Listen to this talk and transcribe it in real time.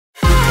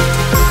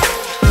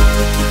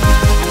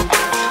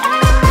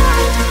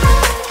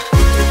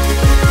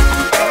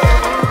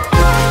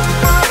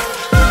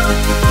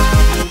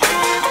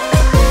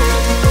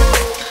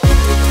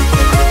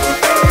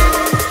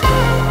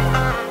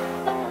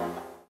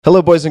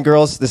Hello, boys and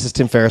girls. This is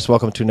Tim Ferriss.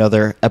 Welcome to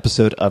another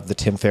episode of The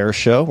Tim Ferriss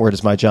Show, where it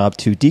is my job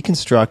to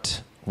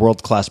deconstruct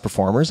world-class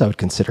performers. I would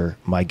consider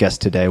my guest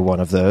today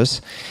one of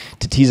those,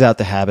 to tease out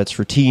the habits,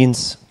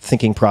 routines,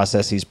 thinking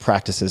processes,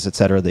 practices,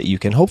 etc., that you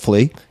can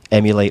hopefully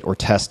emulate or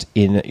test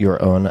in your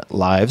own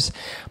lives.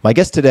 My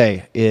guest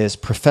today is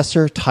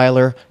Professor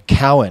Tyler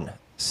Cowen,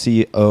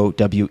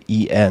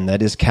 C-O-W-E-N.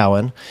 That is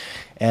Cowen.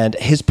 And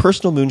his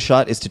personal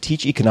moonshot is to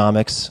teach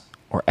economics,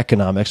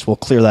 we'll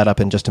clear that up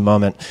in just a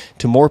moment,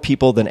 to more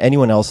people than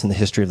anyone else in the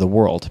history of the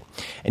world.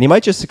 And he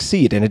might just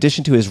succeed. In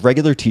addition to his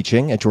regular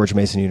teaching at George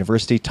Mason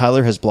University,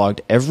 Tyler has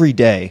blogged every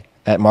day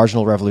at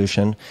Marginal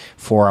Revolution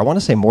for, I want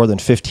to say, more than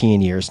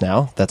 15 years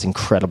now. That's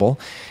incredible.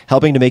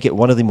 Helping to make it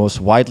one of the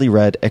most widely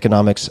read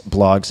economics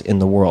blogs in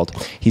the world.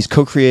 He's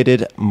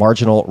co-created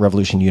Marginal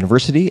Revolution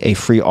University, a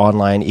free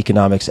online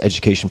economics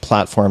education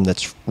platform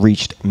that's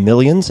reached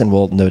millions and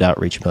will no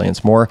doubt reach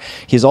millions more.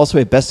 He is also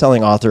a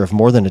best-selling author of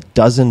more than a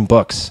dozen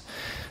books.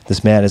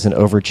 This man is an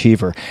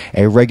overachiever,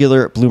 a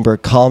regular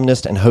Bloomberg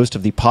columnist and host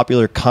of the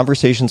popular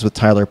Conversations with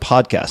Tyler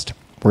podcast,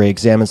 where he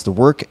examines the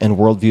work and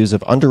worldviews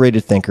of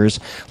underrated thinkers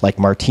like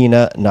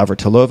Martina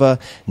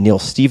Navratilova, Neil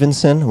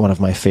Stephenson, one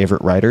of my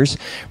favorite writers,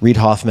 Reid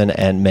Hoffman,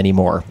 and many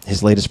more.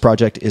 His latest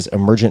project is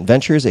Emergent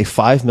Ventures, a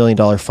 $5 million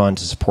fund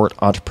to support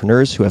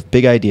entrepreneurs who have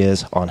big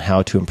ideas on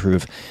how to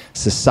improve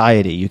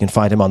society. You can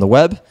find him on the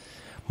web,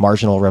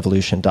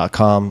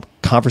 marginalrevolution.com,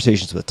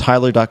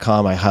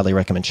 conversationswithtyler.com. I highly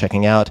recommend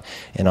checking out,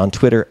 and on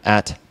Twitter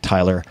at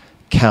Tyler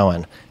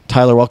Cowen.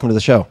 Tyler, welcome to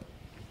the show.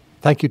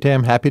 Thank you,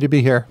 Tim. Happy to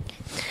be here.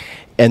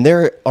 And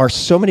there are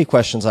so many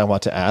questions I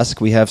want to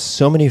ask. We have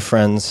so many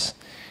friends,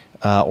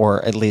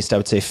 or at least I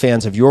would say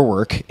fans of your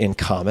work in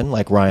common,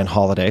 like Ryan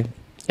Holiday.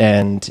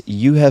 And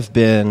you have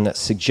been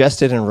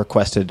suggested and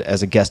requested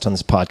as a guest on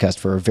this podcast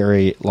for a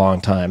very long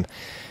time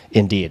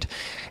indeed.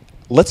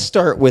 Let's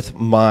start with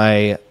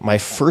my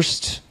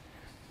first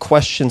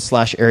question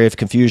 / area of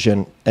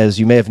confusion. As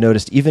you may have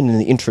noticed, even in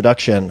the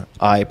introduction,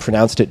 I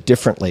pronounced it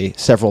differently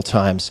several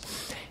times.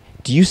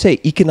 Do you say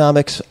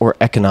economics or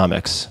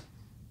economics?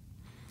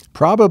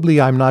 Probably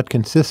I'm not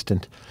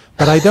consistent,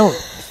 but I don't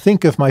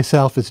think of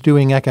myself as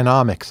doing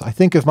economics. I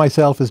think of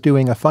myself as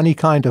doing a funny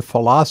kind of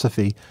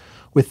philosophy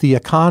with the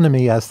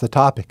economy as the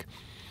topic.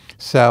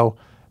 So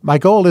my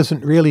goal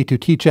isn't really to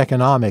teach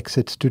economics,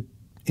 it's to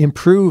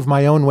improve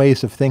my own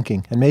ways of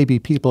thinking, and maybe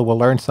people will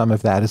learn some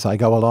of that as I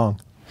go along.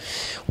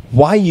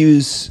 Why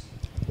use,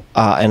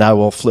 and I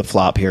will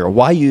flip-flop here,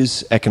 why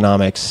use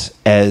economics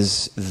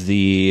as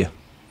the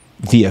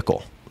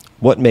vehicle?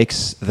 What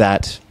makes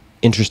that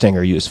interesting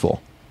or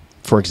useful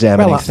for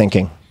examining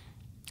thinking?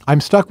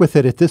 I'm stuck with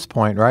it at this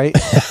point, right?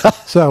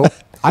 So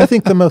I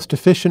think the most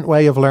efficient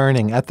way of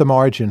learning at the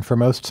margin for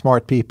most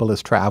smart people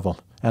is travel.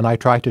 And I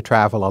try to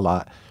travel a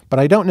lot. But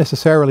I don't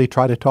necessarily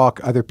try to talk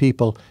other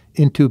people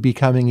into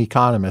becoming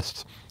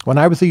economists. When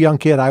I was a young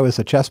kid, I was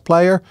a chess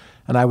player,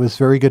 and I was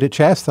very good at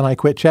chess. Then I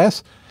quit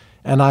chess,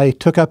 and I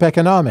took up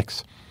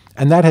economics.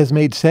 And that has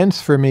made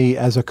sense for me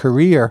as a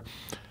career.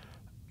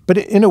 But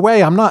in a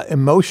way, I'm not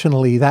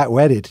emotionally that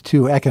wedded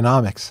to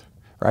economics,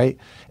 right?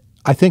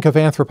 I think of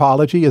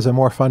anthropology as a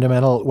more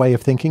fundamental way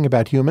of thinking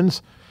about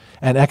humans,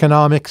 and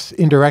economics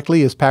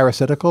indirectly is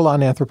parasitical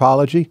on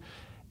anthropology,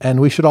 and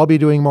we should all be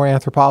doing more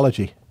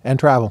anthropology and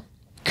travel.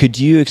 Could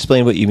you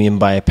explain what you mean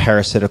by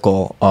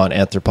parasitical on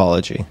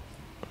anthropology?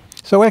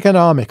 So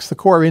economics, the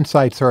core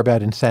insights are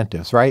about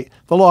incentives, right?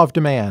 The law of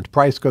demand,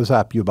 price goes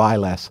up, you buy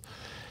less.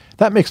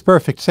 That makes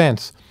perfect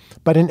sense,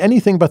 but in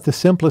anything but the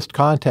simplest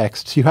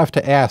contexts, you have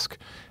to ask,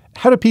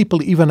 how do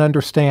people even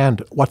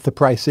understand what the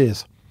price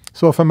is?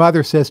 So if a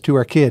mother says to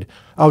her kid,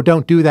 oh,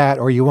 don't do that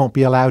or you won't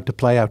be allowed to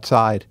play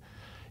outside,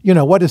 you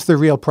know, what is the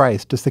real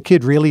price? Does the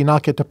kid really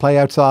not get to play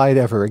outside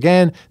ever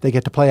again? They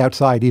get to play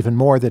outside even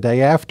more the day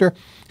after?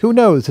 Who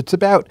knows? It's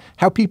about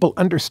how people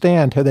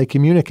understand how they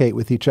communicate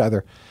with each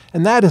other.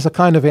 And that is a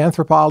kind of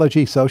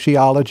anthropology,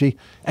 sociology.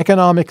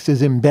 Economics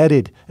is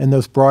embedded in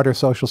those broader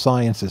social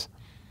sciences.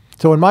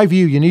 So in my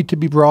view, you need to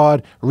be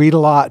broad, read a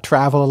lot,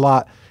 travel a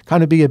lot,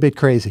 kind of be a bit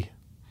crazy.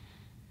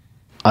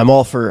 I'm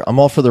all for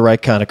the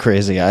right kind of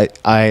crazy.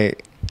 I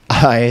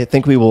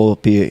think we will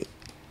be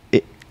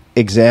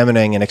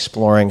examining and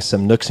exploring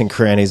some nooks and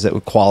crannies that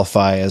would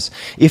qualify as,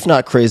 if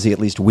not crazy, at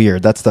least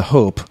weird. That's the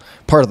hope,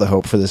 part of the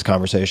hope for this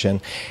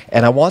conversation.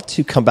 And I want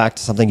to come back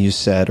to something you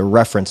said or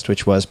referenced,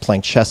 which was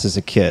playing chess as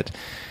a kid.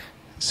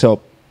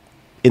 So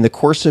in the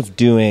course of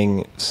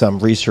doing some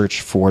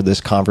research for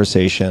this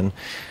conversation,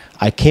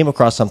 I came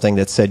across something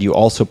that said you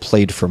also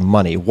played for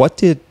money. What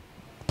did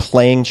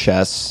playing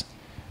chess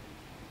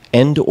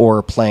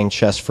or playing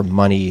chess for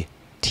money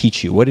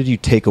teach you? What did you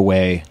take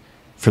away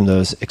from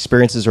those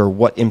experiences, or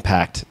what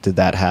impact did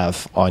that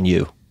have on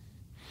you?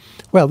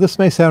 Well, this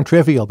may sound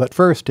trivial, but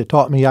first, it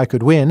taught me I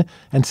could win,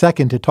 and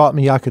second, it taught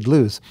me I could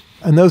lose.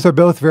 And those are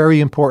both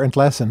very important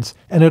lessons.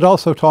 And it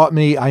also taught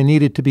me I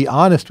needed to be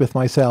honest with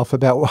myself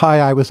about why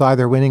I was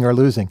either winning or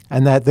losing,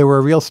 and that there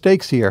were real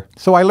stakes here.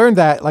 So I learned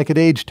that, like at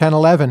age 10,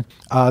 11.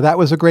 That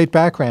was a great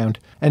background.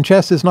 And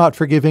chess is not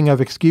forgiving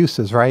of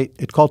excuses, right?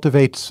 It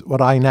cultivates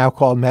what I now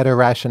call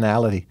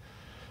meta-rationality.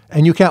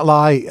 And you can't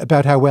lie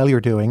about how well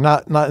you're doing,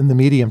 not in the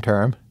medium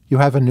term. You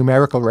have a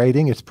numerical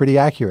rating, it's pretty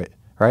accurate,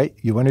 right?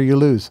 You win or you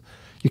lose.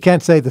 You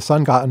can't say the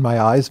sun got in my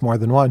eyes more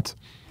than once.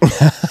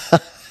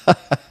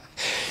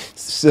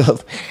 So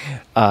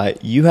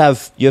you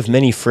have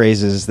many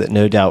phrases that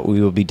no doubt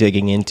we will be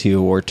digging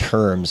into, or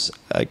terms.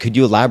 Could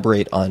you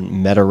elaborate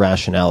on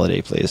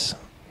meta-rationality, please?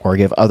 Or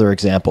give other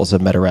examples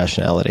of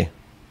meta-rationality?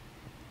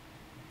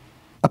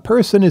 A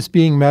person is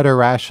being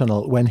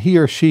meta-rational when he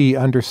or she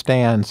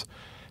understands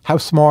how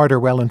smart or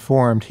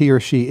well-informed he or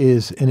she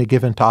is in a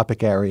given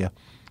topic area.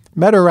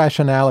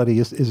 Meta-rationality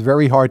is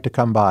very hard to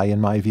come by, in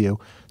my view.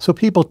 So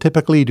people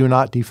typically do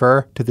not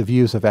defer to the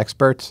views of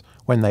experts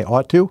when they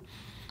ought to.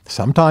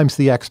 Sometimes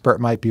the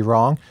expert might be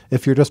wrong.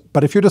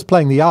 But if you're just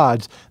playing the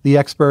odds, the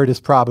expert is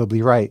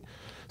probably right.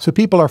 So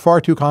people are far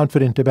too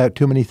confident about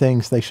too many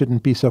things they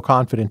shouldn't be so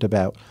confident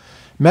about.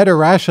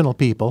 Meta-rational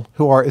people,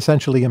 who are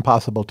essentially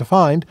impossible to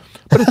find,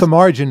 but at the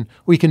margin,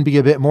 we can be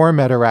a bit more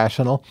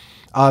meta-rational.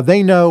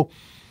 They know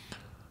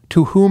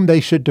to whom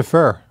they should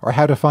defer or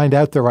how to find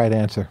out the right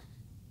answer.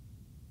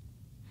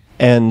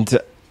 And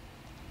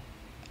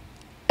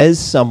as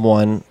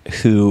someone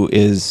who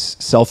is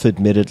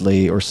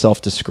self-admittedly or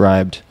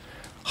self-described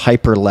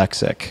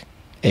hyperlexic,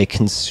 a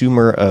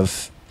consumer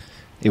of,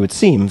 it would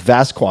seem,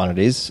 vast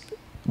quantities,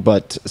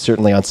 but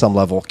certainly on some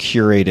level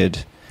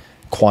curated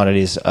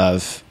quantities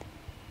of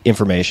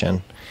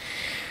information,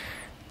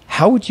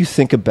 how would you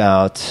think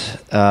about,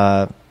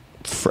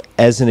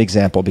 as an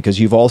example,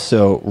 because you've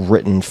also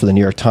written for the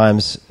New York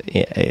Times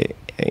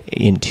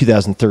in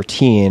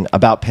 2013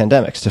 about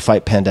pandemics, to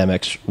fight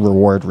pandemics,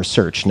 reward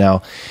research.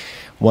 Now,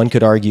 one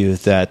could argue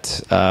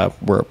that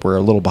we're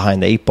a little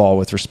behind the eight ball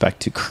with respect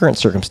to current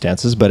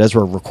circumstances, but as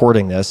we're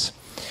recording this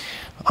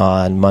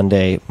on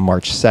Monday,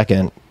 March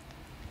 2nd,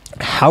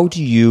 how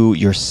do you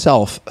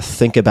yourself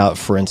think about,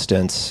 for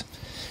instance,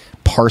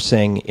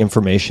 parsing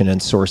information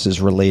and sources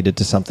related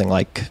to something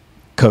like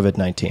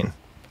COVID-19?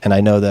 And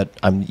I know that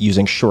I'm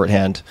using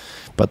shorthand,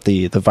 but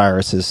the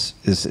virus is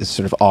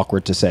sort of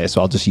awkward to say,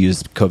 so I'll just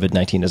use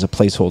COVID-19 as a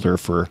placeholder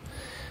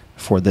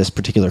for this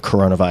particular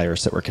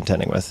coronavirus that we're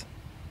contending with.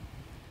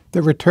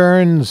 The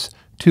returns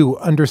to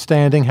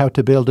understanding how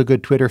to build a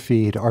good Twitter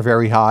feed are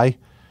very high.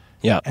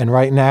 Yeah. And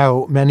right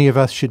now, many of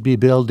us should be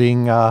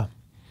building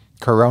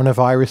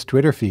coronavirus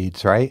Twitter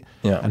feeds, right?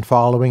 Yeah. And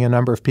following a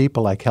number of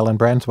people like Helen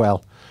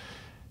Branswell.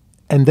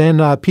 And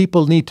then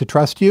people need to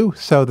trust you,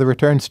 so the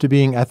returns to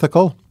being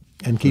ethical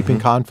and keeping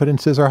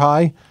confidences are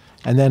high.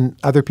 And then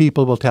other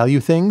people will tell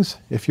you things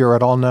if you're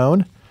at all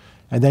known.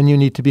 And then you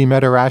need to be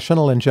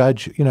meta-rational and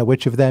judge,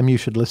 which of them you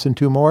should listen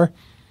to more.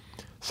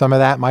 Some of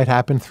that might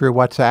happen through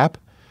WhatsApp.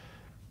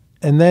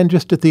 And then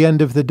just at the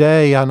end of the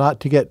day, not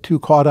to get too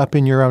caught up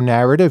in your own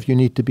narrative, you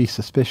need to be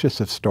suspicious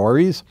of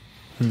stories.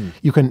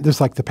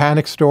 There's like the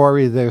panic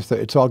story, there's the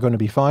it's all going to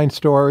be fine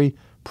story.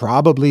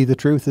 Probably the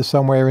truth is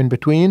somewhere in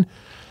between.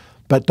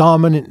 But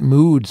dominant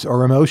moods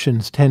or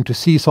emotions tend to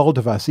seize hold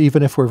of us,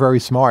 even if we're very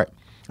smart.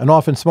 And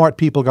often smart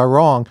people go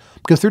wrong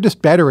because they're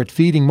just better at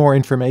feeding more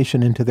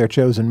information into their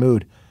chosen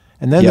mood.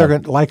 And then they're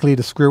likely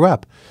to screw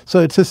up. So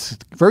it's this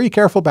very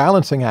careful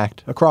balancing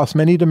act across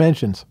many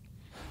dimensions.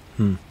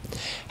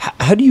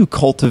 How do you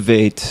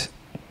cultivate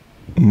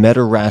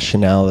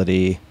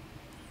meta-rationality,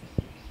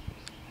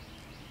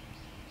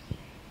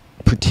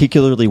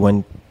 particularly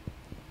when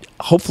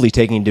hopefully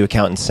taking into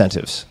account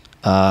incentives?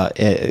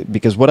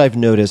 Because what I've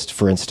noticed,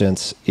 for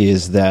instance,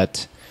 is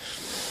that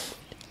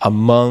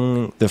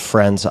among the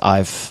friends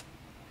I've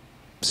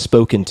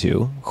spoken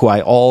to, who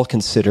I all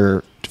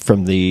consider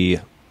from the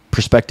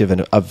perspective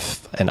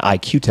of an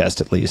IQ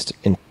test, at least,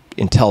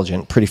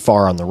 intelligent, pretty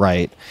far on the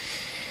right,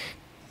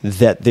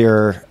 that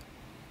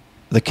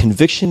the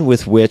conviction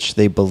with which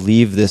they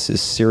believe this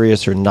is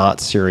serious or not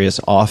serious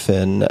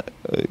often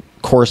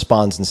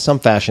corresponds in some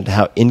fashion to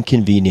how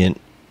inconvenient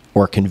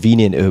or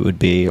convenient it would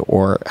be,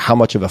 or how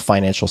much of a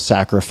financial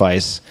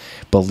sacrifice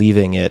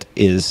believing it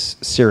is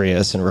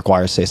serious and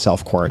requires, say,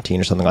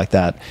 self-quarantine or something like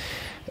that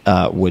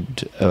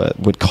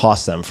would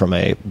cost them from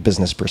a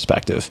business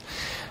perspective.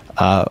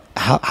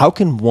 How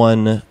can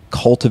one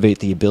cultivate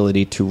the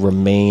ability to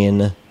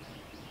remain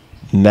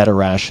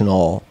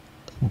meta-rational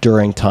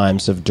during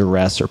times of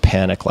duress or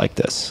panic like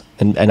this?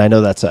 And I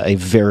know that's a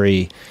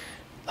very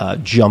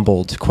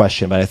jumbled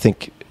question, but I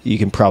think you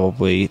can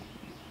probably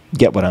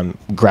get what I'm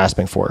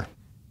grasping for.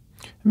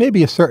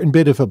 Maybe a certain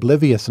bit of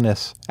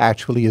obliviousness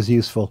actually is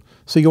useful.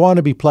 So you want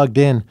to be plugged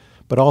in,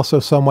 but also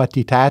somewhat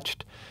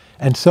detached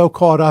and so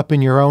caught up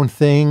in your own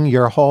thing,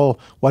 your whole,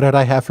 what did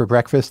I have for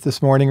breakfast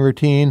this morning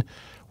routine?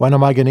 When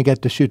am I going to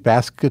get to shoot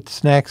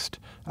baskets next?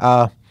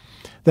 That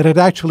it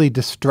actually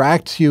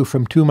distracts you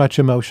from too much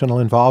emotional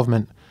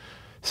involvement.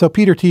 So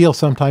Peter Thiel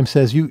sometimes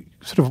says you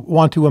sort of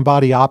want to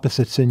embody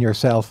opposites in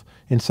yourself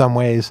in some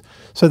ways.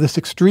 So this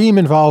extreme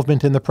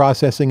involvement in the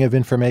processing of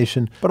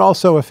information, but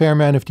also a fair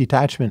amount of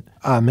detachment,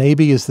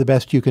 maybe is the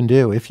best you can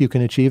do if you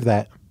can achieve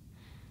that.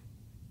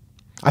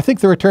 I think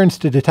the returns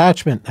to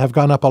detachment have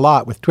gone up a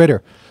lot with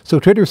Twitter. So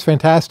Twitter's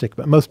fantastic,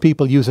 but most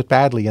people use it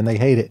badly and they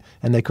hate it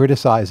and they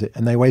criticize it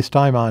and they waste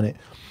time on it.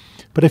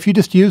 But if you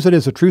just use it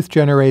as a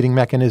truth-generating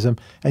mechanism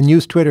and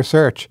use Twitter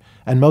search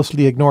and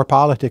mostly ignore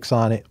politics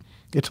on it,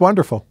 it's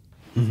wonderful.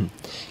 Mm-hmm.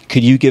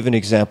 Could you give an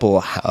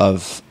example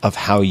of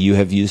how you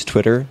have used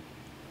Twitter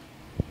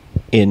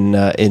in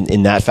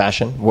that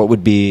fashion? What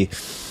would be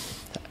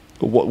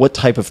what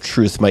type of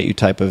truth might you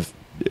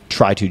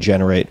try to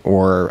generate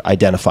or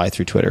identify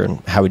through Twitter, and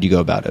how would you go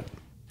about it?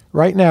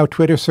 Right now,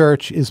 Twitter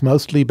search is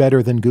mostly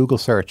better than Google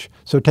search.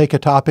 So take a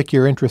topic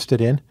you're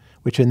interested in,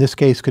 which in this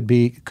case could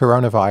be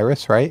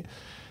coronavirus, right?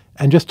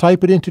 And just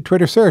type it into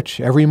Twitter search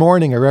every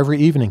morning or every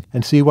evening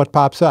and see what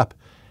pops up.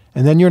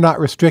 And then you're not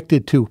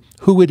restricted to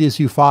who it is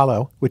you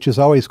follow, which is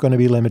always going to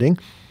be limiting.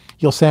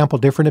 You'll sample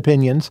different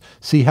opinions,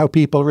 see how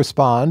people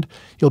respond.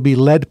 You'll be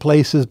led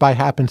places by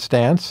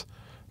happenstance.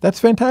 That's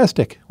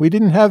fantastic. We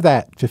didn't have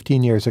that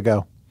 15 years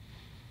ago.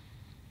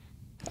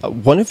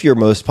 One of your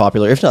most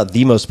popular, if not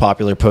the most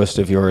popular post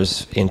of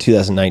yours in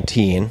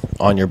 2019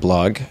 on your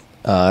blog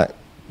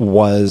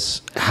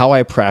was How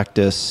I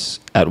Practice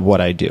at What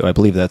I Do. I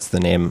believe that's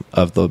the name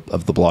of the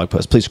blog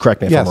post. Please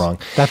correct me if I'm wrong.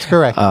 That's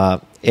correct.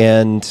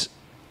 And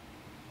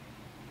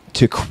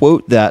to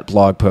quote that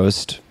blog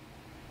post,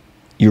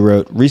 you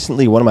wrote,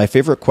 "Recently, one of my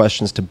favorite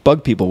questions to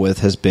bug people with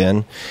has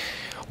been,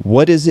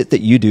 what is it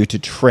that you do to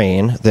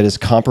train that is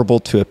comparable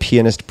to a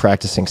pianist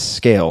practicing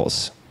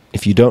scales?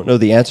 If you don't know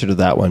the answer to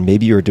that one,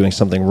 maybe you're doing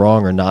something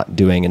wrong or not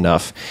doing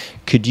enough."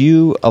 Could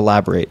you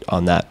elaborate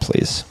on that,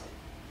 please?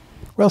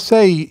 Well,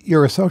 say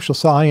you're a social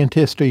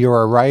scientist or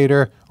you're a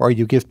writer or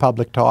you give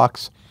public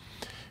talks.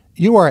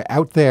 You are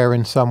out there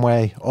in some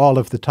way all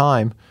of the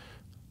time.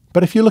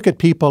 But if you look at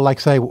people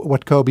like, say,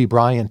 what Kobe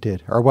Bryant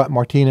did or what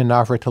Martina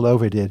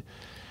Navratilova did,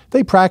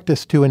 they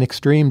practiced to an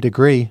extreme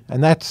degree,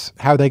 and that's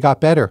how they got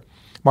better.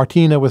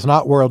 Martina was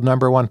not world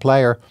 #1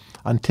 player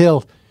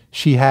until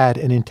she had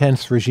an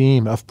intense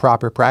regime of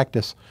proper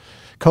practice.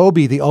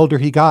 Kobe, the older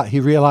he got, he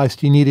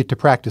realized he needed to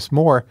practice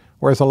more,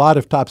 whereas a lot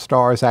of top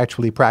stars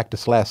actually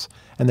practice less,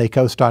 and they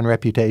coast on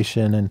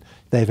reputation, and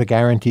they have a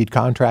guaranteed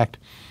contract.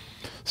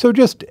 So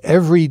just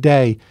every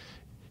day,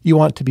 you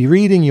want to be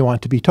reading, you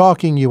want to be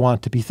talking, you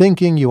want to be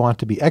thinking, you want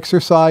to be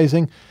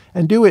exercising,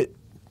 and do it,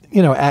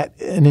 at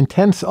an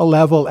intense a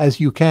level as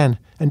you can,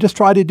 and just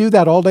try to do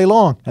that all day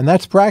long, and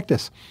that's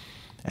practice.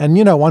 And,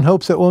 one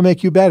hopes it will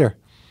make you better.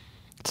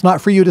 It's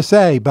not for you to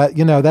say, but,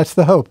 that's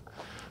the hope.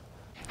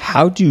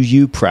 How do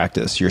you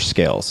practice your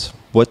scales?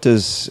 What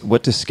does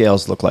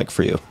scales look like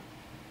for you?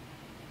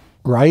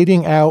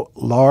 Writing out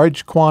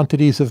large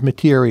quantities of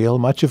material,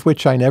 much of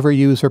which I never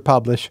use or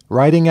publish,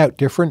 writing out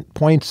different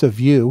points of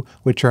view,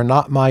 which are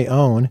not my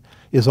own,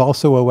 is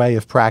also a way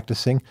of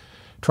practicing.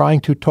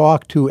 Trying to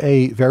talk to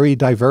a very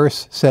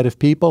diverse set of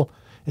people,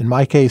 in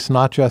my case,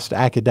 not just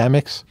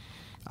academics,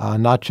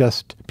 not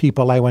just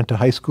people I went to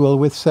high school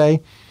with,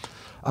 say.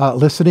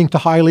 Listening to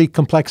highly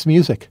complex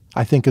music,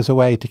 I think, is a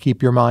way to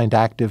keep your mind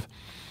active.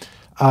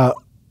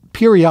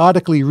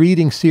 Periodically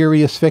reading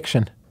serious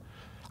fiction,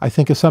 I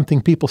think, is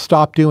something people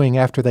stop doing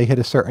after they hit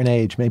a certain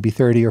age, maybe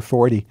 30 or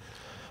 40.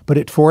 But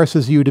it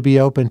forces you to be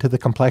open to the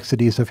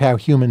complexities of how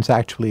humans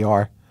actually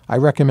are. I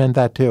recommend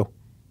that too.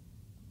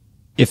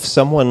 If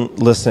someone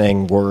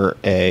listening were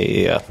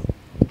a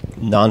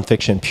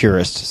nonfiction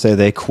purist, say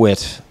they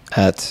quit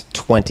at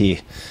 20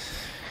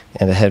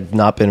 and had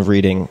not been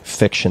reading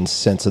fiction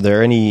since, are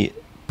there any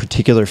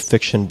particular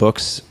fiction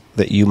books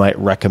that you might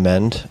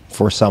recommend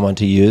for someone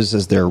to use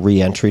as their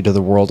re-entry to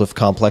the world of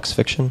complex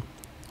fiction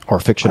or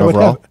fiction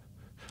overall?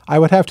 I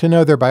would have to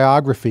know their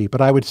biography,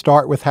 but I would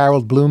start with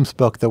Harold Bloom's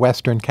book, The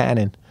Western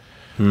Canon,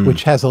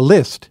 which has a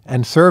list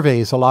and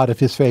surveys a lot of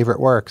his favorite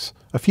works,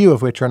 a few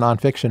of which are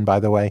nonfiction, by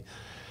the way.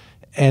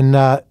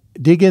 And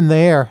dig in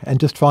there and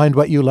just find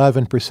what you love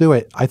and pursue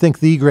it. I think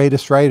the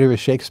greatest writer is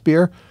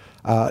Shakespeare.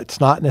 It's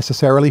not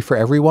necessarily for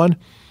everyone.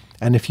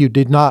 And if you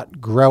did not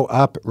grow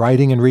up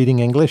writing and reading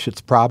English,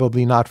 it's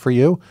probably not for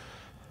you.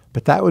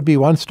 But that would be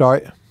one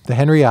start. The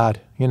Henriade,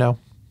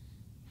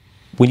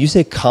 When you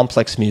say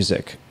complex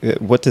music,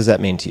 what does that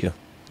mean to you?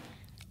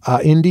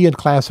 Indian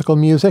classical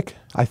music,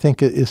 I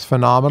think, is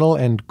phenomenal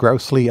and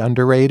grossly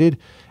underrated.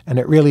 And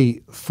it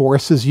really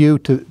forces you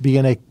to be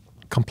in a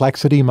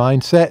complexity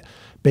mindset.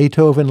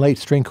 Beethoven, late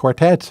string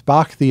quartets,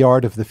 Bach, The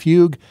Art of the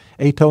Fugue,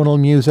 atonal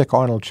music,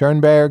 Arnold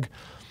Schoenberg.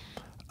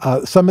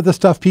 Some of the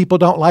stuff people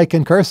don't like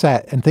and curse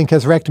at and think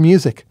has wrecked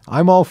music.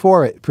 I'm all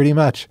for it, pretty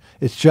much.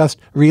 It's just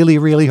really,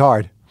 really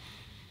hard.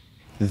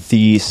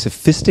 The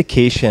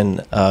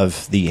sophistication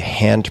of the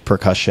hand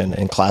percussion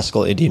in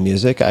classical Indian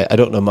music, I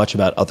don't know much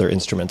about other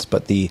instruments,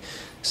 but the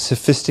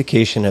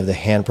sophistication of the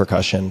hand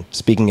percussion,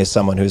 speaking as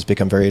someone who's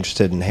become very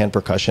interested in hand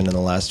percussion in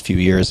the last few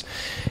years,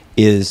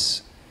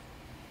 is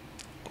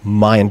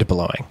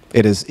mind-blowing.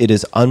 It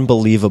is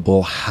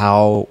unbelievable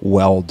how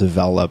well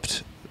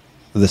developed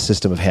the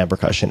system of hand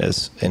percussion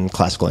is in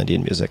classical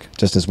Indian music,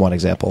 just as one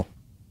example.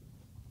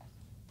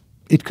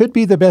 It could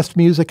be the best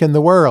music in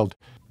the world.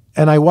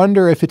 And I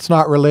wonder if it's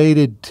not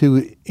related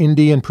to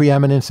Indian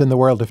preeminence in the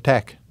world of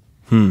tech.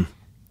 That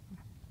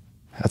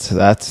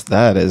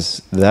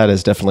is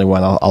definitely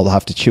one I'll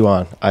have to chew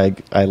on. I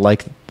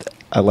like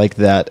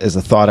that as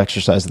a thought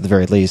exercise at the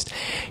very least.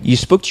 You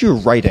spoke to your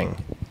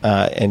writing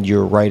and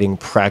your writing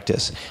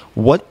practice.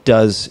 What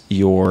does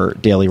your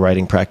daily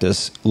writing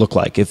practice look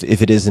like? If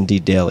it is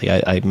indeed daily,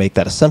 I make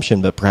that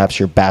assumption, but perhaps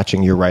you're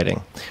batching your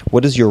writing.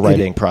 What does your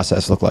writing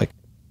process look like?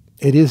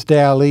 It is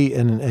daily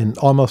in an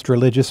almost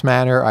religious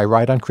manner. I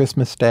write on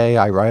Christmas Day.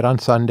 I write on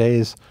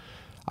Sundays.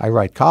 I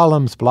write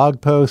columns,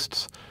 blog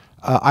posts.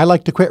 I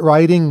like to quit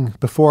writing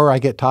before I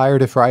get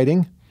tired of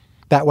writing.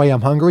 That way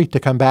I'm hungry to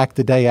come back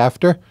the day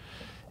after.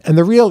 And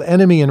the real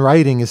enemy in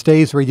writing is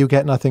days where you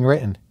get nothing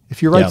written.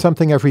 If you write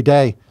something every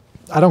day,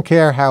 I don't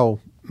care how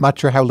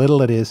much or how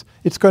little it is,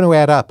 it's going to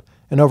add up.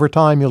 And over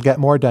time, you'll get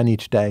more done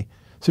each day.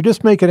 So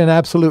just make it an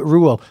absolute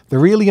rule. The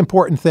really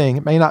important thing,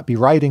 it may not be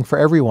writing for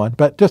everyone,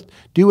 but just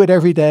do it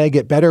every day,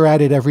 get better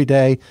at it every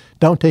day.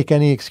 Don't take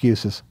any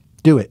excuses.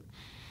 Do it.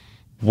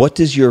 What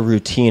does your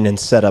routine and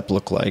setup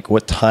look like?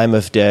 What time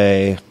of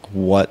day?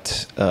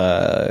 What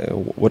are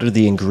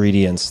the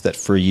ingredients that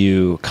for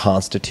you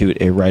constitute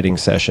a writing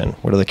session?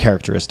 What are the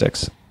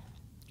characteristics?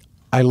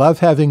 I love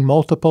having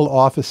multiple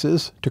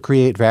offices to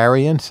create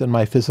variance in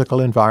my physical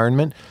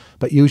environment,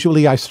 but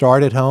usually I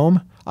start at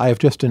home. I have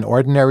just an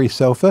ordinary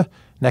sofa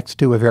next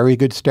to a very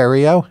good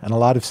stereo and a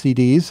lot of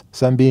CDs,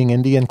 some being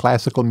Indian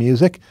classical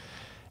music.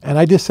 And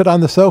I just sit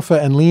on the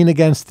sofa and lean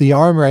against the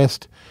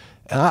armrest.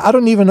 I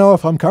don't even know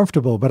if I'm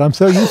comfortable, but I'm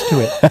so used to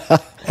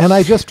it. And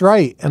I just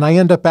write, and I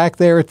end up back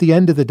there at the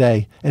end of the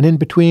day. And in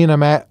between,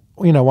 I'm at,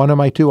 one of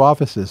my two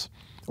offices.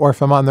 Or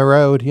if I'm on the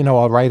road,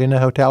 I'll write in a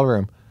hotel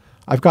room.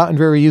 I've gotten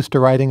very used to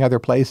writing other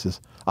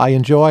places. I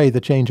enjoy the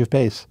change of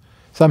pace.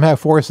 Somehow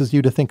forces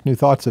you to think new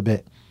thoughts a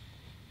bit.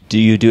 Do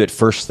you do it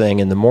first thing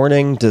in the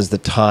morning? Does the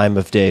time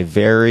of day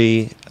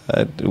vary?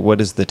 What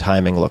does the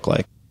timing look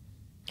like?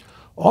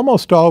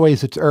 Almost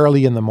always it's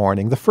early in the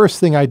morning. The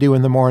first thing I do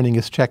in the morning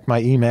is check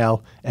my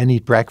email and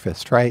eat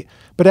breakfast, right?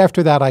 But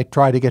after that, I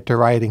try to get to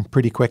writing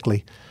pretty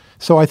quickly.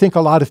 So I think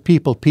a lot of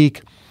people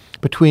peak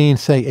between,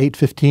 say,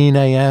 8:15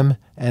 a.m.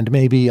 and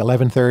maybe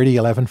 11:30,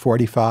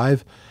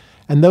 11:45.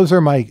 And those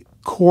are my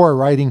core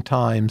writing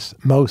times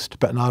most,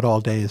 but not all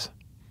days.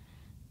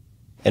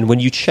 And when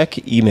you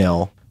check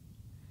email,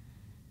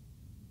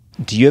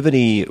 do you have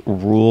any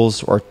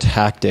rules or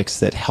tactics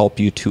that help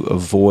you to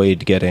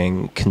avoid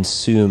getting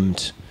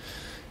consumed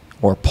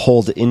or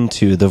pulled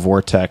into the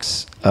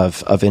vortex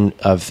of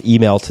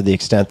email to the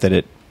extent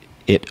that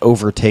it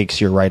overtakes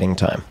your writing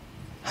time?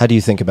 How do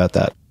you think about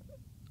that?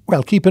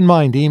 Well, keep in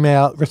mind,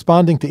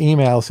 responding to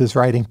emails is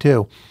writing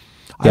too.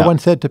 I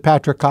once said to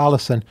Patrick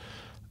Collison,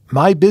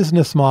 my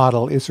business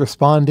model is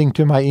responding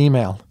to my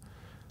email.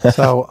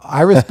 So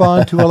I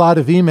respond to a lot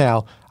of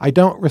email. I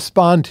don't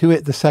respond to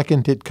it the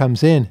second it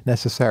comes in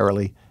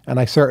necessarily, and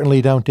I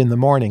certainly don't in the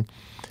morning.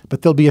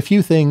 But there'll be a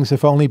few things,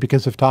 if only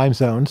because of time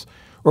zones,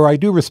 or I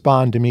do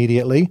respond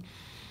immediately.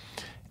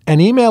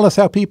 And email is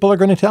how people are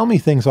going to tell me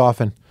things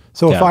often.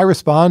 So if I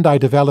respond, I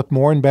develop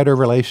more and better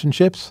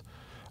relationships.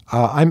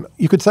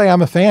 You could say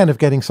I'm a fan of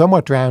getting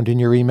somewhat drowned in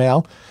your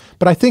email,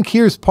 but I think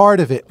here's part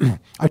of it.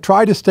 I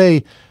try to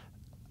stay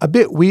a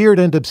bit weird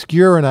and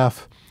obscure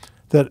enough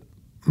that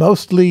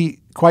mostly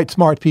quite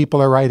smart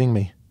people are writing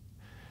me.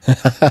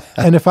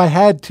 And if I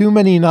had too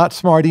many not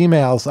smart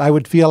emails, I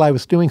would feel I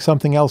was doing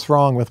something else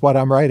wrong with what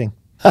I'm writing.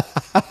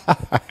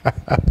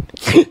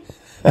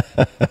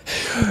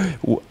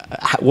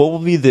 What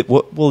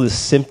will the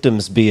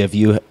symptoms be of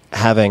you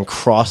having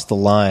crossed the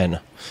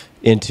line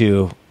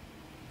into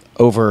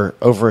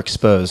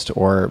overexposed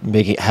or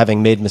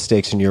having made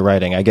mistakes in your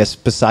writing? I guess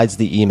besides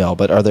the email,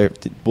 but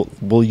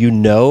will you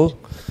know?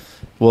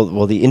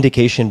 Will the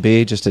indication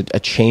be just a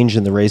change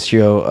in the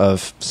ratio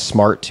of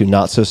smart to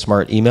not so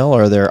smart email,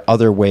 or are there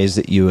other ways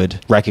that you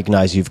would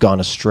recognize you've gone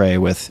astray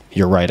with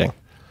your writing?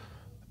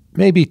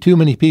 Maybe too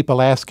many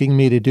people asking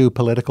me to do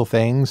political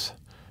things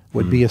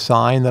would be a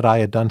sign that I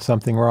had done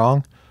something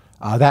wrong.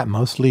 That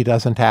mostly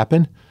doesn't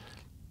happen.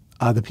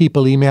 The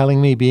people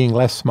emailing me being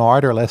less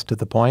smart or less to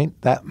the point,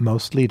 that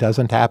mostly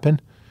doesn't happen.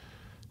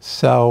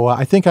 So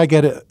I think I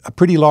get a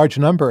pretty large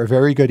number of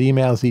very good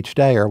emails each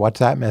day or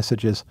WhatsApp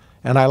messages.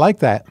 And I like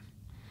that.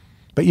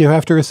 But you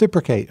have to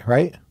reciprocate,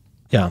 right?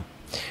 Yeah.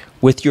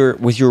 With your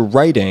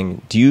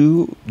writing, do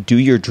you do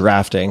your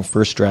drafting,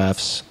 first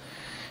drafts,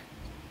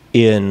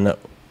 in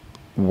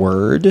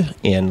Word,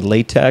 in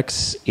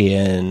LaTeX,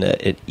 in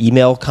an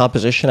email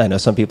composition? I know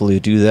some people who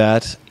do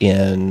that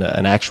in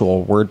an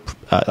actual Word,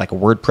 like a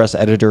WordPress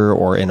editor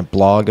or in a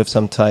blog of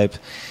some type.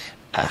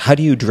 How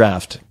do you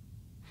draft?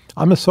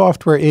 I'm a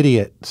software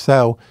idiot.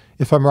 So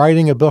if I'm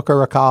writing a book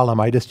or a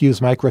column, I just use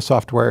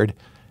Microsoft Word.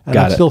 And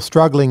Got I'm it. still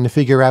struggling to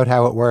figure out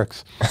how it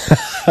works.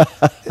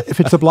 If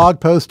it's a blog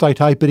post, I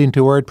type it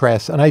into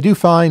WordPress. And I do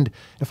find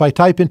if I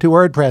type into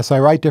WordPress, I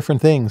write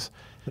different things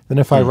than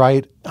if I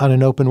write on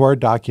an open Word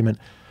document.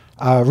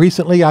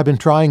 Recently, I've been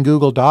trying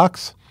Google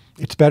Docs.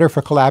 It's better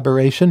for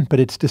collaboration, but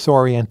it's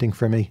disorienting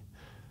for me.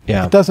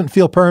 Yeah. It doesn't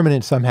feel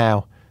permanent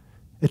somehow.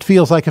 It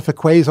feels like if a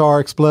quasar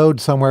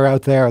explodes somewhere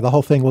out there, the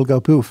whole thing will go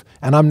poof.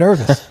 And I'm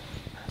nervous.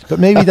 But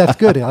maybe that's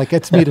good. It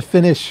gets me to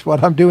finish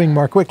what I'm doing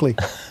more quickly.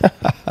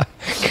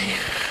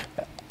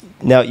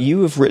 Now,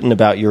 you have written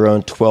about your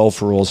own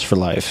 12 rules for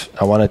life.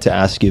 I wanted to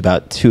ask you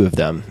about 2 of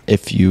them,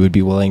 if you would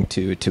be willing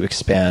to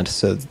expand.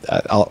 So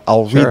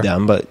I'll Sure. read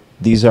them, but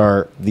these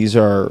are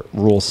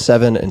rules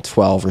 7 and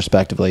 12,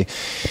 respectively.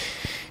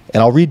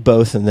 And I'll read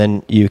both, and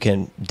then you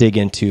can dig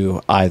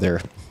into either.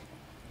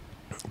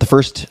 The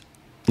first,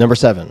 number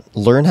 7,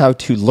 learn how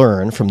to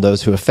learn from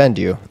those who offend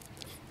you.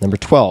 Number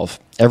 12,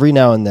 every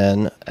now and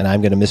then, and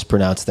I'm going to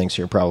mispronounce things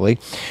here probably,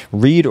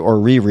 read or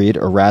reread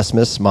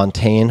Erasmus,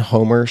 Montaigne,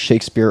 Homer,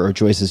 Shakespeare, or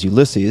Joyce's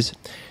Ulysses,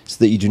 so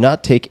that you do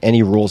not take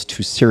any rules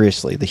too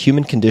seriously. The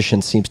human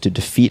condition seems to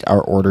defeat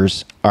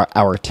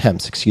our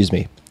attempts,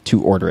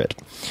 to order it.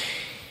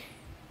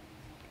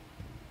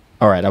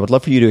 All right, I would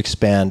love for you to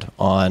expand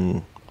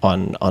on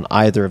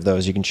either of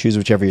those. You can choose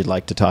whichever you'd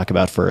like to talk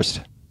about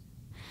first.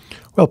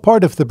 Well,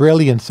 part of the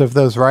brilliance of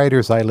those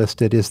writers I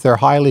listed is they're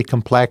highly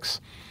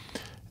complex.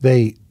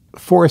 They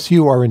force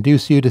you or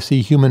induce you to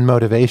see human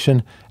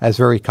motivation as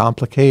very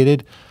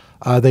complicated.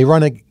 They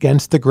run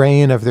against the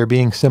grain of there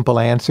being simple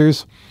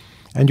answers,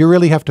 and you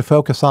really have to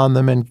focus on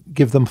them and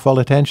give them full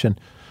attention.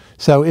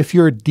 So if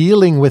you're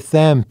dealing with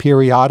them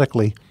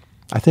periodically,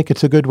 I think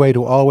it's a good way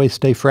to always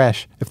stay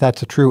fresh if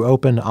that's a true,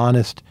 open,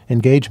 honest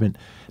engagement.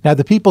 Now,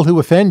 the people who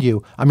offend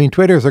you, I mean,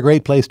 Twitter is a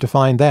great place to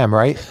find them,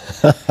 right?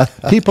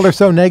 People are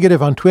so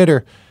negative on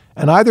Twitter,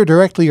 and either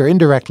directly or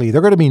indirectly,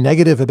 they're going to be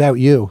negative about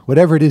you,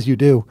 whatever it is you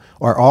do,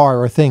 or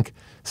are, or think.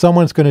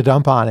 Someone's going to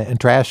dump on it and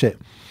trash it.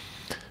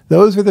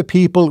 Those are the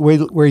people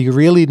where you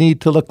really need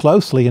to look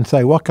closely and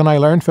say, what can I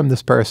learn from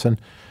this person?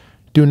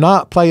 Do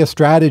not play a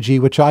strategy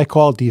which I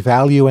call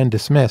devalue and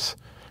dismiss,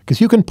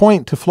 because you can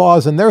point to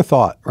flaws in their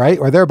thought, right,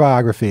 or their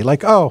biography,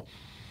 like, oh,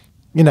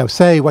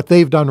 say what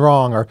they've done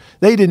wrong, or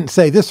they didn't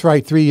say this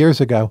right 3 years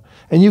ago,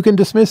 and you can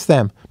dismiss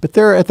them. But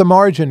they're at the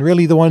margin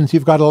really the ones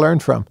you've got to learn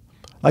from.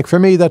 Like for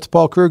me, that's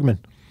Paul Krugman.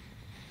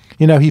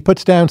 He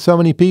puts down so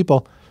many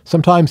people.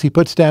 Sometimes he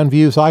puts down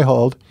views I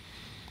hold.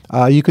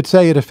 You could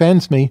say it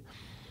offends me,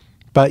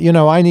 but,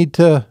 I need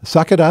to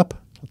suck it up,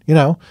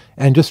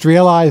 and just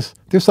realize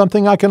there's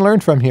something I can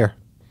learn from here.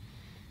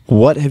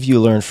 What have you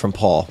learned from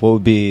Paul? What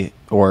would be,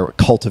 or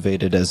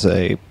cultivated as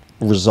a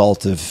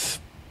result of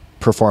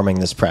performing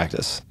this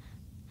practice?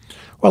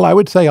 Well, I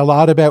would say a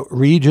lot about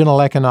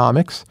regional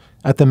economics.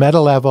 At the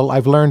meta level,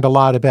 I've learned a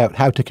lot about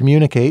how to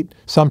communicate,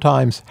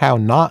 sometimes how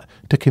not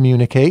to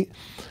communicate.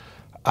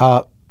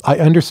 I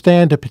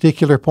understand a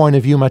particular point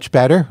of view much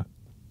better,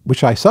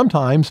 which I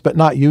sometimes, but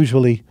not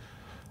usually,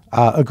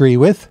 agree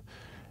with.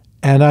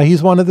 And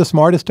he's one of the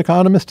smartest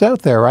economists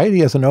out there, right? He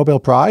has a Nobel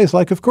Prize.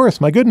 Like, of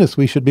course, my goodness,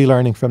 we should be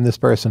learning from this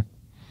person.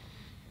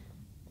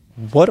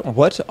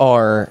 What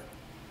are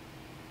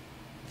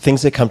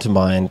things that come to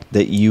mind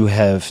that you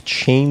have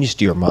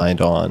changed your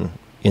mind on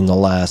in the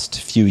last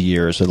few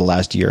years or the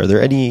last year? Are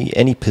there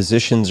any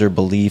positions or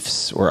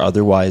beliefs or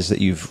otherwise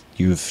that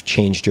you've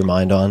changed your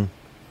mind on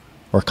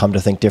or come to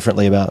think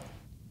differently about?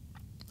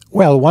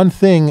 Well, one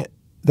thing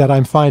that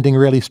I'm finding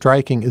really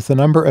striking is the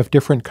number of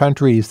different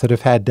countries that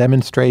have had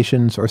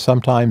demonstrations or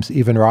sometimes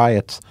even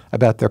riots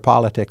about their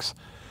politics.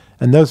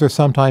 And those are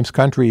sometimes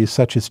countries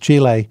such as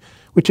Chile,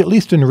 which at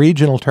least in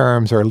regional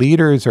terms are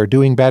leaders or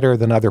doing better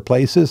than other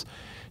places.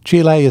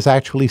 Chile is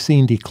actually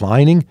seen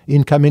declining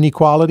income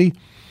inequality,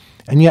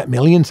 and yet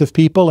millions of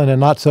people in a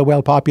not so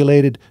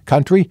well-populated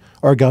country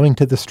are going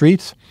to the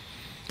streets.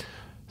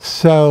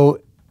 So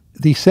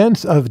the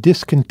sense of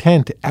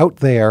discontent out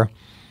there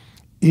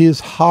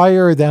is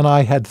higher than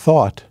I had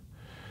thought.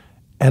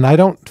 And I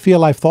don't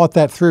feel I've thought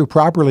that through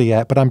properly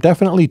yet, but I'm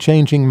definitely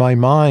changing my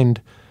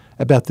mind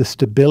about the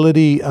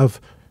stability of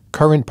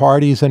current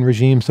parties and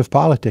regimes of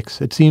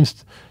politics. It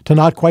seems to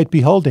not quite be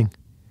holding.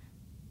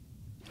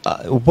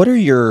 What are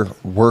your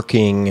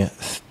working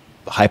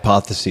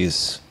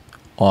hypotheses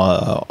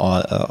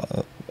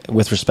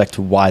with respect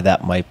to why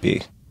that might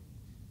be?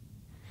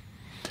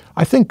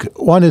 I think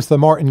one is the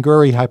Martin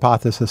Gurry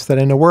hypothesis, that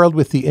in a world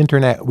with the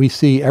internet, we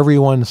see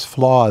everyone's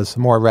flaws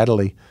more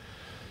readily.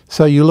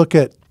 So you look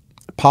at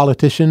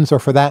politicians, or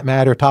for that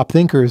matter, top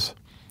thinkers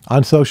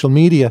on social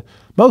media,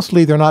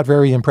 mostly they're not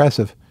very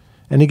impressive.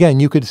 And again,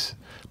 you could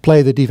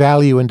play the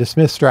devalue and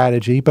dismiss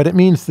strategy, but it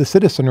means the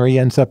citizenry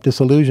ends up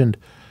disillusioned.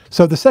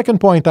 So the second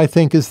point, I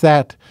think, is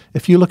that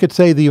if you look at,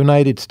 say, the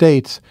United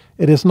States,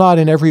 it has not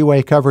in every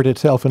way covered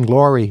itself in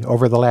glory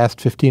over the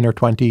last 15 or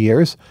 20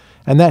 years,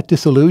 and that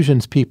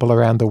disillusions people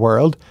around the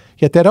world,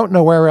 yet they don't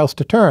know where else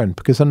to turn,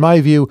 because in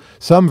my view,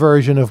 some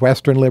version of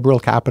Western liberal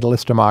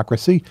capitalist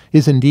democracy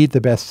is indeed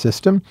the best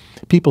system.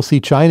 People see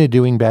China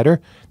doing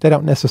better. They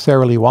don't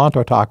necessarily want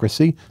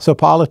autocracy, so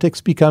politics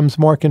becomes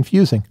more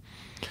confusing.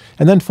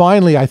 And then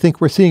finally, I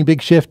think we're seeing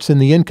big shifts in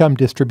the income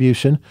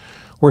distribution,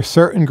 where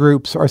certain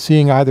groups are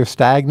seeing either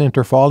stagnant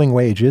or falling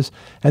wages,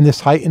 and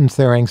this heightens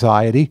their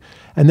anxiety.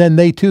 And then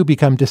they too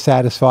become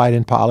dissatisfied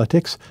in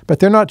politics, but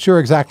they're not sure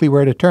exactly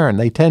where to turn.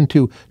 They tend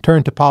to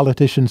turn to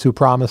politicians who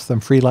promise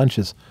them free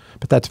lunches,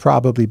 but that's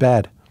probably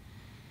bad.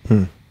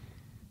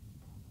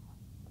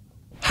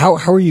 How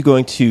are you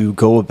going to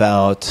go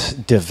about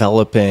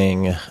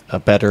developing a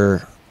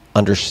better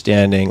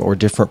understanding or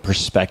different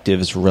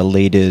perspectives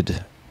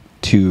related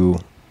to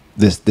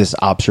this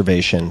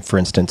observation, for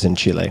instance, in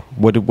Chile?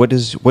 What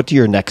do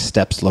your next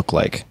steps look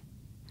like?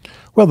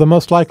 Well, the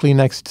most likely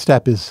next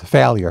step is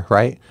failure,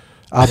 right?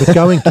 But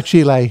going to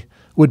Chile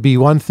would be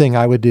one thing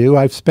I would do.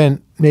 I've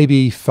spent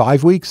maybe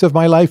 5 weeks of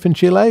my life in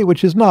Chile,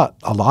 which is not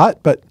a lot,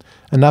 but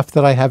enough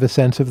that I have a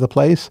sense of the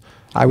place.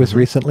 I was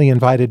recently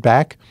invited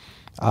back.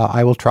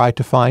 I will try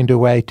to find a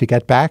way to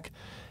get back,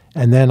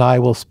 and then I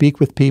will speak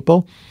with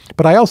people.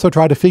 But I also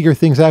try to figure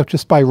things out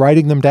just by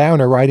writing them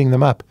down or writing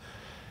them up.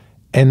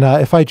 And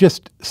if I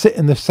just sit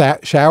in the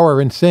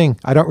shower and sing,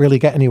 I don't really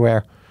get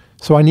anywhere.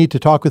 So I need to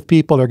talk with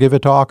people or give a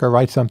talk or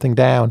write something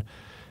down.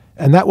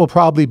 And that will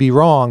probably be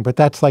wrong, but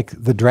that's like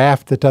the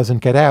draft that doesn't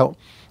get out.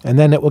 And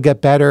then it will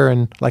get better,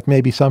 and like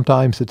maybe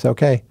sometimes it's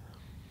okay.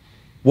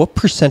 What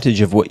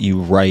percentage of what you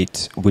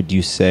write would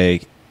you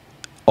say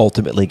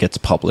ultimately gets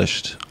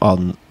published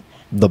on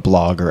the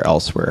blog or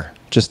elsewhere?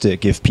 Just to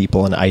give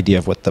people an idea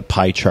of what the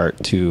pie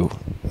chart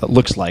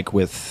looks like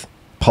with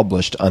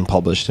published,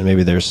 unpublished, and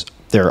maybe there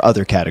are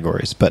other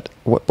categories, but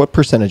what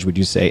percentage would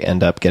you say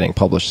end up getting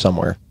published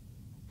somewhere?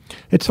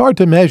 It's hard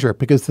to measure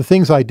because the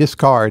things I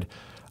discard,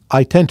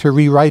 I tend to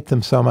rewrite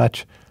them so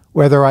much,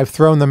 whether I've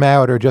thrown them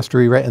out or just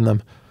rewritten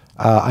them.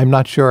 I'm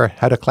not sure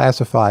how to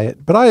classify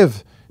it, but I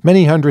have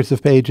many hundreds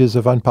of pages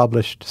of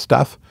unpublished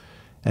stuff,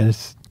 and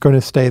it's going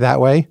to stay that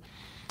way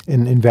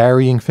in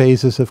varying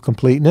phases of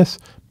completeness,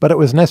 but it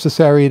was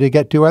necessary to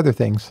get to other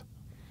things.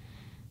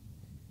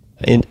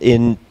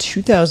 In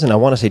 2000, I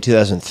want to say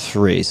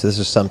 2003, so this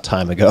is some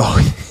time ago.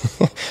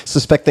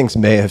 Suspect things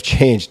may have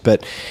changed,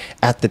 but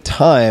at the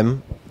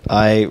time,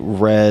 I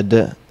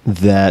read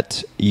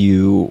that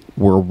you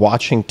were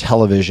watching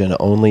television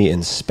only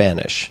in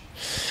Spanish.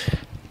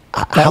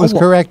 That was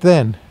correct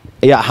then.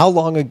 Yeah,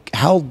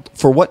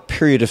 for what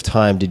period of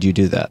time did you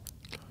do that?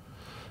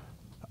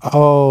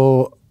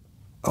 Oh,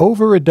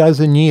 over a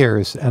dozen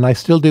years, and I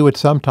still do it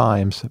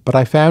sometimes, but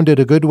I found it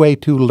a good way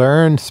to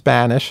learn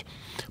Spanish,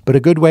 but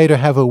a good way to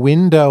have a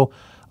window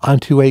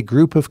onto a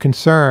group of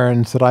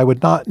concerns that I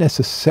would not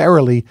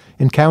necessarily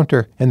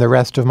encounter in the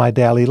rest of my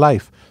daily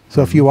life.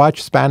 So if you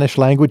watch Spanish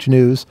language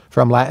news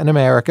from Latin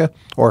America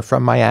or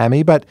from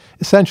Miami, but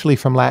essentially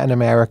from Latin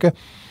America,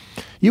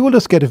 you will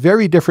just get a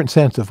very different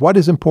sense of what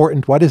is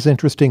important, what is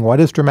interesting, what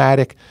is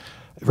dramatic,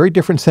 a very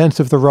different sense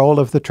of the role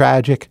of the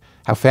tragic,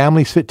 how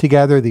families fit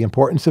together, the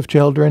importance of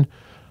children.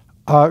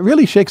 It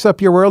really shakes up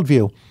your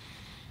worldview.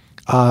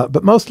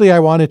 But mostly I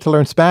wanted to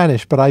learn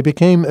Spanish, but I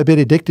became a bit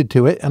addicted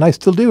to it, and I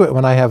still do it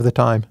when I have the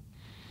time.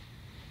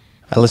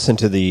 I listen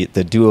to the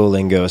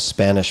Duolingo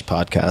Spanish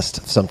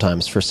podcast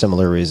sometimes for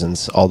similar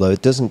reasons, although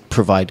it doesn't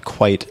provide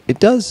it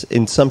does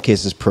in some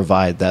cases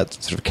provide that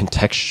sort of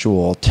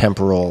contextual,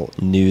 temporal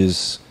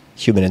news,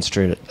 human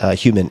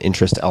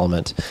interest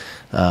element,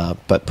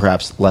 but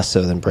perhaps less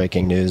so than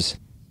breaking news.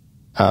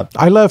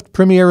 I loved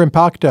Premier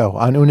Impacto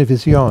on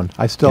Univision.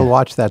 I still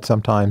watch that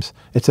sometimes.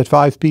 It's at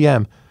 5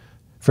 p.m.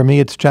 For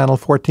me, it's Channel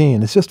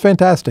 14. It's just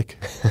fantastic.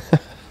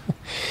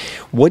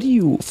 What do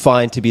you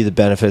find to be the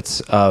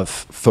benefits of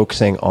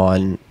focusing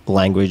on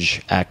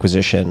language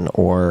acquisition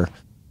or,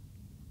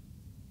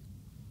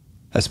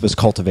 I suppose,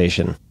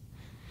 cultivation?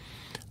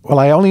 Well,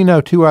 I only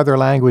know 2 other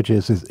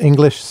languages, is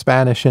English,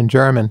 Spanish, and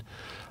German.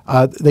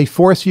 They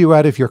force you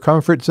out of your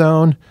comfort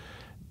zone.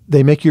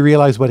 They make you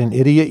realize what an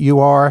idiot you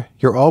are.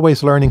 You're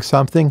always learning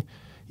something.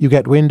 You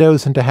get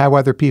windows into how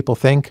other people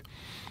think.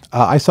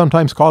 I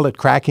sometimes call it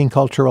cracking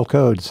cultural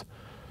codes.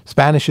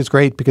 Spanish is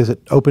great because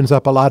it opens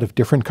up a lot of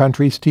different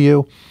countries to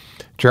you.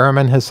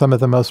 German has some of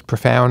the most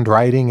profound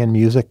writing and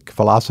music,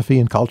 philosophy,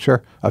 and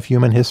culture of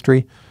human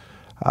history.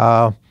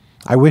 I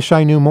wish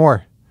I knew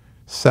more.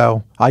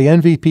 So I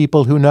envy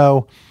people who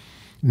know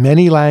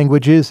many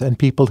languages and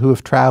people who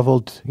have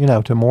traveled,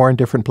 to more and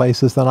different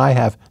places than I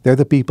have. They're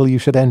the people you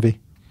should envy.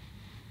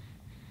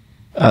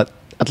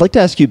 I'd like to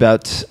ask you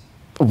about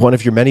one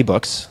of your many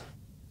books,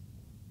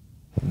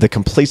 The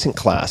Complacent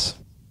Class.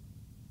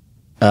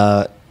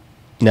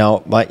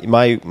 Now,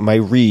 my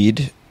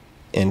read,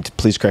 and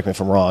please correct me if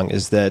I'm wrong,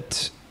 is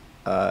that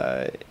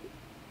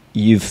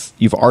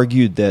you've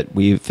argued that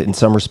we've, in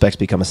some respects,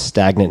 become a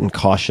stagnant and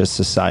cautious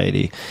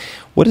society.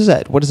 What does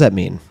that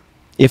mean?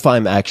 if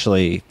I'm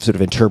actually sort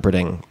of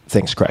interpreting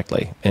things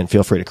correctly, and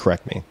feel free to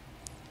correct me.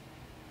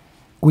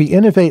 We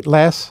innovate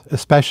less,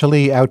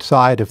 especially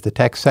outside of the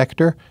tech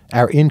sector.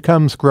 Our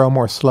incomes grow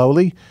more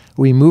slowly.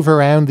 We move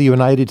around the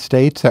United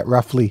States at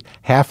roughly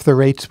half the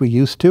rates we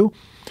used to.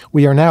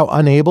 We are now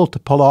unable to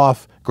pull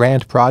off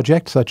grand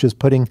projects such as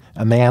putting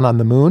a man on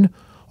the moon.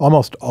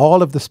 Almost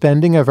all of the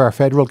spending of our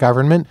federal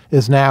government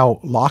is now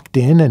locked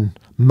in, and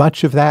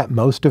most of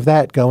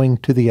that going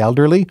to the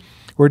elderly.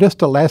 We're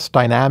just a less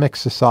dynamic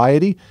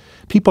society.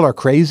 People are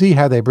crazy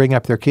how they bring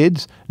up their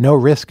kids. No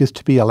risk is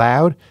to be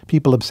allowed.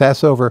 People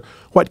obsess over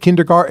what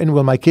kindergarten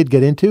will my kid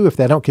get into. If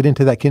they don't get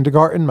into that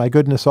kindergarten, my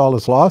goodness, all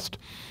is lost.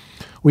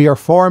 We are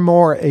far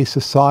more a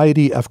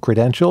society of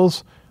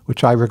credentials,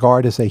 which I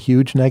regard as a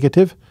huge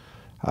negative.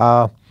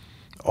 All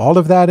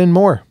of that and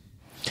more.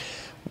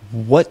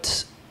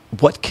 What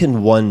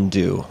can one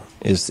do?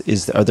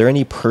 Are there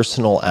any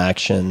personal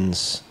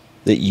actions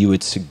that you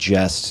would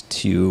suggest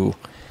to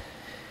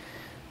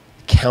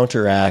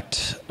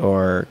counteract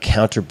or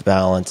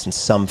counterbalance in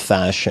some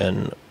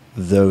fashion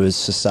those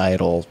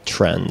societal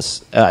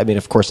trends? I mean,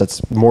 of course,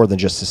 that's more than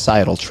just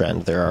societal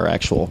trend. There are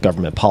actual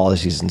government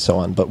policies and so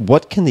on. But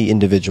what can the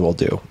individual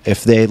do?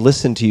 If they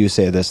listen to you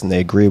say this and they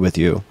agree with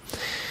you,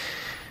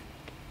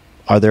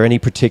 are there any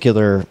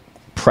particular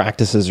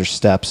practices or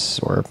steps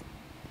or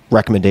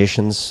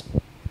recommendations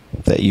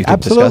that you can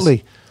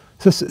Absolutely.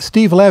 discuss? So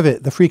Steve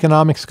Levitt, the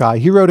Freakonomics guy,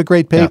 he wrote a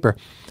great paper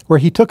where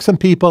he took some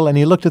people and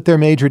he looked at their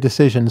major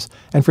decisions.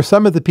 And for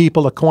some of the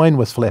people, a coin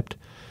was flipped.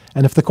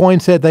 And if the coin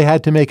said they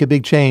had to make a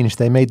big change,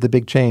 they made the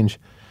big change.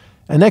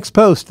 And ex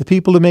post, the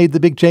people who made the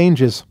big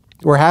changes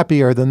were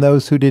happier than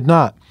those who did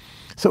not.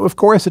 So of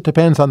course it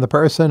depends on the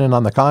person and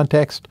on the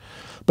context.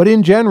 But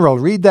in general,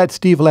 read that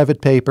Steve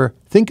Levitt paper,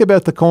 think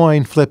about the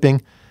coin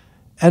flipping,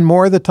 and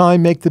more of the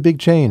time make the big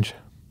change.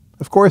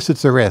 Of course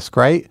it's a risk,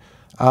 right?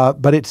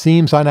 But it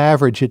seems on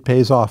average it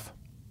pays off.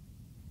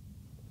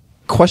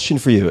 Question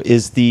for you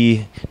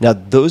now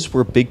those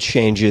were big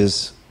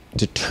changes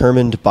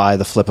determined by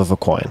the flip of a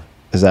coin.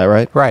 Is that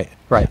right? Right.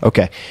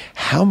 Okay.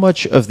 How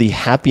much of the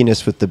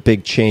happiness with the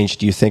big change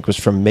do you think was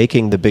from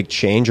making the big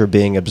change or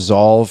being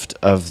absolved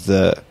of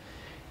the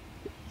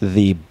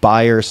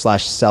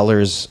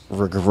buyer/seller's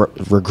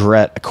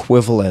regret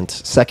equivalent,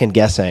 second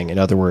guessing, in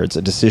other words,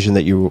 a decision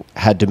that you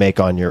had to make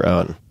on your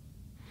own?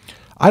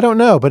 I don't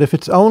know, but if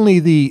it's only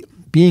the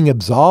being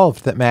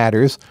absolved that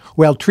matters,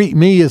 well, treat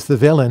me as the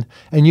villain,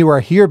 and you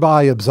are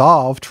hereby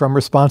absolved from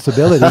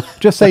responsibility.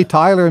 Just say,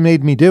 Tyler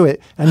made me do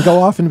it, and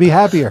go off and be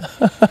happier.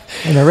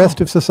 And the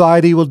rest of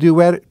society will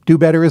do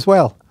better as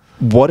well.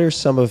 What are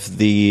some of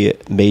the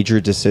major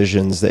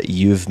decisions that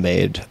you've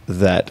made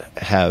that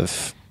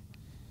have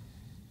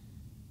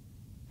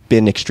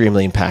been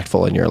extremely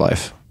impactful in your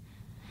life?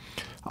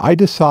 I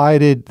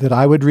decided that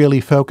I would really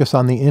focus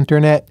on the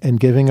internet and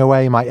giving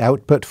away my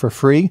output for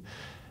free,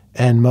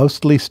 and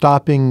mostly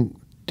stopping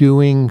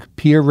doing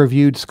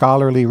peer-reviewed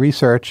scholarly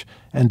research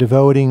and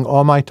devoting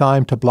all my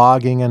time to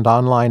blogging and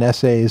online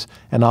essays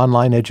and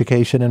online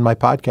education in my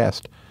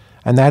podcast.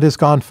 And that has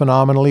gone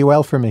phenomenally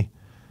well for me.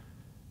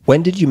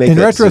 When did you make that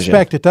decision? In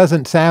retrospect, it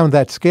doesn't sound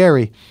that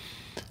scary.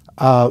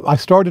 I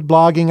started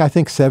blogging, I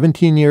think,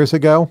 17 years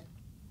ago.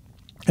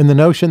 And the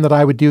notion that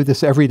I would do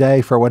this every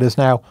day for what is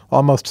now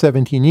almost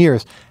 17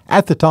 years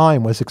at the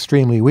time was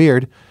extremely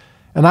weird.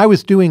 And I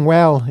was doing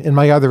well in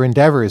my other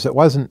endeavors. It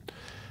wasn't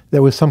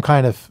there was some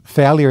kind of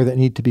failure that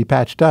needed to be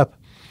patched up.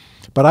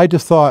 But I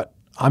just thought,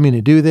 I'm going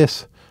to do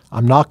this.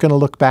 I'm not going to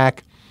look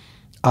back.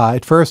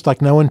 At first, like,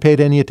 no one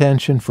paid any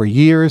attention. For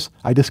years,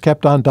 I just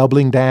kept on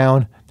doubling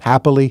down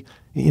happily,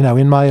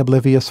 in my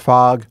oblivious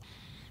fog.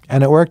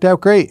 And it worked out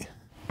great.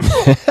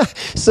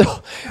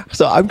 So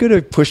I'm going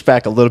to push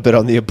back a little bit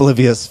on the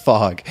oblivious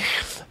fog.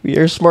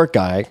 You're a smart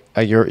guy.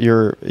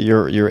 You're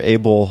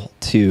able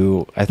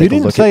to. I think you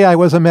didn't say I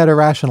was a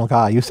meta-rational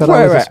guy. You said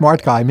I was a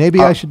smart guy. Maybe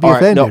I should be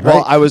offended. No,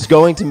 well, I was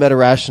going to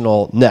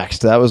meta-rational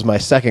next. That was my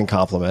second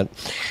compliment.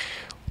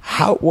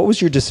 What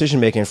was your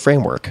decision-making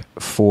framework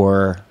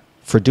for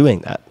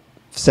doing that?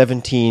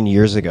 17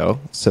 years ago.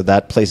 So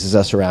that places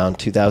us around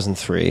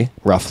 2003,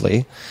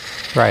 roughly.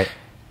 Right.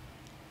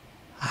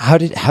 How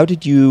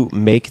did you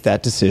make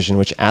that decision,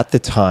 which at the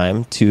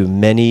time, to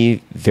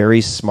many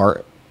very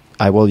smart,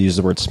 I will use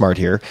the word smart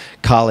here,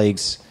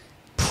 colleagues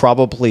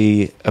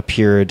probably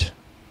appeared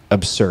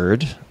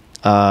absurd?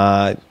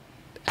 What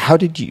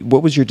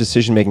was your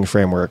decision-making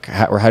framework,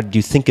 or how did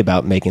you think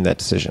about making that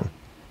decision?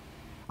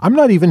 I'm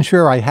not even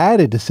sure I had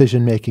a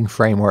decision-making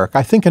framework.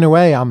 I think in a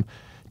way I'm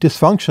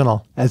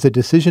dysfunctional as a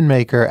decision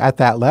maker at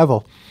that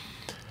level.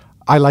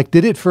 I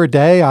did it for a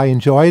day, I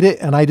enjoyed it,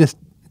 and I just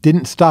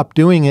didn't stop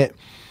doing it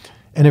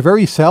in a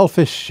very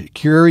selfish,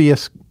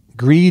 curious,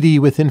 greedy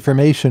with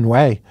information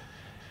way.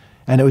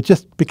 And it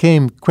just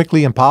became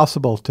quickly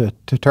impossible to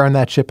turn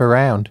that ship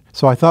around.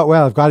 So I thought,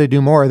 well, I've got to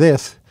do more of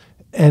this.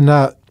 And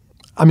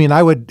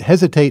I would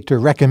hesitate to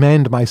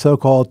recommend my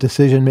so-called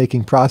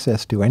decision-making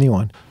process to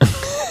anyone.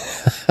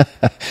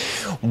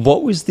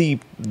 What was the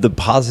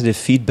positive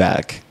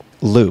feedback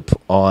loop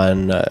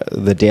on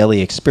the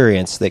daily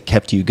experience that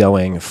kept you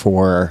going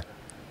for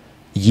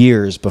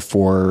years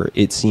before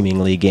it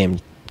seemingly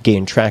gained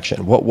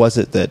traction? What was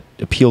it that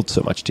appealed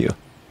so much to you?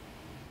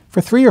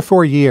 For 3 or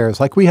 4 years,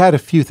 like we had a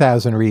few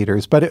thousand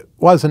readers, but it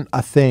wasn't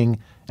a thing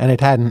and it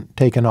hadn't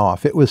taken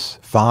off. It was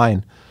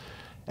fine.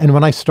 And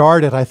when I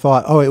started, I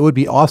thought, oh, it would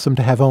be awesome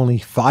to have only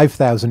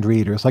 5,000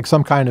 readers, like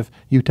some kind of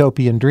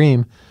utopian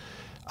dream.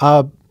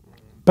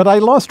 But I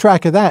lost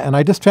track of that, and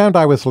I just found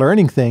I was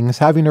learning things,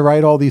 having to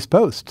write all these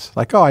posts.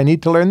 Like, oh, I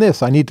need to learn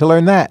this, I need to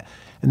learn that.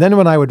 And then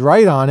when I would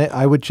write on it,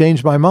 I would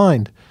change my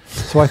mind.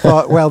 So I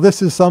thought, well,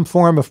 this is some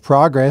form of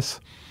progress.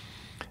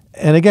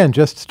 And again,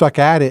 just stuck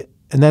at it.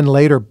 And then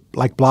later,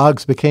 like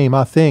blogs became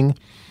a thing.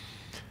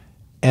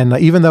 And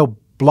even though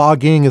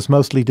blogging has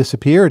mostly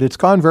disappeared, it's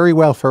gone very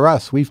well for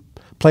us. We've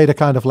played a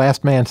kind of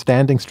last man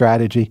standing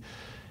strategy.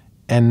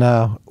 And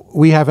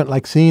we haven't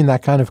like seen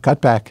that kind of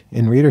cutback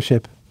in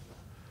readership.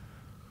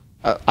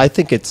 I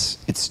think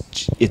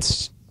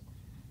it's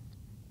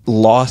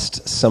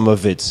lost some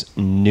of its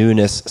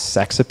newness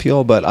sex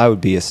appeal, but I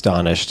would be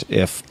astonished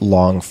if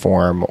long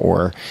form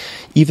or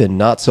even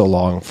not so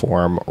long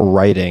form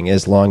writing,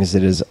 as long as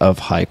it is of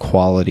high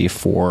quality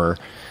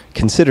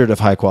considered of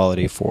high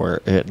quality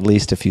for at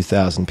least a few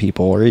thousand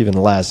people or even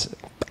less,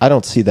 I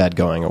don't see that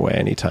going away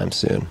anytime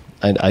soon.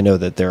 I know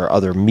that there are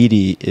other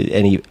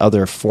any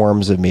other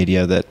forms of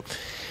media that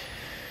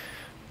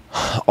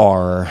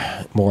are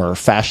more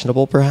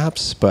fashionable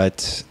perhaps,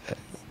 but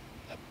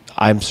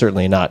I'm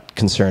certainly not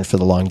concerned for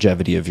the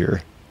longevity of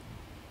your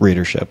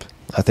readership.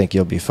 I think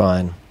you'll be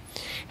fine.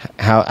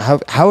 How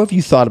have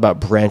you thought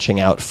about branching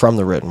out from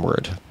the written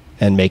word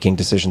and making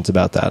decisions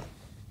about that?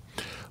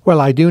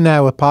 Well, I do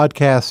now a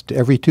podcast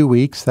every 2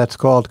 weeks. That's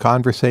called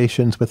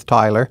Conversations with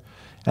Tyler.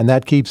 And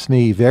that keeps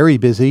me very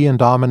busy and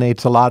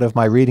dominates a lot of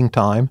my reading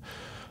time.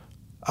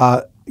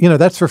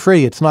 That's for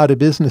free. It's not a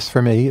business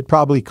for me. It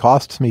probably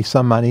costs me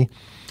some money.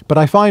 But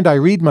I find I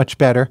read much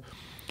better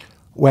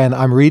when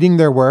I'm reading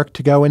their work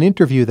to go and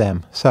interview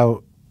them.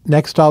 So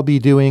next I'll be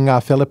doing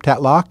Philip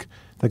Tetlock,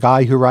 the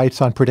guy who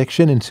writes on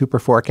prediction in Super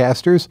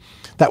Forecasters.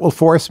 That will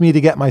force me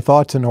to get my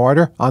thoughts in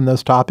order on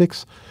those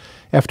topics.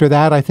 After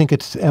that, I think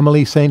it's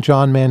Emily St.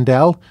 John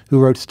Mandel, who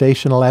wrote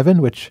Station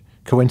 11, which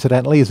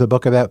coincidentally is a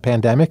book about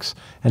pandemics,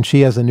 and she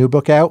has a new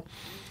book out.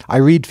 I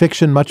read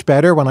fiction much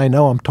better when I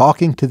know I'm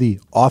talking to the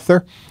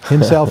author,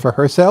 himself or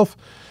herself.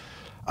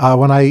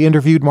 When I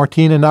interviewed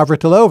Martina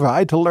Navratilova, I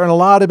had to learn a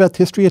lot about the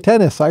history of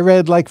tennis. I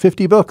read like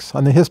 50 books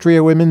on the history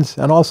of women's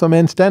and also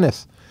men's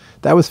tennis.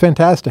 That was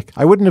fantastic.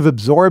 I wouldn't have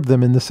absorbed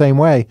them in the same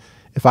way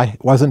if I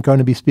wasn't going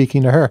to be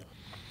speaking to her.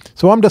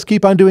 So I'm just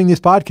keep on doing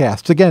these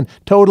podcasts. Again,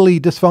 totally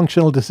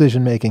dysfunctional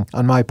decision-making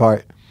on my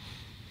part.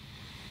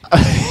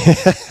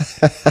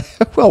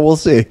 Well, we'll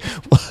see.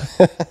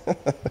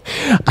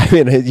 I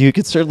mean, you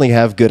could certainly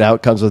have good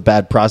outcomes with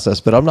bad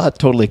process, but I'm not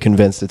totally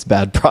convinced it's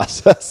bad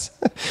process.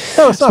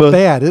 No, it's not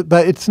bad,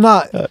 but it's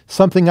not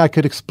something I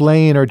could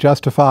explain or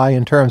justify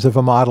in terms of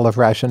a model of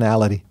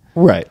rationality.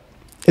 Right.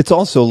 It's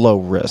also low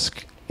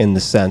risk in the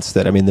sense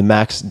that, I mean, the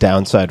max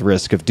downside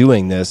risk of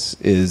doing this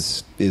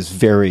is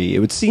very, it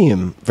would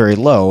seem very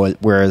low,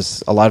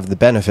 whereas a lot of the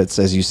benefits,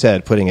 as you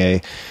said, putting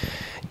an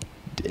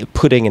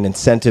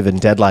incentive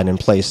and deadline in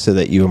place so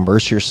that you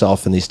immerse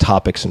yourself in these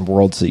topics and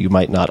worlds that you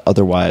might not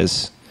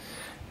otherwise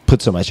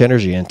put so much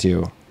energy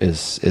into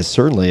is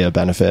certainly a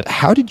benefit.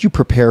 How did you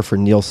prepare for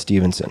Neal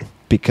Stephenson?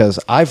 Because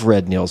I've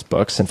read Neal's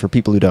books, and for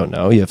people who don't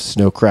know, you have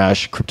Snow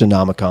Crash,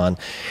 Cryptonomicon,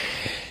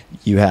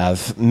 you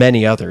have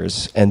many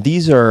others, and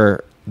these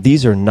are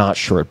not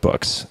short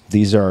books.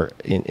 These are,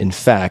 in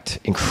fact,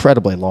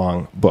 incredibly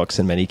long books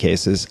in many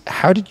cases.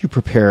 How did you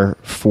prepare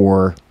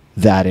for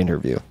that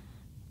interview?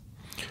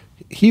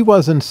 He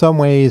was in some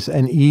ways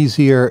an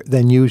easier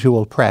than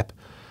usual prep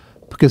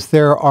because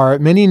there are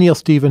many Neal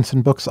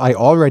Stephenson books I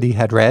already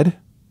had read,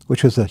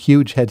 which was a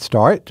huge head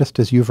start, just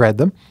as you've read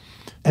them.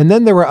 And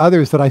then there were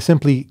others that I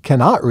simply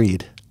cannot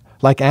read,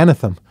 like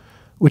Anathem,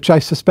 which I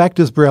suspect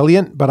is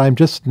brilliant, but I'm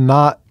just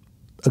not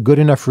a good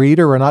enough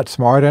reader or not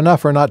smart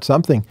enough or not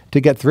something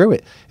to get through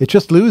it. It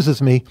just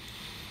loses me.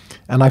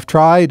 And I've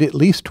tried at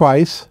least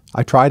twice.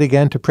 I tried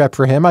again to prep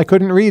for him. I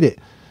couldn't read it.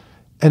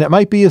 And it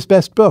might be his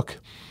best book.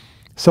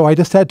 So I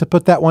just had to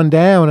put that one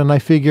down, and I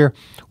figure,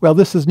 well,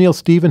 this is Neal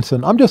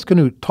Stephenson. I'm just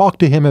going to talk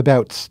to him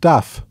about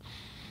stuff.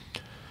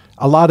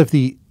 A lot of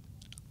the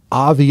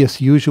obvious,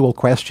 usual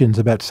questions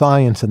about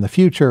science and the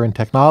future and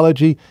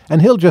technology,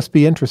 and he'll just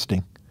be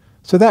interesting.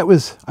 So that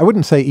was, I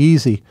wouldn't say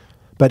easy,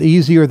 but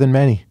easier than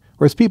many.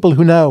 Whereas people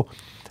who know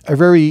a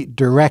very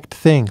direct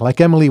thing, like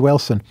Emily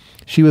Wilson,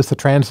 she was the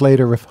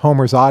translator of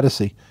Homer's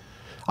Odyssey.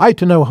 I had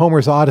to know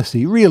Homer's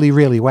Odyssey really,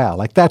 really well.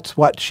 Like, that's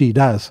what she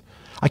does.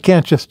 I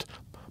can't just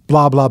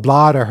blah, blah,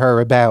 blah to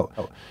her about,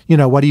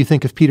 what do you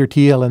think of Peter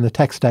Thiel and the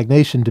text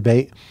stagnation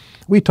debate?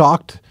 We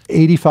talked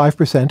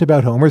 85%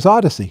 about Homer's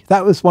Odyssey.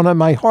 That was one of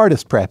my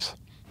hardest preps.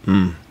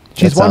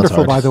 She's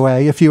wonderful, by the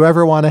way, if you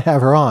ever want to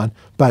have her on,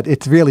 but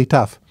it's really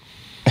tough.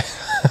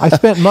 I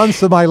spent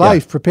months of my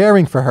life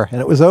preparing for her,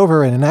 and it was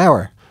over in an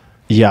hour.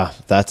 Yeah,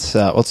 that's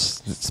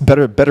it's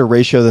better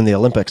ratio than the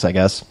Olympics, I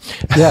guess.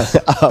 Yes.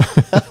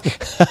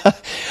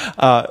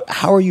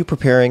 How are you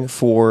preparing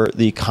for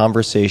the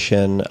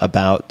conversation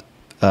about?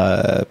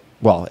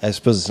 Well, I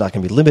suppose it's not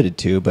going to be limited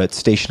to, but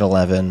Station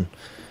 11,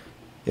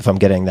 if I'm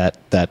getting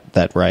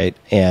that right,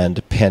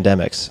 and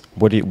pandemics.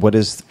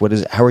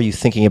 How are you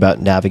thinking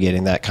about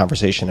navigating that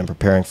conversation and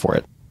preparing for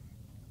it?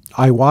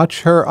 I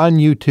watch her on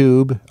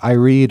YouTube. I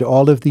read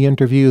all of the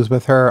interviews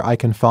with her I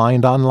can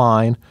find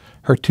online.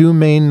 Her two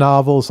main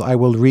novels I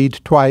will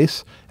read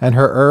twice, and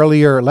her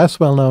earlier, less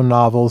well-known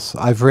novels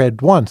I've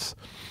read once.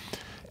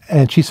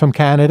 And she's from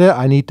Canada.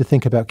 I need to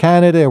think about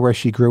Canada, where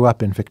she grew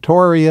up in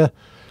Victoria,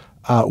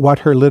 what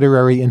her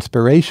literary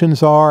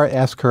inspirations are,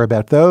 ask her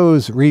about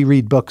those,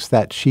 reread books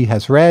that she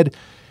has read.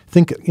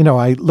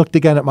 I looked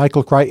again at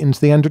Michael Crichton's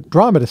The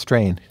Andromeda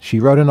Strain. She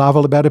wrote a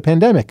novel about a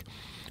pandemic.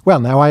 Well,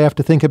 now I have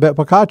to think about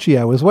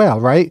Boccaccio as well,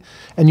 right?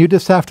 And you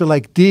just have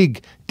to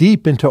dig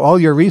deep into all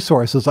your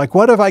resources. Like,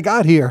 what have I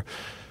got here?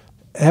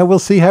 And we'll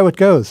see how it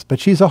goes. But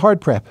she's a hard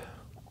prep.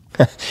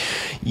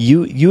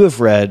 You have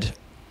read,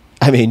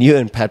 you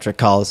and Patrick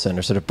Collison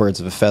are sort of birds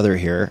of a feather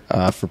here.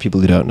 For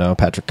people who don't know,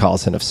 Patrick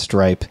Collison of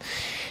Stripe,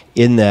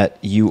 in that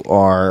you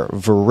are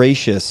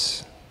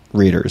voracious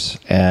readers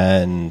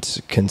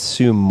and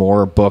consume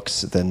more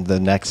books than the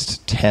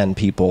next 10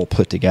 people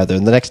put together,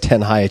 and the next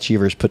 10 high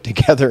achievers put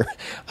together,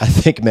 I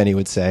think many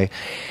would say.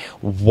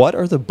 What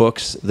are the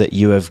books that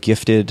you have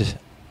gifted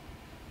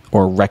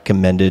or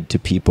recommended to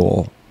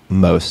people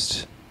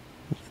most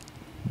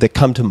that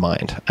come to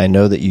mind? I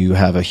know that you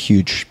have a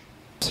huge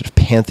sort of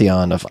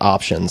pantheon of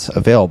options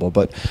available,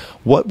 but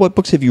what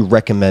books have you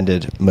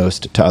recommended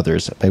most to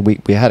others?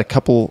 We had a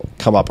couple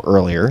come up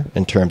earlier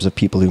in terms of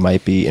people who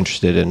might be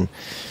interested in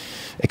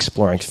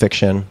exploring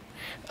fiction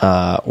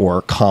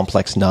or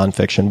complex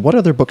nonfiction. What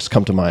other books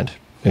come to mind,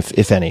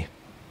 if any?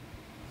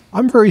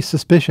 I'm very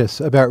suspicious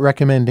about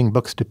recommending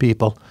books to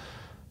people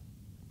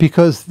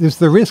because there's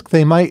the risk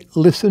they might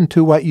listen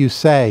to what you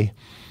say.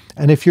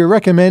 And if you're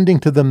recommending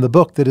to them the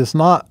book that is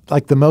not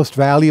like the most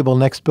valuable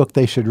next book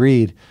they should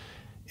read,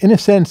 in a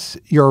sense,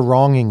 you're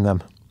wronging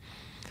them.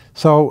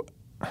 So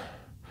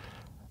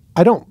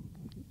I don't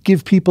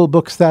give people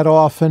books that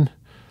often.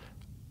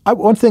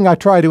 One thing I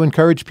try to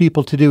encourage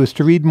people to do is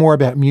to read more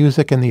about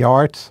music and the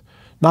arts,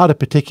 not a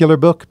particular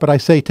book, but I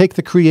say take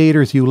the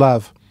creators you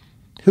love,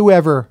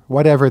 whoever,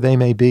 whatever they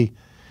may be,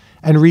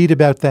 and read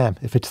about them.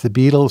 If it's the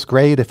Beatles,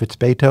 great. If it's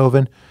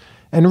Beethoven,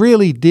 and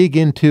really dig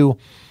into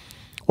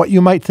what you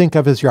might think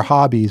of as your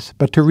hobbies,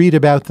 but to read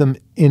about them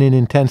in an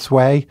intense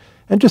way.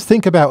 And just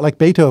think about, like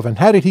Beethoven,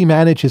 how did he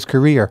manage his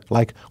career?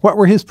 Like, what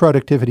were his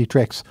productivity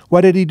tricks?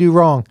 What did he do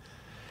wrong?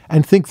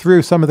 And think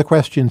through some of the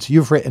questions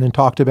you've written and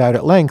talked about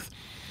at length,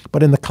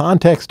 but in the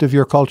context of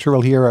your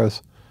cultural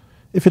heroes.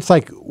 If it's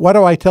like, what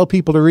do I tell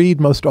people to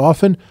read most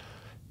often?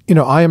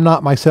 I am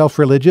not myself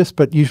religious,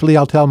 but usually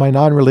I'll tell my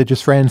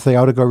non-religious friends they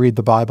ought to go read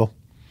the Bible.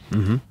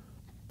 Mm-hmm.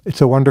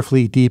 It's a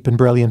wonderfully deep and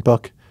brilliant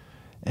book.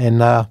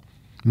 And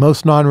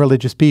most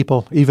non-religious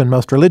people, even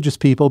most religious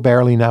people,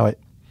 barely know it.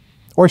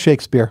 Or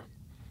Shakespeare.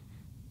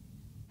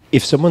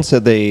 If someone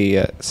said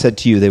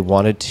to you they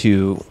wanted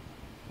to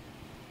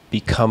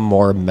become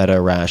more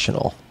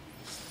meta-rational,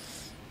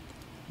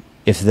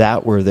 if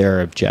that were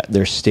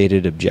their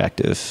stated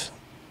objective,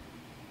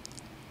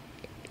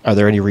 are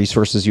there any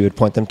resources you would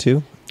point them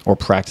to or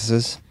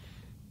practices?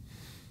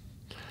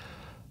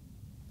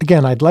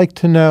 Again, I'd like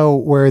to know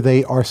where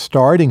they are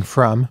starting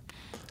from,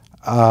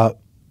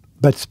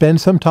 but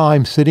spend some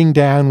time sitting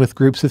down with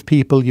groups of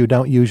people you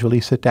don't usually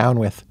sit down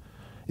with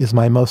is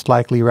my most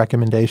likely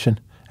recommendation,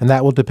 and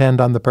that will depend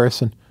on the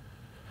person.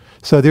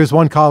 So there's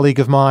one colleague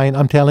of mine,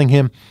 I'm telling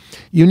him,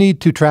 you need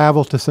to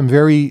travel to some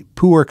very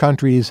poor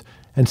countries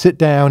and sit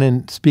down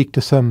and speak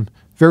to some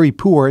very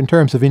poor, in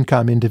terms of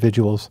income,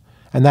 individuals.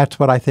 And that's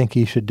what I think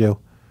he should do.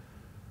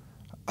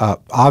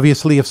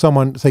 Obviously, if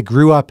someone, say,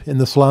 grew up in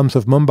the slums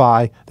of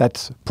Mumbai,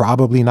 that's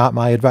probably not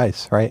my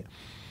advice, right?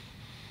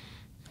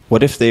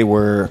 What if they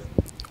were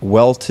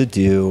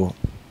well-to-do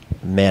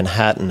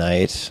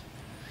Manhattanite?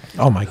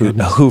 Oh my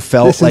goodness! Who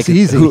felt this like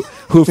is easy.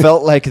 who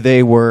felt like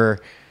they were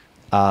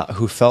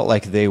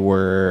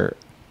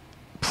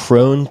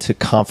prone to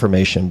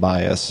confirmation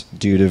bias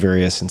due to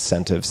various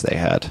incentives they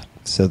had.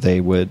 So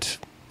they would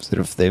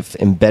they've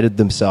embedded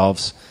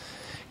themselves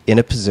in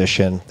a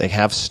position. They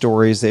have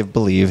stories they've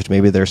believed.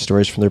 Maybe they're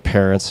stories from their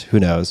parents. Who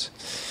knows?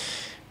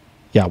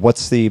 Yeah.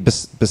 What's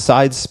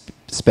besides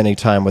spending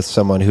time with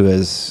someone who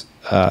is,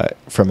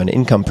 from an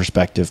income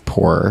perspective,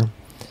 poorer?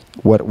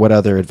 What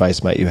other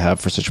advice might you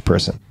have for such a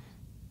person?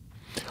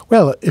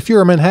 Well, if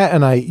you're a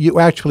Manhattanite, you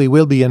actually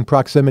will be in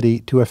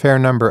proximity to a fair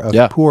number of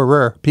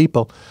poorer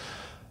people.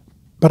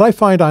 But I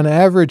find on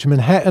average,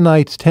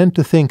 Manhattanites tend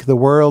to think the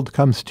world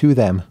comes to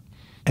them.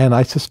 And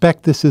I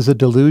suspect this is a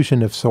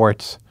delusion of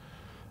sorts.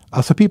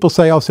 So people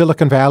say, oh,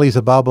 Silicon Valley's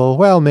a bubble.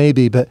 Well,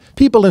 maybe, but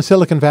people in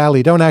Silicon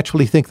Valley don't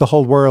actually think the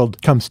whole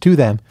world comes to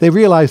them. They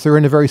realize they're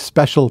in a very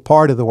special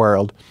part of the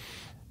world.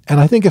 And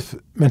I think if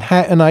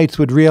Manhattanites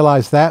would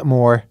realize that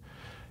more,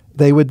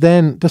 they would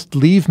then just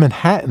leave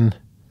Manhattan,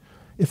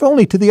 if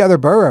only to the other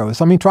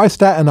boroughs. I mean, try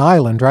Staten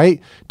Island,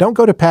 right? Don't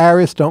go to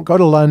Paris, don't go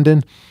to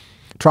London.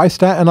 Try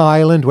Staten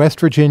Island, West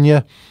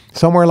Virginia,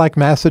 somewhere like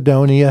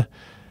Macedonia.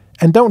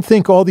 And don't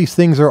think all these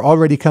things are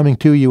already coming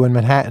to you in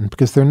Manhattan,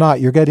 because they're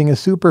not. You're getting a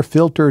super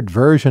filtered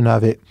version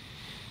of it.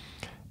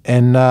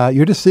 And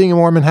you're just seeing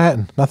more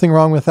Manhattan. Nothing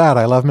wrong with that.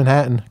 I love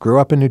Manhattan. Grew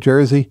up in New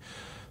Jersey.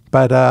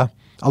 But a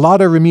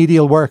lot of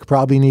remedial work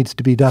probably needs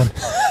to be done.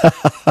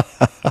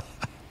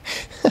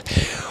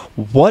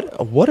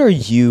 What are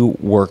you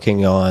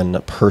working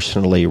on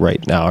personally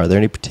right now? Are there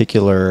any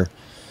particular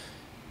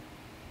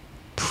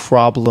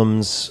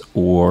problems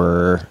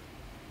or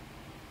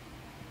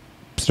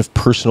sort of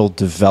personal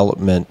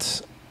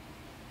development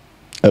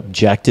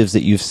objectives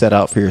that you've set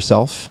out for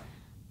yourself?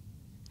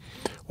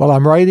 Well,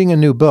 I'm writing a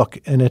new book,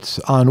 and it's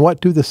on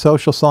what do the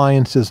social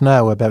sciences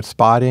know about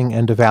spotting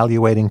and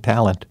evaluating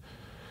talent.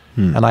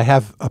 And I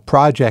have a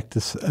project,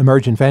 this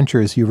Emergent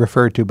Ventures you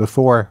referred to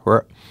before,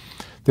 where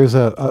there's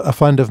a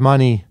fund of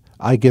money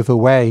I give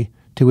away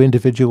to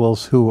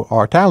individuals who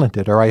are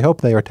talented, or I hope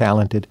they are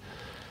talented.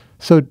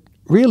 So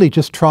really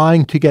just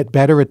trying to get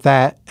better at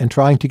that and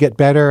trying to get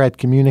better at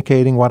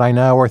communicating what I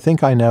know or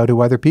think I know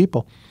to other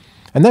people.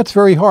 And that's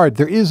very hard.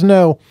 There is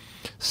no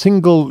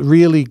single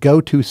really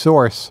go-to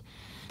source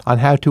on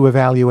how to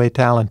evaluate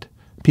talent,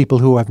 people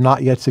who have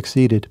not yet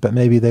succeeded, but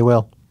maybe they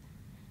will.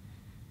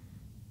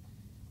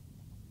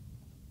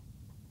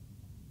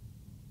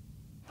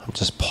 I'm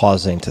just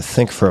pausing to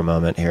think for a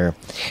moment here.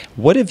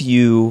 What have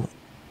you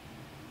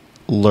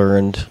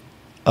learned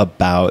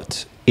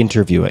about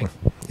interviewing?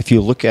 If you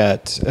look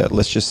at,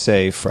 let's just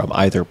say, from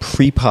either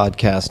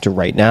pre-podcast to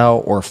right now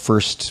or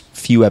first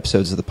few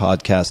episodes of the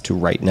podcast to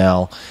right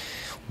now,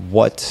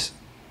 what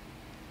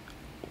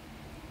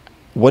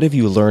have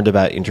you learned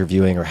about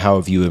interviewing, or how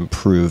have you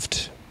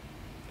improved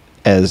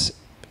as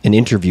an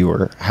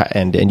interviewer?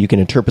 And you can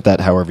interpret that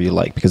however you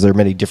like, because there are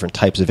many different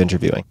types of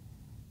interviewing.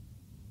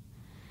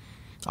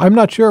 I'm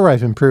not sure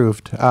I've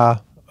improved.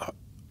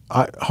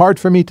 Hard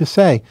for me to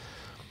say.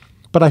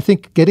 But I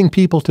think getting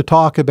people to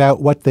talk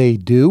about what they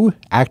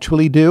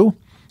actually do,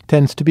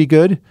 tends to be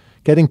good.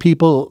 Getting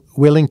people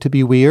willing to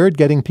be weird,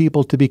 getting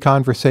people to be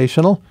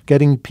conversational,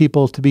 getting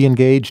people to be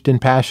engaged and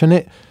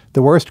passionate.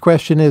 The worst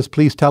question is,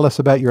 please tell us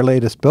about your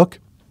latest book.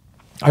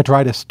 I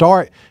try to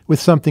start with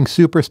something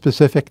super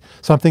specific,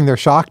 something they're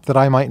shocked that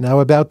I might know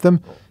about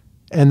them,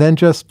 and then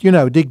just,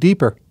 dig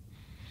deeper.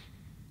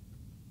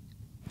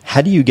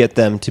 How do you get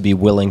them to be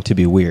willing to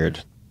be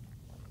weird?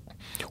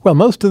 Well,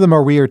 most of them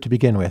are weird to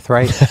begin with,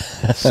 right?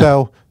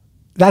 So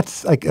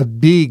that's like a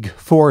big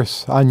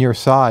force on your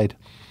side.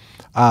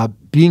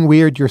 Being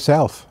weird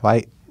yourself,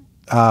 right?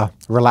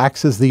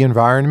 Relaxes the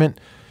environment.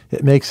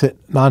 It makes it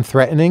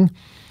non-threatening.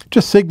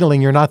 Just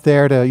signaling you're not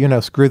there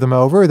to, screw them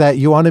over, that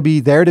you want to be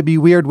there to be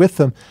weird with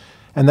them,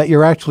 and that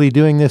you're actually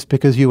doing this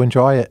because you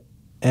enjoy it.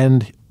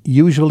 And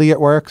usually it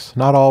works,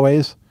 not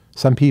always.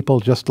 Some people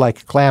just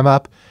clam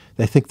up.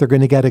 They think they're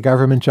going to get a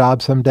government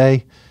job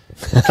someday.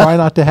 Try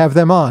not to have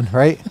them on,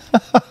 right?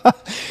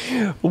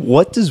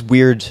 What does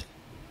weird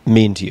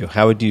mean to you?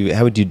 How would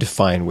you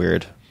define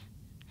weird?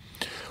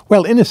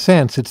 Well, in a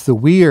sense, it's the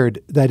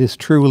weird that is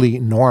truly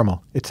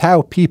normal. It's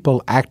how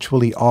people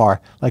actually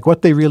are, like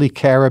what they really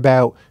care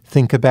about,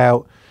 think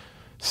about.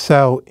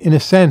 So in a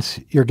sense,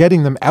 you're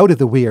getting them out of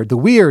the weird. The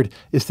weird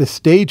is the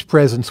stage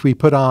presence we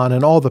put on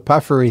and all the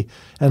puffery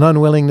and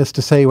unwillingness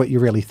to say what you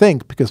really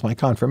think, because my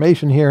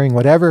confirmation hearing,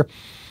 whatever.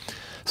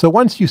 So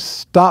once you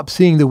stop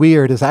seeing the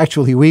weird as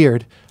actually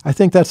weird, I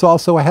think that's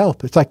also a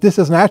help. It's like, this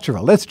is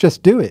natural. Let's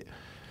just do it.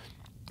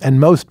 And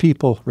most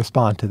people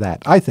respond to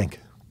that, I think.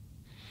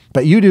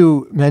 But you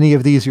do many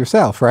of these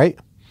yourself, right?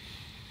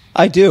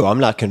 I do. I'm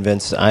not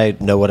convinced I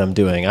know what I'm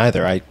doing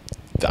either.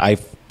 I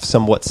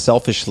somewhat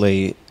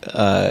selfishly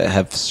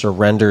have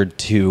surrendered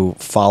to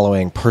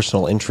following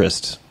personal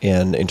interest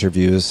in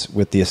interviews,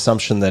 with the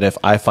assumption that if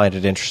I find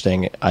it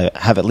interesting, I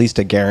have at least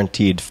a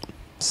guaranteed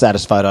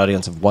satisfied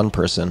audience of one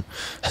person.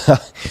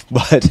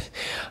 But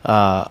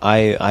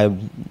I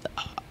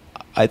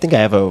think I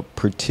have a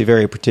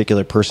very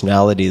particular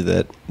personality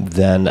that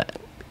then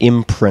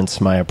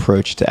imprints my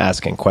approach to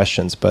asking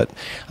questions, but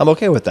I'm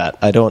okay with that.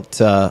 I don't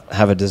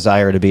have a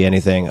desire to be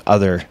anything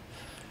other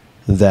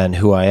than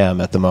who I am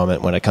at the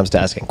moment when it comes to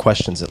asking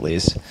questions, at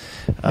least.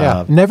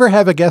 Yeah. Never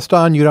have a guest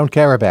on you don't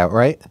care about,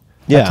 right?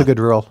 Yeah. That's a good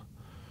rule.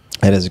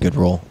 That is a good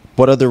rule.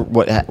 What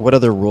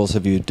other rules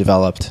have you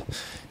developed,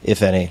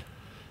 if any?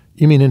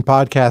 You mean in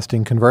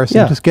podcasting, conversing?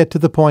 Yeah. Just get to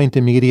the point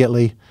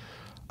immediately.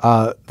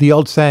 The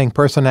old saying,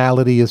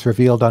 personality is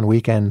revealed on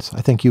weekends.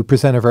 I think you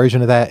present a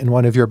version of that in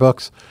one of your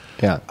books.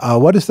 Yeah.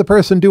 What does the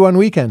person do on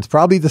weekends?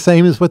 Probably the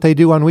same as what they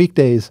do on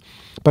weekdays,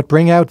 but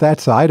bring out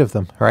that side of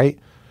them, right?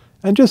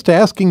 And just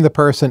asking the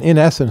person, in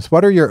essence,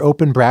 what are your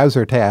open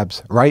browser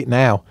tabs right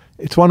now?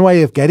 It's one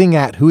way of getting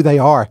at who they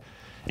are.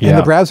 And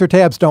the browser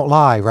tabs don't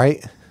lie,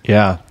 right?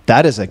 Yeah,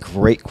 that is a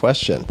great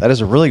question. That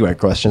is a really great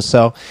question.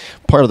 So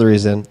part of the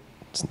reason,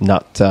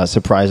 not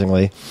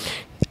surprisingly,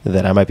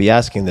 that I might be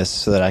asking this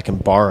so that I can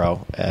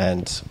borrow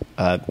and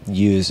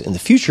use in the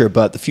future,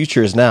 but the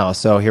future is now.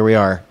 So here we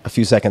are, a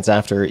few seconds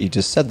after you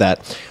just said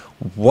that.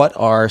 What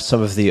are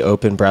some of the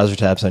open browser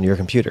tabs on your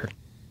computer?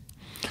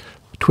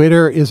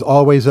 Twitter is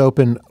always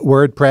open.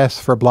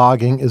 WordPress for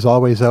blogging is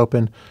always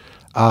open.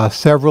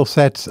 Several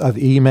sets of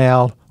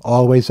email,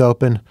 always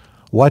open.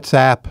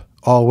 WhatsApp,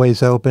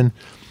 always open.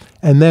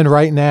 And then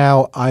right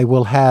now, I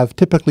will have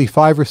typically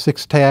 5 or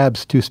 6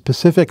 tabs to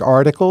specific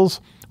articles,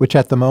 which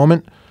at the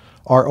moment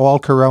are all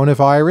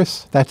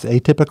coronavirus. That's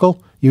atypical.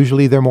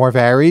 Usually they're more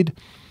varied.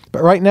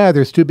 But right now,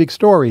 there's 2 big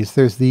stories.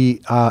 There's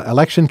the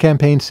election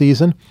campaign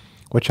season,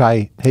 which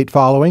I hate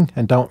following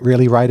and don't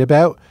really write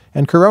about,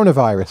 and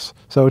coronavirus.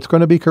 So it's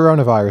going to be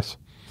coronavirus.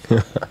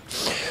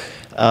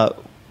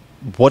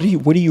 What are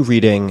you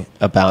reading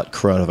about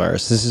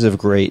coronavirus? This is of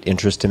great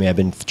interest to me. I've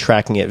been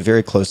tracking it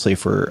very closely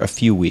for a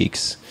few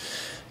weeks,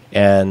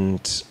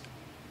 and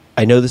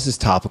I know this is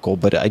topical,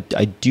 but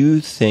I do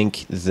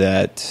think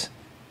that,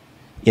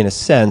 in a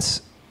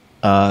sense,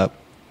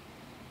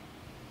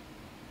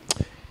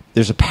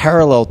 there's a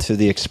parallel to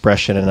the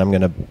expression, and I'm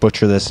going to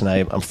butcher this, and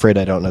I'm afraid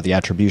I don't know the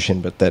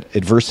attribution, but that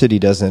adversity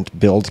doesn't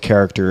build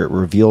character, it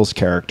reveals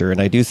character.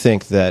 And I do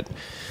think that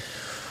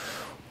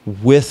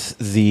with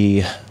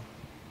the,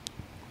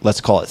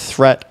 let's call it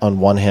threat on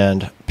one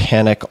hand,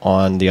 panic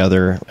on the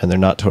other, and they're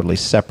not totally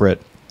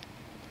separate,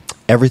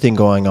 everything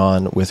going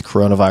on with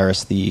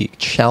coronavirus, the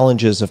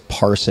challenges of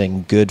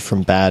parsing good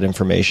from bad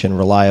information,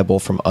 reliable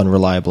from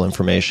unreliable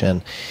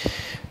information,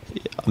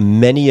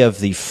 many of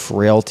the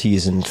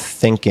frailties in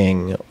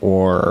thinking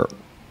or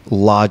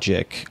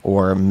logic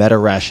or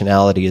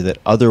meta-rationality that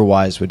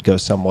otherwise would go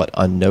somewhat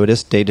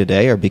unnoticed day to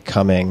day are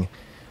becoming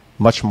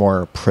much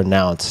more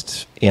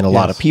pronounced in a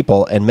lot of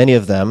people, and many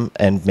of them,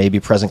 and maybe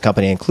present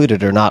company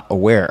included, are not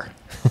aware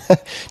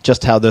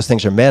just how those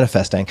things are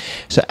manifesting.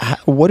 So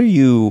what are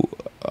you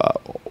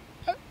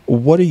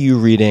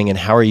reading, and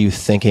how are you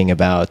thinking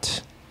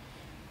about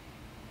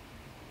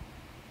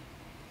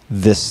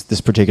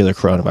this particular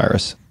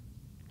coronavirus?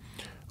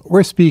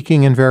 We're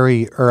speaking in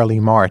very early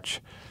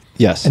March.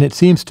 Yes. And it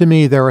seems to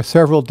me there are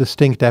several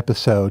distinct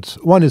episodes.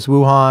 One is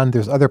Wuhan.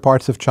 There's other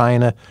parts of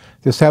China.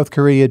 There's South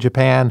Korea,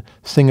 Japan,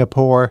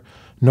 Singapore,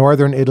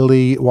 Northern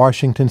Italy,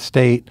 Washington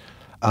State,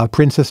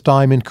 Princess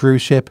Diamond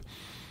cruise ship.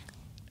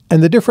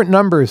 And the different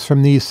numbers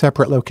from these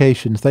separate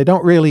locations, they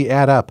don't really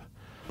add up.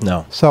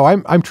 No. So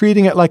I'm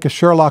treating it like a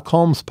Sherlock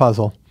Holmes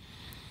puzzle.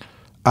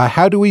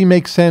 How do we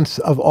make sense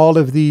of all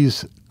of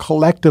these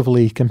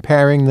collectively,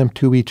 comparing them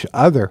to each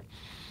other?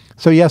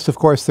 So yes, of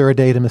course, there are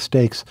data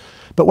mistakes.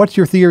 But what's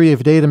your theory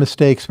of data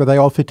mistakes where they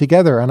all fit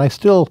together? And I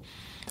still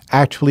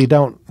actually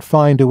don't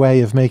find a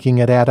way of making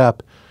it add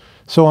up.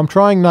 So I'm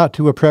trying not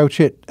to approach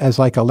it as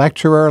like a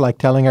lecturer, like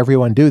telling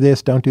everyone, do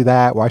this, don't do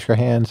that, wash your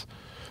hands.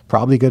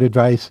 Probably good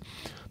advice.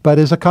 But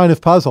as a kind of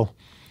puzzle.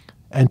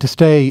 And to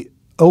stay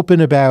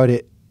open about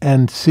it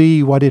and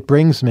see what it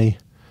brings me.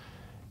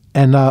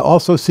 And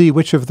also see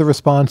which of the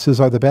responses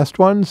are the best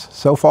ones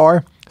so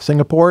far.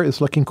 Singapore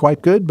is looking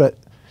quite good, but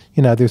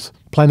there's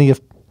plenty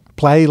of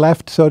play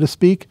left, so to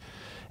speak.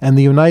 And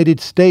the United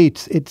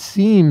States, it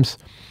seems,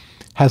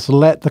 has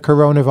let the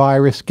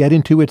coronavirus get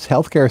into its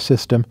healthcare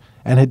system,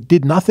 and it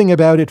did nothing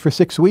about it for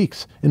 6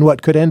 weeks in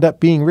what could end up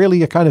being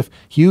really a kind of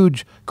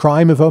huge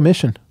crime of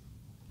omission.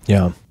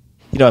 Yeah.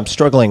 I'm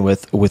struggling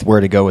with where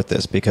to go with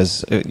this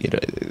because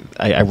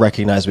I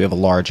recognize we have a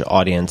large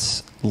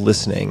audience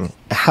listening.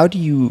 How do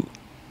you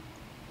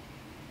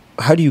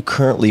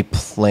currently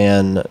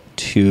plan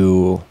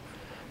to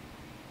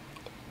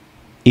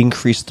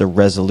increase the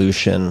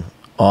resolution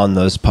on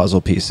those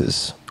puzzle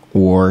pieces,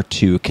 or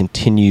to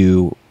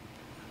continue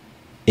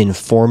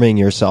informing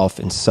yourself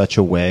in such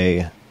a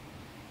way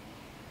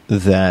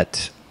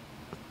that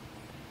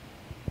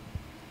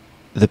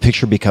the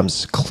picture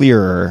becomes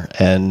clearer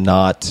and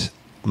not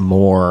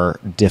more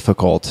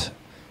difficult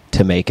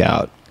to make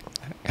out?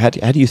 How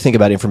do you think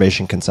about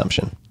information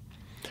consumption?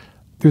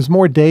 There's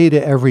more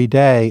data every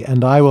day,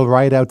 and I will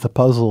write out the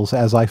puzzles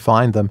as I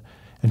find them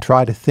and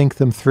try to think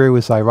them through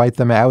as I write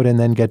them out and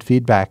then get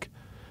feedback.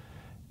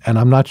 And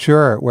I'm not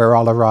sure where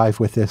I'll arrive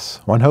with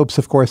this. One hopes,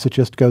 of course, it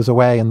just goes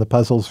away and the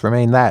puzzles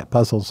remain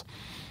puzzles.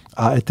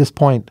 At this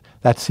point,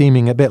 that's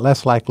seeming a bit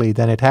less likely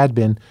than it had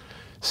been.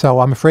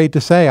 So I'm afraid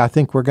to say I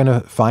think we're going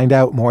to find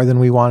out more than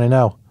we want to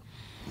know.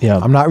 Yeah.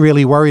 I'm not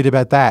really worried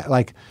about that.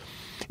 Like,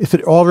 if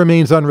it all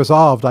remains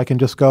unresolved, I can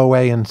just go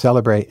away and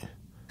celebrate.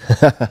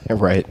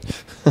 Right.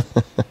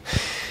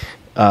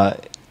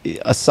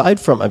 Aside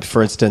from,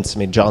 for instance,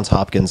 Johns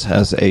Hopkins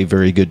has a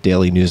very good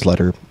daily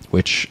newsletter,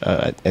 which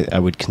I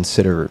would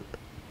consider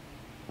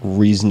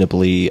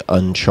reasonably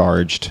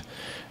uncharged,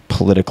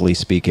 politically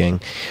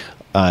speaking.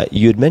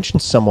 You had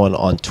mentioned someone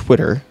on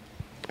Twitter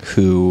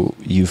who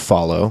you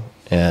follow,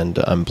 and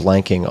I'm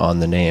blanking on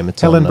the name.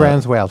 It's Helen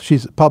Branswell.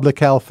 She's public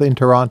health in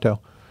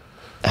Toronto.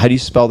 How do you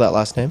spell that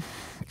last name?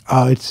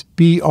 It's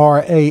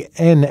Branswell,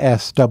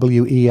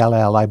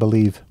 I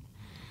believe.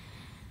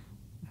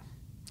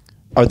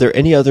 Are there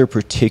any other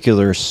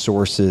particular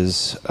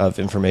sources of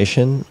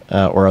information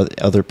or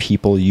other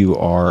people you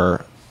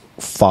are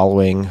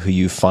following who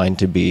you find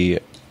to be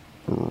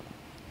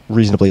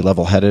reasonably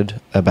level-headed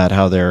about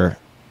how they're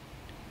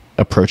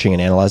approaching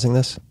and analyzing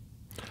this?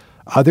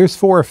 There's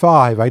 4 or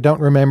 5. I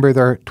don't remember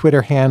their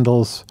Twitter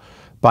handles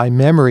by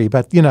memory,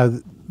 but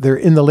they're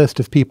in the list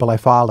of people I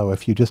follow.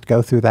 If you just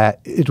go through that,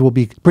 it will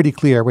be pretty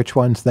clear which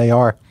ones they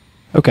are.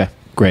 Okay,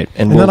 great.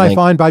 And then I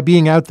find by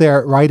being out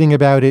there writing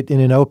about it in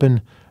an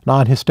open,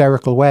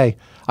 non-hysterical way,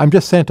 I'm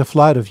just sent a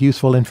flood of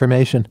useful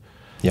information.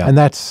 Yeah. And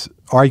that's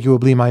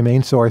arguably my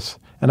main source.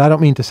 And I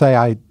don't mean to say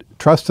I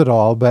trust it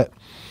all, but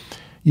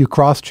you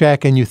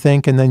cross-check and you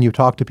think, and then you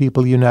talk to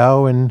people you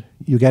know, and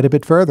you get a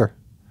bit further.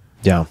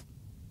 Yeah.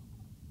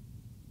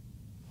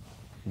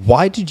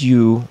 Why did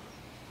you,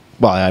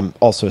 well, I'm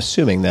also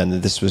assuming then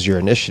that this was your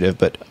initiative,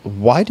 but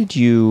why did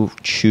you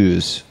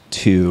choose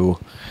to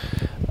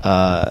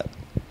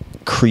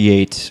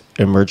create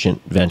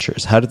Emergent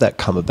Ventures? How did that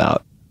come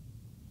about?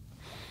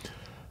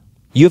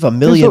 You have a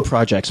million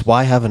projects.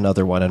 Why have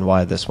another one, and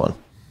why this one?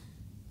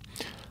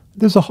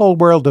 There's a whole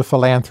world of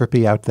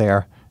philanthropy out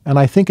there, and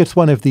I think it's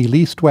one of the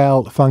least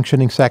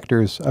well-functioning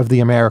sectors of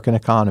the American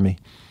economy.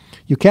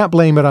 You can't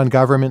blame it on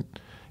government.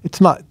 It's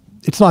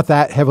not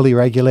that heavily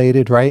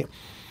regulated, right?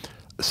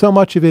 So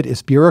much of it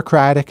is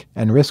bureaucratic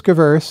and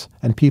risk-averse,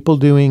 and people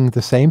doing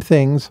the same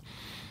things.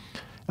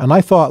 And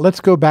I thought, let's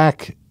go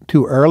back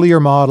to earlier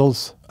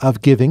models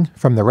of giving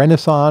from the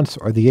Renaissance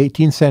or the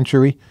 18th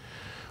century,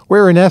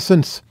 where in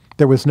essence,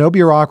 there was no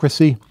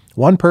bureaucracy,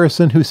 one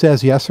person who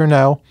says yes or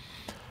no.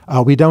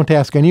 We don't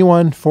ask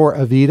anyone for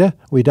a vita.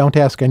 We don't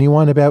ask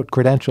anyone about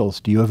credentials.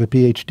 Do you have a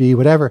PhD?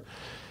 Whatever.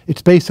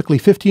 It's basically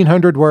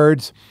 1,500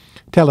 words.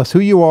 Tell us who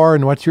you are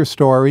and what's your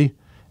story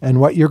and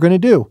what you're going to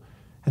do.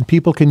 And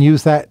people can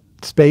use that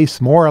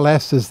space more or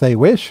less as they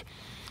wish.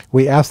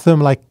 We ask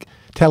them, like,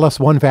 tell us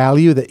one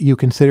value that you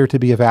consider to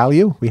be a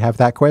value. We have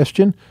that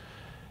question.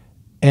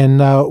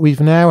 And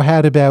we've now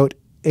had about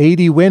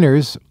 80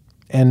 winners,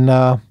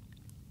 and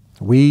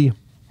we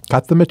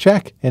cut them a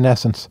check, in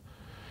essence.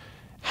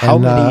 How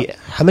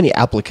many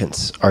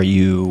applicants are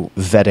you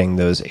vetting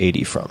those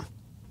 80 from?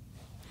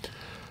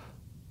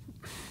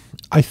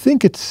 I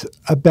think it's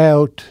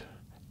about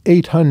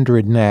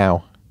 800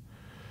 now.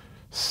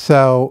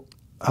 So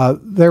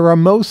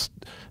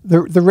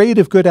the rate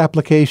of good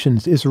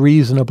applications is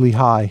reasonably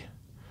high.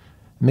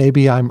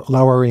 Maybe I'm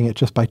lowering it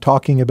just by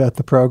talking about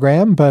the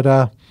program,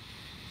 but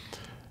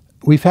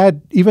we've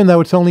had, even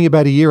though it's only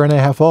about a year and a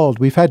half old,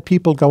 we've had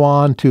people go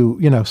on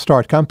to,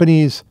 start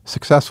companies,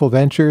 successful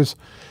ventures.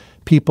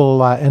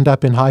 People end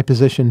up in high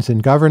positions in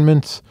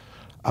governments.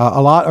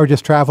 A lot are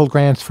just travel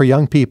grants for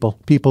young people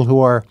who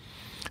are,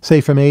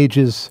 say, from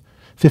ages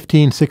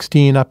 15,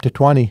 16 up to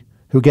 20,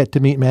 who get to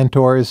meet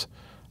mentors.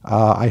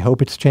 I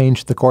hope it's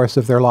changed the course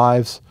of their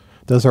lives.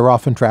 Those are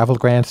often travel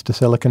grants to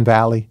Silicon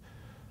Valley.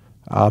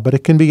 But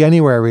it can be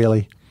anywhere,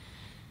 really.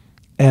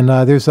 And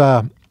there's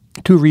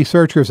 2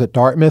 researchers at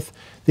Dartmouth.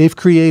 They've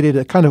created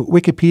a kind of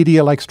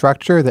Wikipedia-like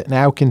structure that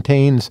now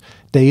contains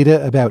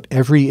data about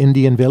every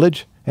Indian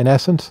village, in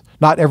essence.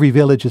 Not every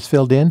village is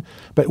filled in,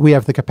 but we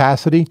have the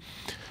capacity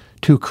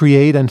to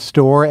create and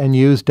store and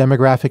use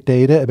demographic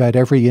data about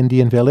every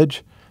Indian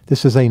village.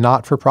 This is a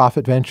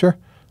not-for-profit venture.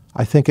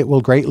 I think it will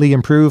greatly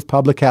improve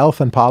public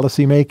health and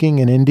policy making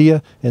in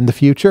India in the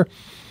future.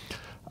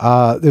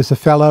 There's a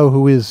fellow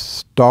who is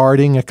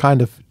starting a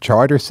kind of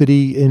charter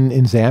city in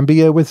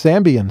Zambia with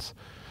Zambians.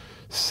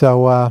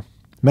 So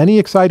many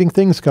exciting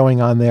things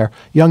going on there.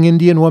 Young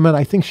Indian woman,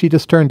 I think she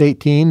just turned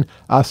 18,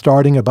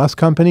 starting a bus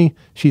company.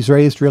 She's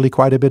raised really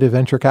quite a bit of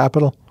venture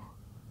capital.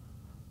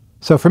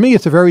 So for me,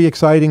 it's a very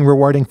exciting,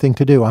 rewarding thing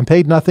to do. I'm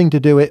paid nothing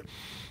to do it.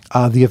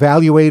 The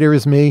evaluator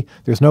is me.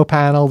 There's no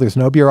panel. There's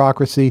no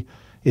bureaucracy.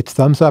 It's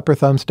thumbs up or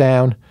thumbs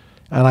down.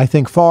 And I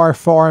think far,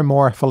 far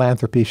more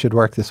philanthropy should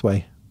work this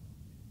way.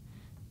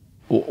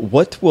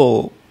 What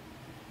will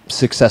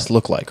success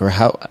look like? Or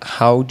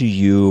how do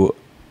you,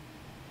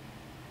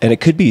 and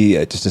it could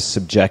be just a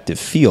subjective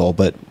feel,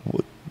 but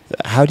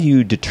how do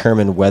you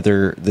determine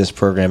whether this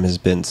program has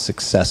been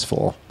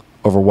successful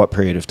over what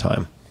period of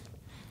time?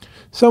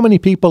 So many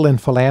people in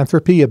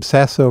philanthropy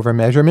obsess over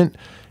measurement,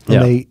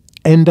 and they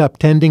end up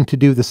tending to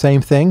do the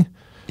same thing.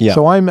 Yeah.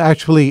 So I'm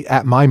actually,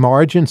 at my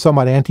margin,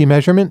 somewhat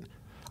anti-measurement.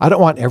 I don't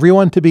want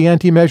everyone to be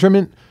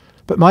anti-measurement,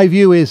 but my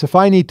view is if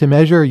I need to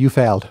measure, you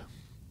failed,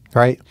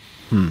 right?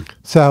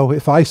 So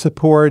if I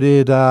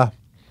supported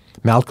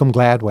Malcolm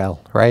Gladwell,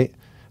 right,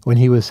 when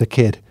he was a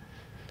kid,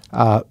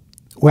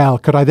 well,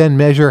 could I then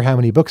measure how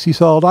many books he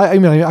sold? I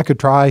mean, I could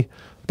try,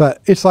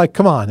 but it's like,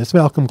 come on, it's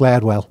Malcolm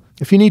Gladwell.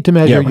 If you need to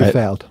measure, you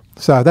failed.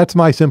 So that's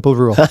my simple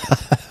rule.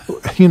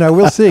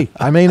 We'll see.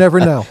 I may never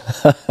know.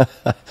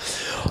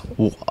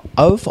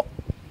 Of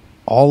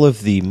all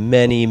of the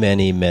many,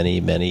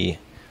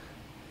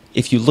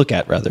 if you look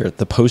at, rather,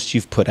 the posts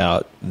you've put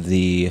out,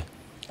 the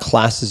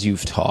classes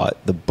you've taught,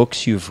 the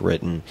books you've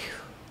written,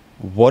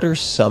 what are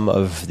some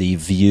of the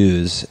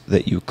views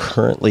that you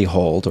currently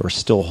hold or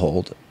still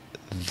hold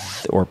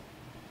or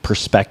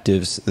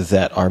perspectives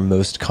that are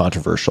most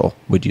controversial,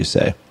 would you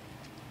say?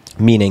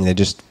 Meaning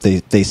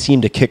they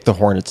seem to kick the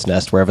hornet's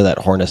nest wherever that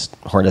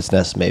hornet's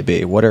nest may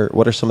be. What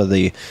are some of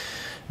the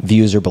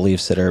views or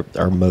beliefs that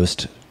are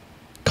most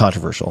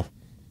controversial?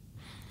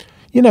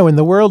 In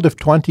the world of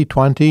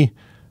 2020,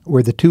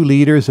 where the two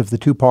leaders of the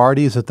two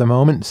parties at the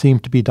moment seem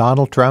to be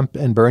Donald Trump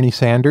and Bernie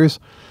Sanders,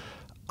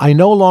 I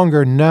no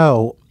longer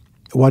know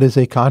what is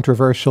a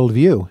controversial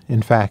view,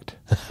 in fact.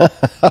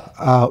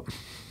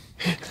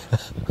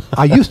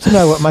 I used to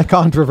know what my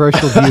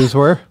controversial views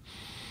were.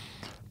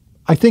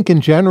 I think in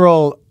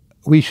general,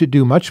 we should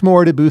do much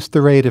more to boost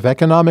the rate of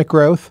economic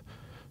growth,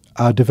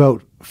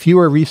 devote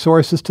fewer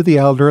resources to the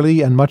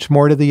elderly and much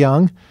more to the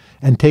young,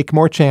 and take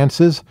more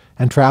chances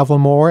and travel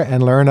more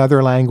and learn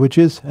other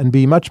languages and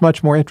be much,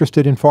 much more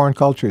interested in foreign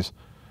cultures.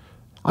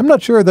 I'm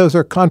not sure those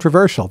are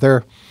controversial.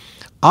 They're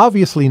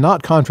obviously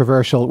not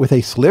controversial with a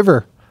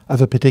sliver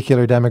of a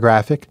particular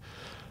demographic,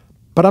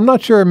 but I'm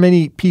not sure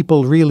many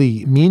people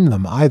really mean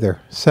them either.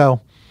 So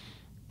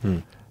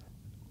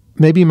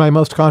maybe my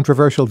most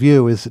controversial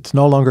view is it's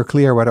no longer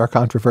clear what our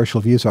controversial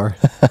views are.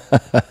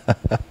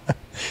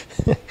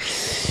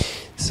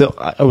 So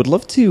I would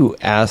love to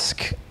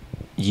ask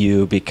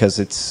you, because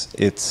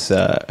it's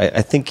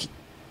I think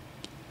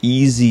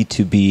easy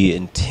to be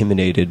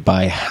intimidated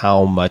by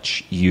how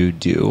much you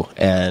do,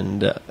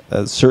 and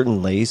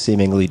certainly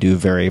seemingly do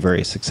very,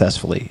 very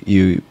successfully.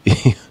 You're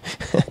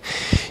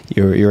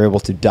able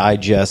to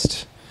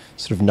digest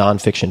sort of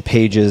nonfiction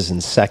pages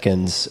in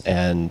seconds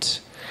and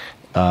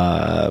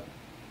sort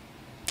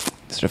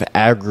of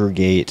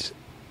aggregate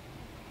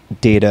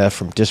data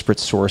from disparate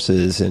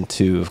sources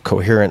into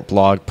coherent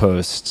blog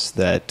posts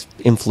that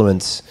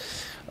influence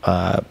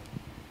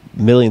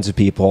millions of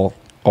people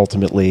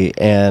ultimately,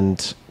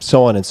 and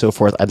so on and so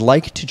forth. I'd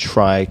like to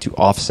try to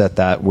offset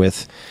that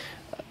with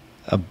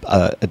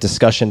a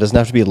discussion. Doesn't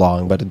have to be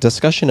long, but a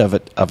discussion of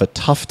a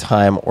tough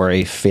time or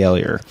a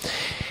failure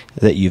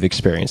that you've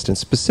experienced, and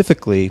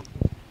specifically,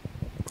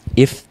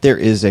 if there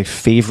is a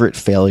favorite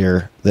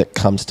failure that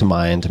comes to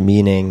mind,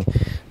 meaning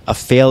a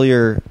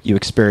failure you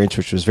experienced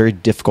which was very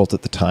difficult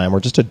at the time, or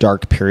just a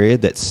dark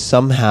period that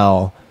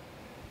somehow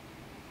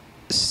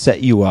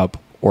set you up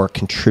or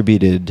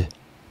contributed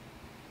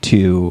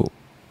to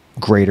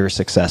greater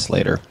success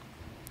later,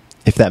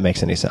 if that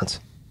makes any sense.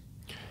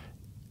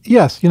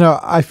 Yes,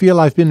 I feel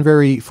I've been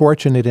very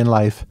fortunate in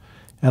life,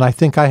 and I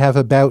think I have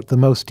about the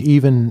most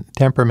even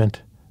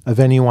temperament of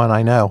anyone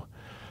I know.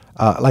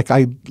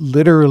 I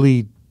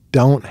literally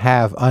don't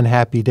have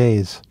unhappy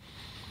days.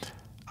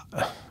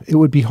 It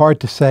would be hard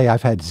to say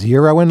I've had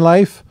zero in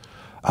life,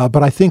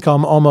 but I think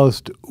I'm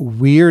almost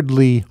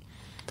weirdly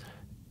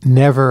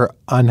never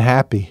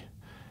unhappy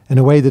in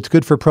a way that's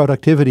good for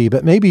productivity,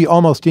 but maybe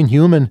almost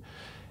inhuman,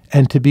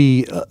 and to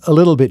be a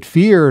little bit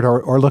feared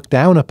or looked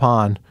down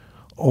upon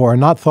or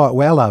not thought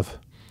well of.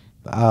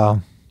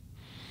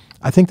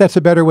 I think that's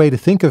a better way to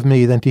think of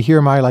me than to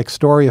hear my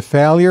story of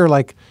failure.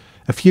 Like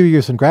a few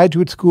years in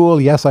graduate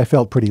school, yes, I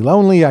felt pretty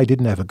lonely. I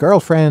didn't have a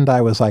girlfriend.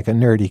 I was like a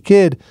nerdy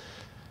kid.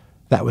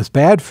 That was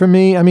bad for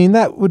me. I mean,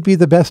 that would be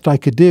the best I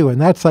could do. And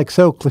that's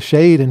so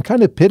cliched and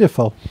kind of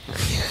pitiful.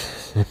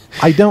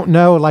 I don't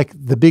know,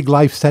 the big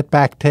life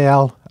setback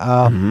tale.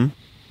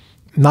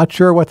 Not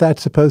sure what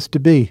that's supposed to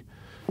be.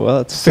 Well,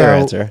 that's a fair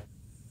answer.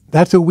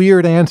 That's a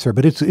weird answer,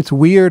 but it's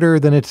weirder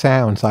than it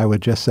sounds, I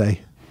would just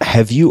say.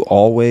 Have you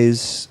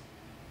always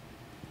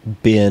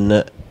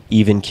been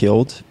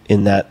even-keeled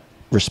in that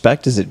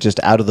respect? Is it just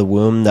out of the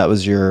womb that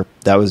was your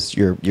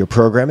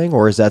programming,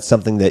 or is that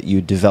something that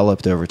you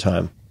developed over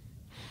time?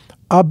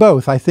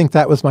 Both. I think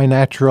that was my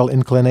natural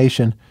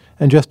inclination,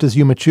 and just as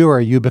you mature,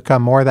 you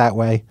become more that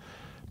way.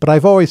 But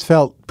I've always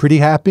felt pretty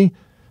happy.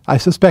 I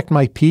suspect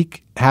my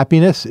peak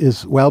happiness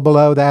is well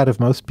below that of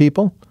most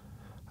people.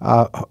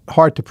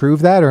 Hard to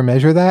prove that or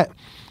measure that,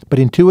 but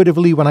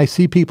intuitively, when I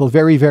see people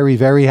very, very,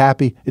 very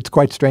happy, it's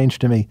quite strange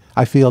to me.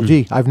 I feel,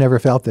 gee, I've never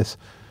felt this.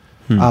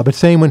 But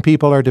same when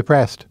people are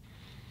depressed.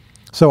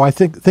 So I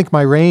think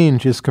my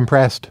range is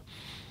compressed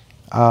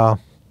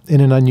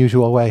in an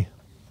unusual way.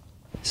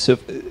 So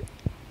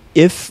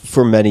if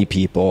for many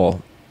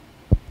people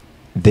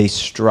they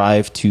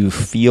strive to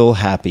feel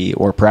happy,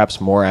 or perhaps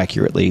more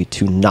accurately,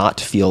 to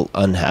not feel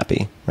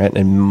unhappy, right?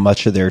 And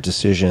many of their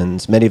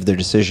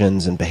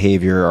decisions and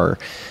behavior are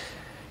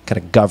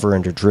kind of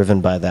governed or driven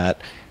by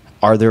that.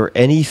 Are there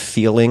any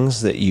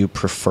feelings that you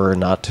prefer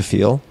not to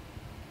feel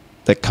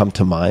that come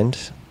to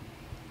mind?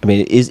 I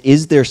mean,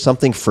 is there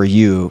something for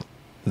you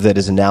that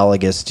is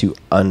analogous to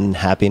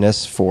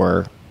unhappiness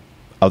for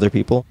other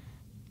people?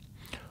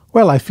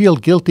 Well, I feel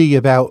guilty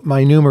about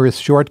my numerous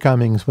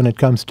shortcomings when it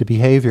comes to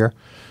behavior.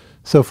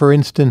 So, for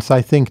instance,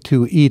 I think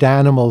to eat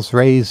animals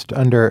raised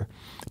under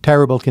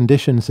terrible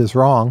conditions is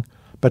wrong,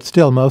 but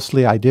still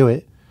mostly I do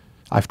it.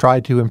 I've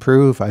tried to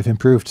improve. I've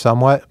improved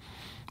somewhat,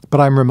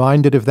 but I'm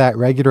reminded of that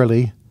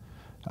regularly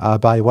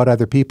by what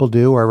other people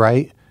do or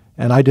write,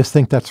 and I just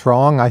think that's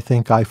wrong. I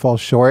think I fall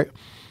short.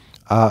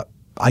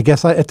 I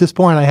guess at this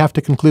point I have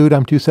to conclude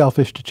I'm too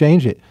selfish to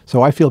change it.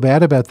 So I feel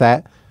bad about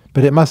that,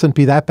 but it mustn't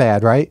be that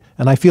bad, right?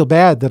 And I feel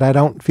bad that I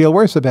don't feel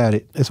worse about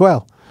it as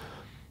well.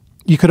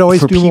 You could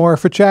always do more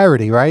for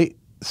charity, right?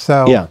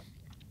 So yeah.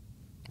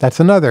 That's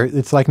another.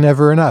 It's like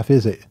never enough,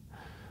 is it?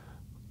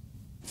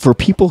 For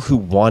people who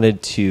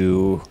wanted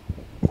to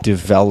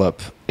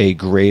develop a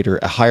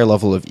higher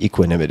level of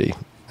equanimity,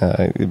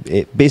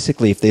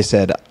 basically, if they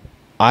said,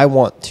 I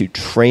want to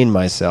train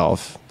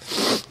myself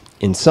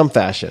in some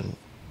fashion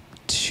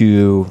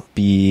to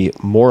be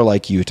more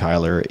like you,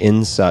 Tyler,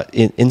 in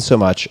so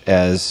much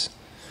as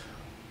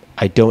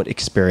I don't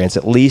experience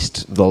at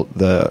least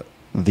the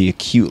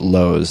acute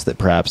lows that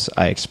perhaps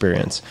I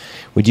experience.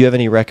 Would you have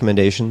any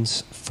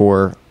recommendations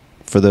for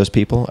those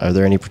people? Are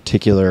there any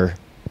particular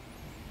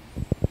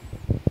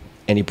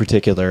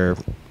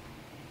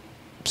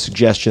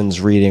suggestions,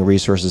 reading,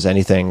 resources,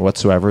 anything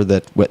whatsoever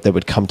that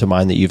would come to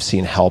mind that you've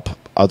seen help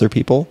other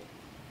people?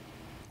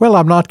 Well,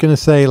 I'm not going to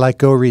say, like,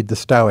 go read the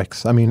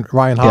Stoics. I mean,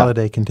 Ryan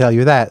Holiday can tell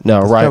you that.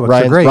 No,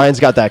 Ryan's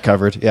got that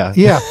covered. Yeah.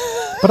 Yeah.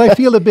 But I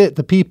feel a bit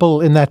the people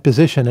in that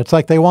position, it's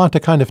like they want a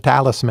kind of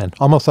talisman,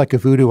 almost like a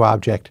voodoo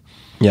object.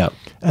 Yeah.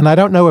 And I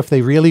don't know if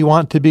they really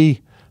want to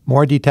be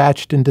more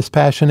detached and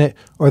dispassionate,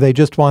 or they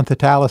just want the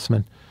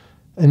talisman.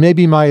 And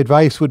maybe my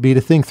advice would be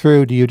to think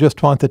through, do you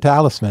just want the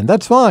talisman?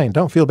 That's fine.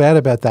 Don't feel bad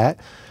about that.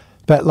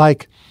 But,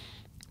 like,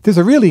 there's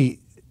a really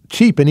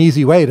cheap and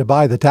easy way to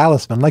buy the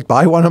talisman. Like,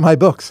 buy one of my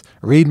books,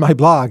 read my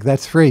blog.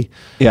 That's free.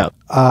 Yeah.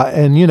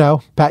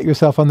 And, pat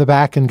yourself on the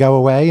back and go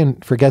away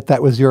and forget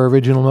that was your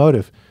original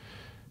motive.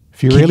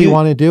 If you really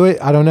want to do it,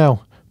 I don't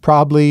know.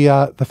 Probably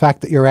the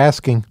fact that you're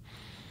asking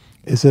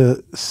is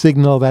a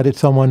signal that it's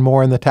someone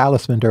more in the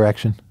talisman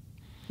direction.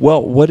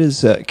 Well, what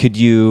is, could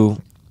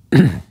you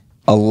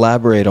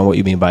elaborate on what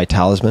you mean by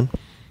talisman?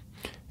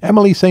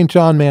 Emily St.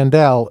 John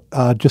Mandel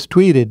just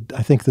tweeted,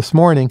 I think this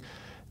morning,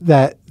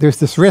 that there's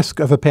this risk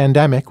of a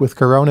pandemic with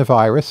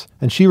coronavirus,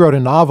 and she wrote a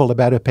novel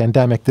about a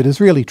pandemic that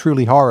is really,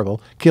 truly horrible,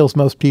 kills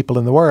most people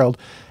in the world,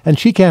 and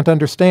she can't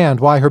understand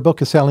why her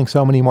book is selling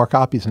so many more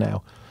copies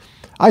now.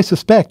 I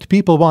suspect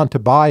people want to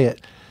buy it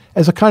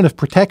as a kind of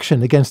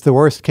protection against the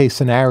worst case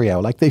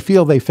scenario. Like, they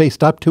feel they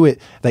faced up to it,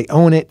 they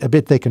own it a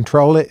bit, they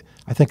control it.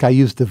 I think I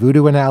used the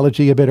voodoo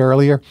analogy a bit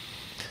earlier.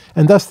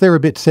 And thus they're a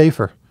bit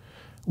safer.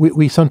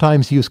 We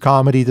sometimes use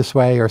comedy this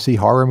way or see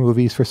horror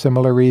movies for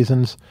similar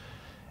reasons.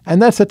 And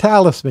that's a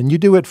talisman. You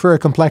do it for a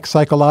complex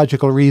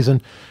psychological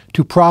reason,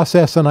 to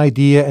process an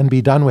idea and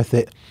be done with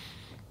it,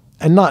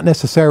 and not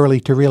necessarily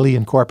to really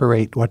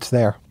incorporate what's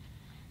there.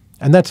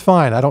 And that's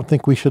fine. I don't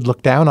think we should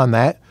look down on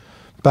that.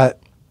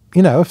 But,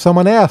 if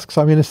someone asks,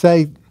 I'm going to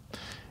say,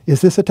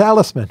 is this a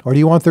talisman, or do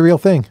you want the real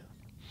thing?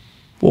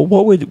 Well,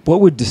 what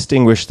would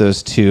distinguish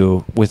those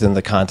two within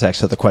the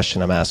context of the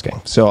question I'm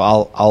asking? So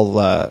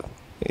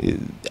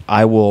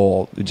I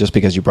will, just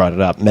because you brought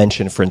it up,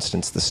 mention, for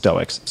instance, the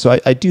Stoics. So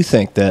I do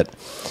think that,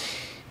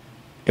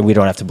 and we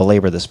don't have to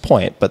belabor this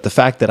point, but the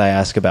fact that I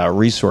ask about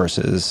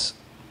resources,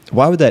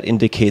 why would that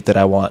indicate that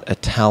I want a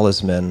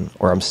talisman,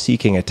 or I'm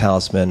seeking a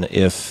talisman,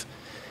 if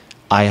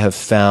I have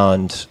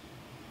found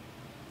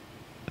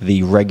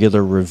the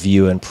regular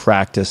review and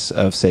practice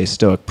of, say,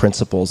 Stoic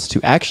principles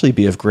to actually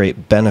be of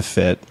great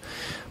benefit,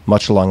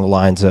 much along the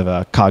lines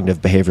of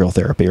cognitive behavioral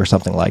therapy or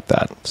something like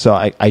that. So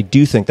I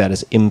do think that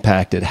has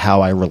impacted how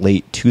I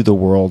relate to the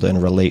world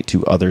and relate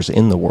to others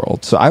in the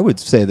world. So I would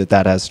say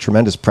that has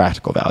tremendous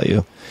practical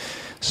value.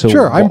 So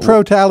sure, I'm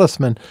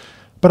pro-talisman.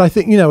 But I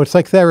think, it's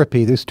like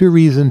therapy. There's two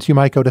reasons you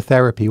might go to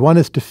therapy. One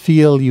is to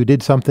feel you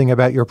did something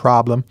about your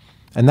problem,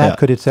 and that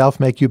could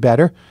itself make you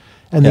better.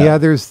 And the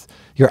other is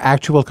your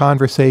actual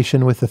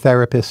conversation with the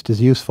therapist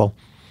is useful.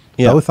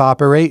 Yeah. Both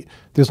operate.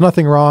 There's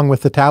nothing wrong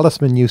with the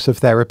talisman use of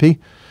therapy.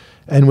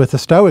 And with the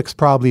Stoics,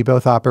 probably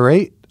both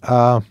operate.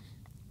 Great.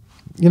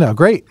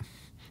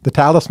 The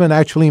talisman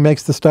actually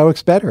makes the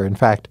Stoics better. In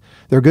fact,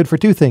 they're good for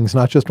two things,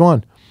 not just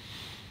one.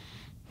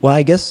 Well,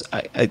 I guess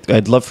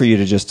I'd love for you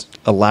to just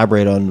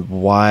elaborate on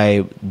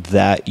why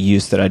that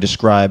use that I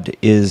described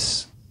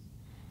is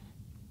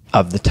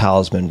of the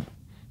talisman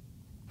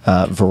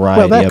variety.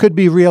 Well, that could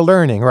be real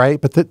learning, right?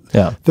 But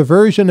the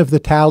version of the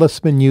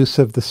talisman use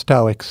of the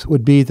Stoics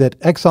would be that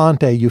ex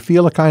ante, you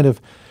feel a kind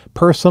of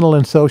personal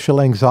and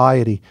social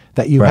anxiety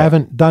that you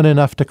haven't done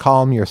enough to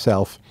calm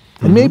yourself.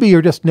 And maybe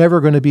you're just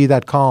never going to be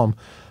that calm,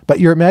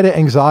 but your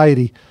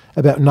meta-anxiety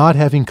about not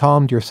having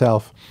calmed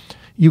yourself,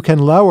 you can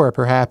lower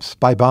perhaps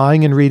by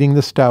buying and reading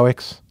the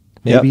Stoics.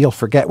 Maybe you'll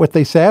forget what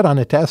they said on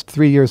a test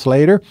 3 years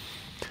later.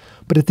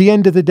 But at the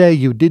end of the day,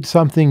 you did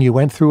something, you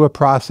went through a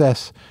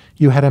process,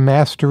 you had a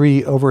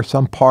mastery over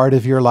some part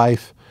of your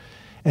life,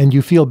 and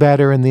you feel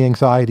better and the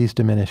anxiety's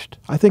diminished.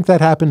 I think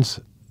that happens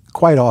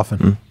quite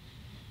often.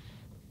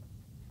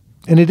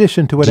 In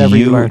addition to whatever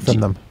you learn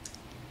from them.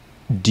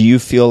 Do you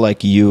feel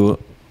like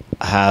you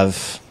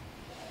have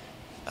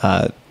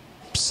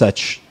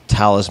such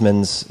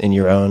talismans in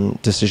your own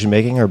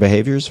decision-making or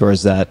behaviors, or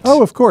is that...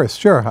 Oh, of course,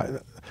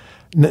 sure.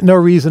 No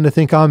reason to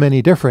think I'm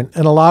any different.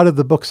 And a lot of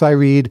the books I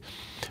read,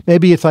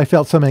 maybe it's I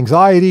felt some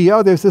anxiety.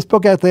 Oh, there's this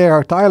book out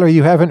there. Tyler,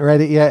 you haven't read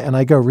it yet. And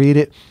I go read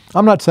it.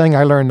 I'm not saying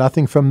I learned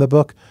nothing from the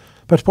book,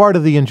 But part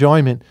of the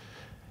enjoyment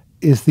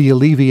is the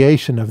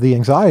alleviation of the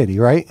anxiety,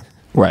 right?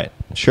 Right.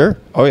 Sure.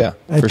 Oh, yeah.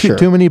 And For sure.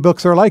 too many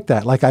books are like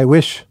that. Like, I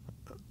wish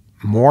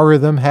more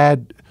of them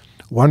had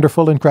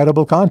wonderful,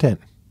 incredible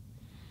content.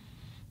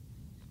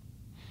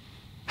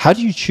 How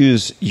do you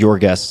choose your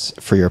guests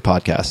for your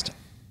podcast?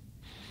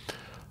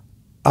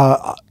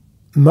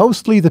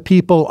 Mostly the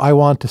people I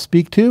want to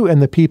speak to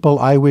and the people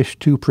I wish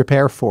to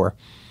prepare for.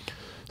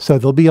 So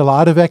there'll be a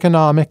lot of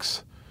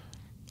economics,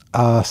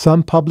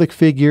 some public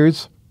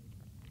figures,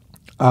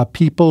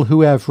 people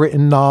who have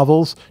written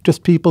novels,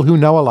 just people who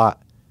know a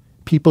lot,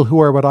 people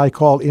who are what I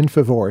call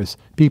infovores,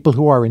 people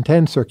who are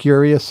intense or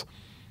curious.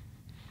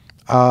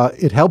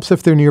 It helps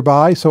if they're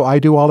nearby, so I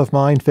do all of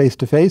mine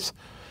face-to-face.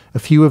 A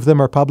few of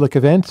them are public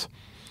events.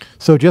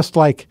 So just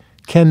like,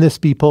 can this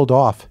be pulled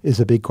off is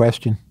a big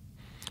question.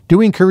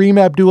 Doing Kareem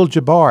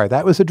Abdul-Jabbar,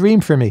 that was a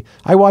dream for me.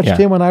 I watched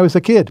him when I was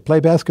a kid play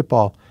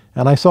basketball,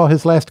 and I saw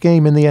his last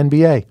game in the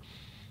NBA.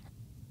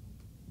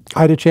 I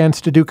had a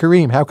chance to do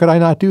Kareem. How could I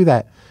not do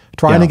that?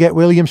 Trying to get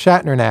William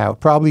Shatner now.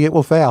 Probably it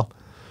will fail.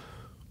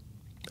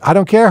 I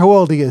don't care how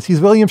old he is.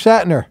 He's William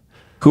Shatner.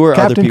 Who are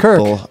Captain other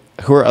people? Kirk.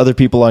 Who are other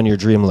people on your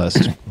dream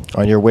list,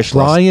 on your wish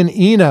list? Brian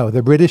Eno,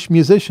 the British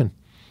musician.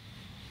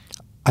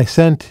 I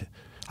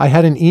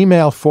had an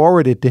email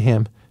forwarded to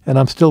him, and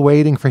I'm still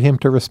waiting for him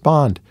to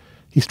respond.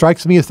 He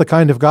strikes me as the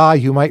kind of guy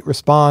who might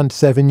respond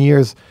 7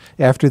 years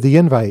after the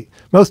invite.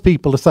 Most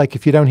people, it's like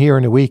if you don't hear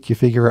in a week, you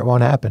figure it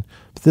won't happen.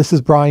 But this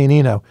is Brian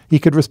Eno. He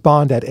could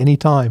respond at any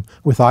time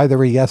with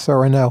either a yes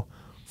or a no.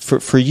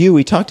 For you,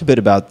 we talked a bit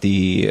about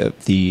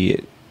the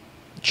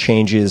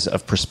changes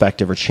of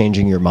perspective or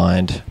changing your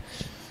mind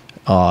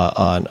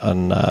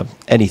on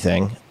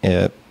anything.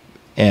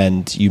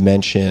 And you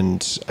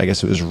mentioned, I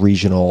guess it was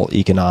regional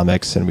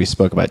economics, and we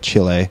spoke about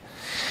Chile.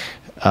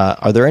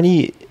 Are there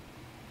any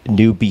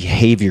new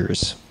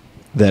behaviors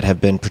that have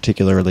been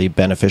particularly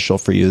beneficial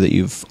for you that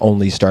you've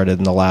only started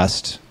in the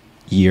last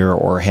year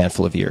or a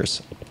handful of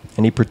years?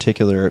 Any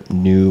particular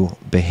new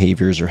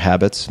behaviors or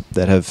habits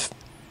that have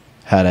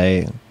had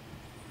a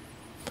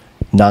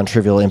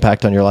non-trivial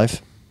impact on your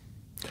life?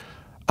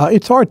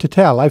 It's hard to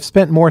tell. I've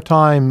spent more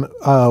time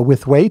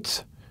with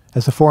weights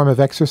as a form of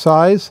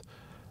exercise.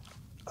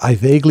 I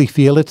vaguely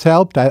feel it's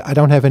helped. I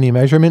don't have any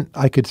measurement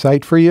I could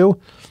cite for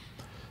you.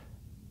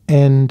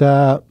 And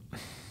how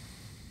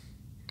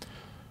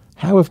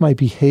have my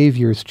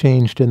behaviors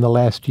changed in the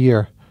last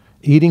year?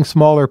 Eating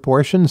smaller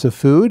portions of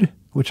food,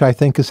 which I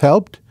think has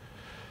helped.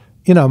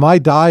 You know, my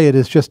diet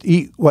is just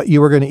eat what you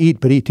were going to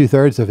eat, but eat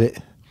 2/3 of it.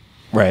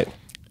 Right.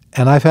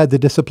 And I've had the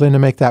discipline to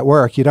make that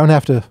work. You don't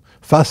have to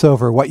fuss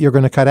over what you're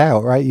going to cut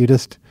out, right? You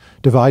just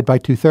divide by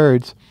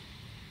 2/3.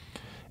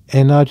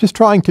 And just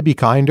trying to be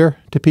kinder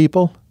to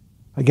people.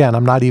 Again,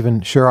 I'm not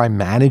even sure I'm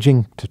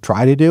managing to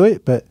try to do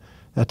it, but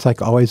that's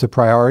like always a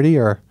priority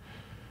or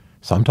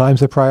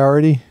sometimes a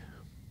priority.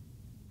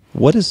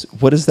 What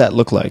does that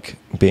look like,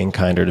 being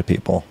kinder to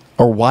people?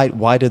 Or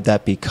why did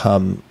that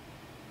become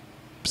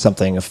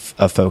something of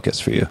focus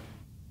for you?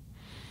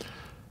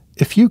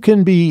 If you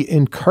can be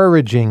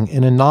encouraging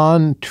in a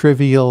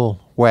non-trivial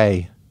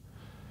way,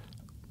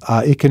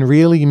 it can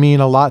really mean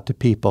a lot to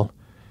people.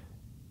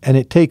 And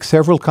it takes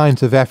several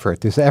kinds of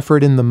effort. There's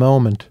effort in the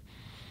moment,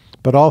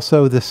 but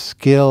also the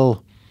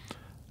skill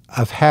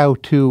of how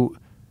to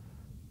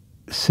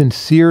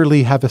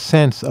sincerely have a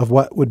sense of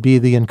what would be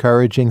the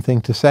encouraging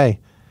thing to say.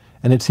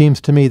 And it seems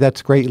to me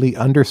that's greatly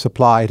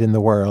undersupplied in the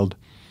world.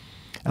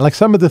 And like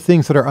some of the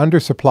things that are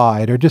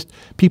undersupplied are just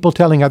people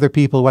telling other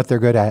people what they're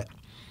good at,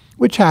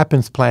 which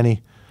happens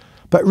plenty,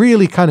 but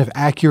really kind of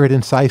accurate,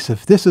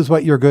 incisive. This is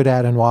what you're good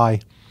at and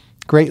why.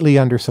 Greatly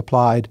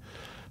undersupplied.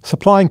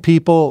 Supplying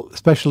people,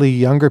 especially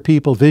younger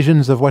people,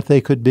 visions of what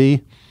they could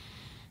be,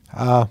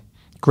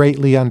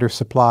 greatly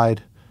undersupplied.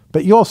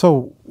 But you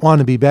also want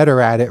to be better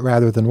at it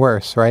rather than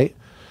worse, right?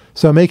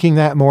 So making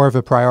that more of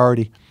a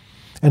priority.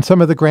 And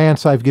some of the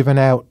grants I've given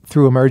out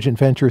through Emergent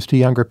Ventures to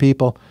younger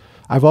people,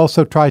 I've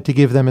also tried to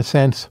give them a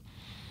sense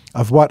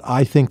of what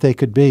I think they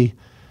could be.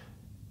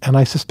 And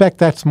I suspect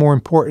that's more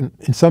important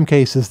in some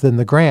cases than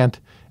the grant.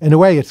 In a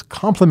way, it's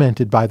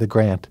complemented by the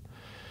grant.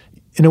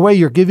 In a way,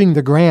 you're giving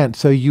the grant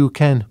so you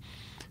can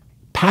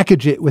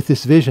package it with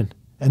this vision,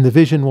 and the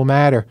vision will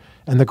matter,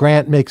 and the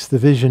grant makes the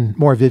vision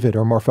more vivid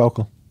or more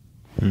focal.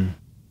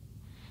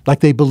 Like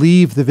they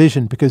believe the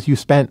vision because you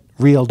spent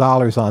real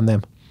dollars on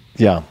them.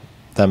 Yeah,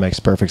 that makes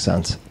perfect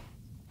sense.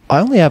 I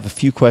only have a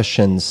few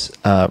questions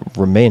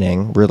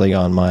remaining, really,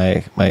 on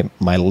my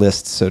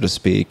list, so to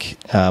speak.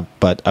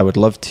 But I would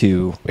love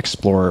to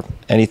explore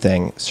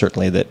anything,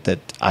 certainly, that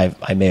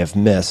I may have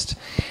missed.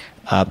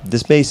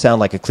 This may sound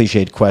like a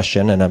cliched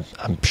question, and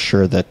I'm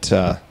sure that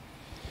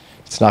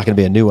it's not going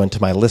to be a new one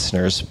to my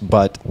listeners,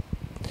 but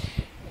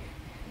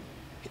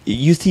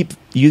you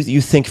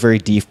think very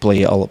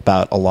deeply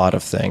about a lot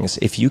of things.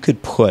 If you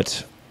could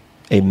put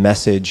a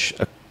message,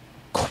 a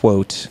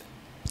quote,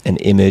 an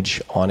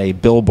image on a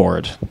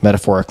billboard,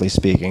 metaphorically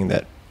speaking,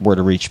 that were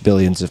to reach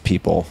billions of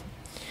people,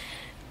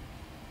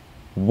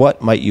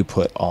 what might you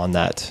put on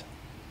that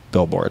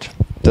billboard?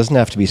 Doesn't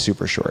have to be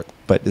super short,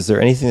 but is there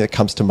anything that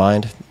comes to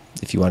mind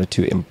if you wanted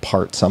to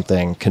impart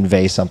something,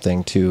 convey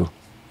something to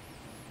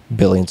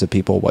billions of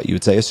people, what you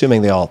would say,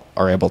 assuming they all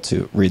are able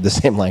to read the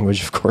same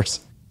language, of course?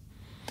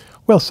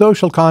 Well,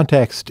 social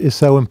context is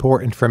so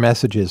important for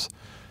messages.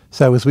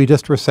 So as we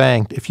just were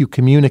saying, if you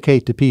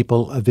communicate to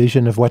people a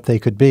vision of what they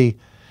could be,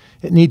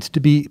 it needs to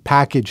be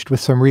packaged with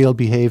some real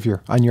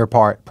behavior on your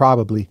part,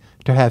 probably,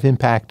 to have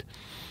impact.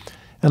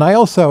 And I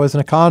also, as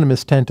an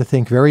economist, tend to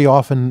think very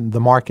often the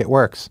market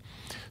works.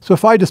 So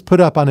if I just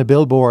put up on a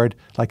billboard,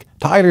 like,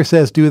 Tyler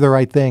says do the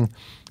right thing,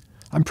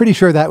 I'm pretty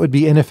sure that would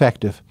be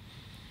ineffective.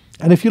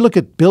 And if you look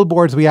at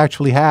billboards we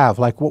actually have,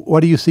 like, what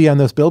do you see on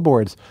those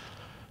billboards?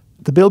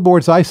 The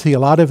billboards I see, a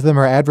lot of them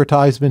are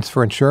advertisements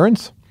for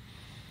insurance.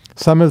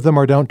 Some of them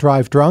are don't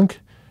drive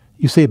drunk.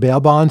 You see bail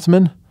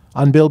bondsmen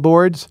on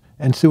billboards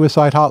and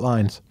suicide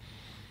hotlines.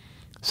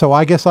 So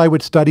I guess I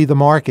would study the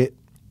market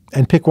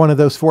and pick one of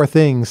those four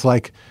things,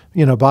 like,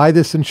 buy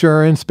this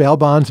insurance, bail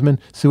bondsman,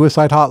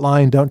 suicide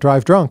hotline, don't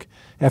drive drunk,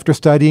 after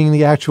studying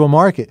the actual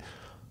market.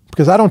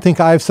 Because I don't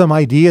think I have some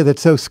idea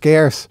that's so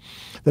scarce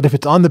that if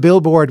it's on the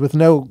billboard with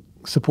no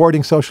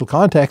supporting social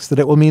context, that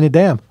it will mean a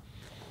damn.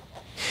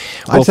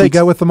 Well, I'd say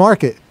go with the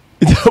market.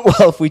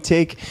 Well,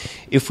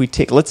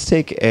 let's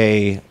take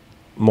a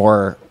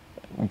more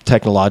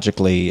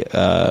technologically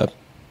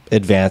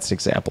advanced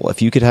example.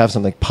 If you could have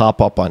something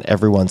pop up on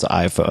everyone's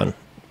iPhone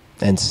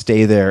and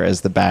stay there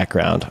as the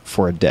background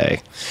for a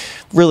day,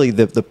 really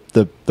the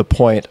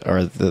point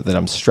that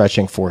I'm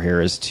stretching for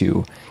here is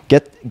to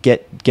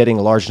getting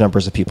large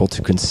numbers of people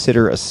to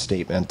consider a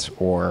statement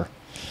or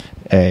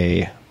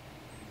a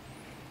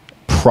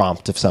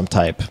prompt of some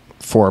type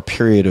for a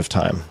period of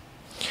time.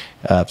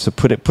 So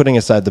putting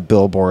aside the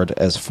billboard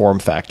as form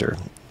factor,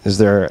 is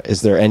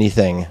there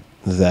anything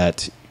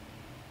that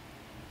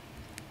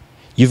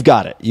you've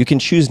got it? You can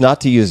choose not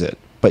to use it,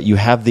 but you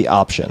have the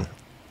option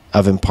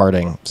of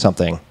imparting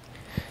something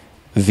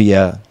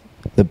via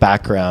the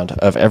background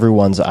of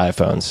everyone's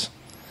iPhones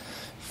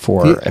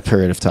for a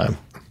period of time.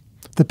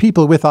 The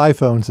people with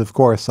iPhones, of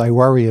course, I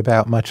worry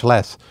about much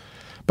less.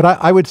 But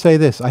I would say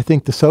this. I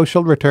think the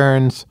social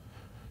returns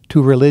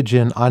to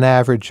religion, on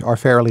average, are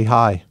fairly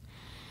high.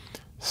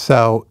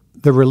 So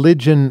the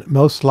religion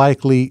most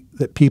likely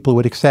that people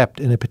would accept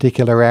in a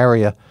particular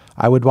area,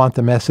 I would want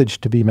the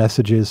message to be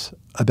messages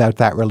about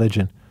that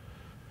religion.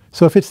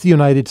 So if it's the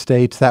United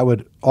States, that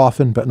would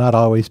often but not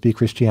always be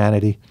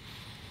Christianity.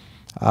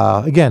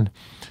 Again,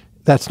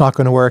 that's not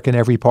going to work in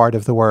every part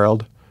of the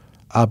world.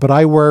 But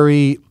I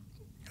worry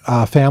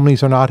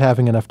families are not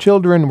having enough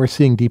children. We're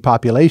seeing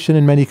depopulation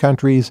in many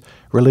countries.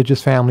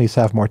 Religious families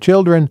have more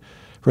children.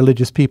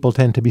 Religious people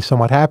tend to be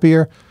somewhat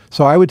happier.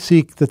 So I would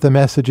seek that the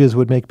messages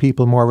would make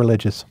people more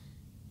religious.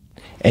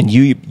 And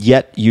you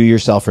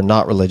yourself are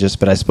not religious,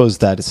 but I suppose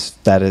that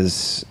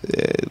is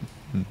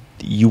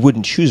you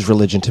wouldn't choose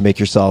religion to make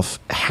yourself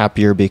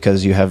happier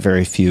because you have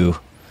very few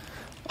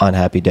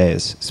unhappy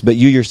days. But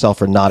you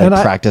yourself are not a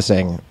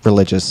practicing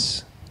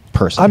religious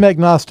person. I'm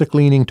agnostic,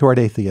 leaning toward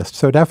atheist,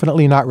 so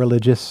definitely not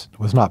religious.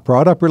 Was not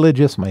brought up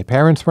religious. My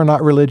parents were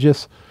not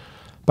religious.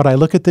 But I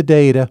look at the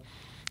data.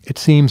 It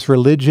seems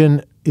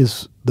religion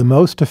is the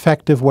most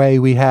effective way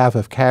we have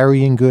of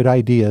carrying good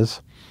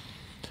ideas.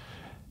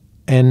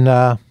 And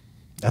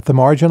at the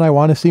margin, I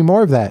want to see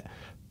more of that.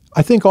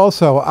 I think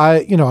also,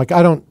 I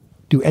don't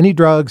do any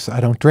drugs. I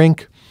don't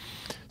drink.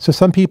 So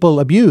some people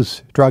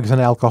abuse drugs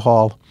and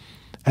alcohol,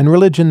 and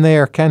religion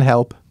there can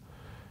help.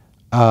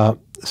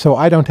 So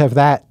I don't have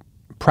that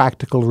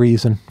practical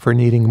reason for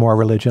needing more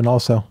religion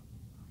also.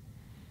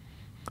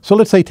 So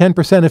let's say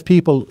 10% of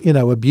people,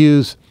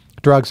 abuse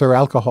drugs or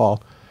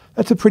alcohol.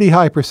 That's a pretty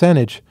high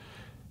percentage.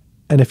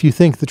 And if you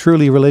think the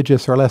truly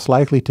religious are less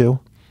likely to,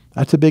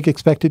 that's a big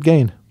expected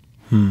gain.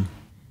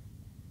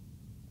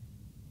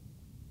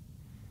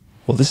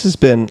 Well, this has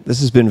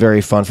been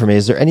very fun for me.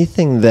 Is there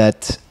anything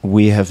that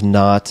we have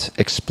not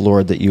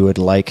explored that you would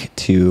like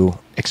to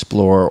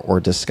explore or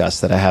discuss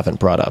that I haven't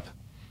brought up?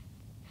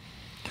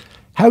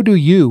 How do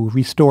you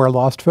restore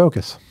lost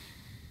focus?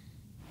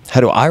 How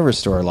do I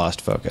restore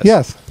lost focus?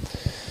 Yes.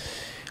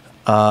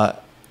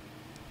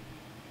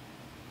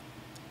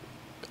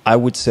 I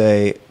would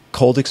say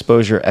cold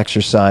exposure,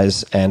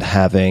 exercise, and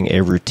having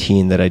a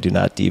routine that I do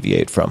not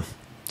deviate from.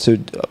 So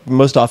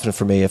most often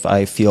for me, if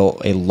I feel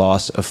a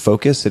loss of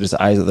focus, it is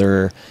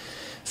either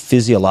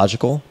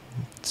physiological.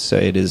 So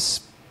it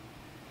is,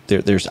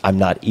 I'm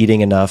not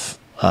eating enough.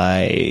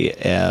 I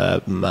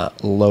am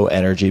low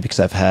energy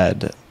because I've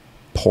had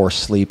poor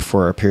sleep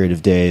for a period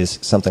of days,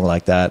 something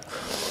like that.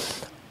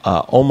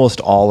 Almost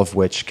all of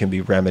which can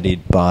be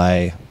remedied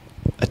by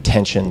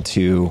attention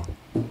to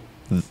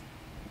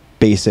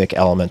basic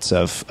elements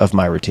of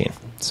my routine.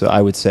 So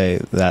I would say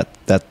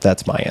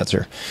that's my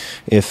answer.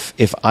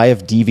 If I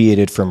have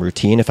deviated from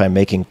routine, if I'm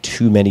making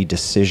too many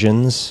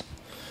decisions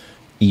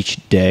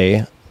each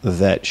day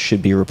that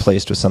should be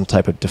replaced with some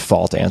type of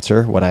default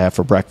answer, what I have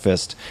for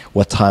breakfast,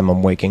 what time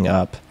I'm waking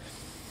up,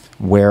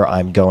 where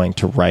I'm going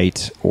to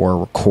write or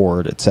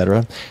record,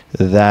 etc.,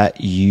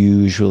 that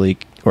usually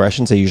or I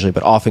shouldn't say usually,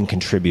 but often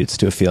contributes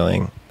to a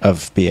feeling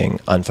of being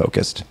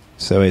unfocused.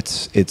 So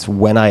it's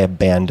when I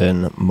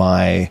abandon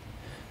my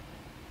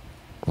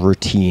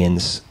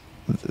routines,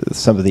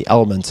 some of the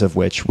elements of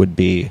which would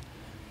be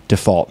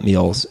default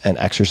meals and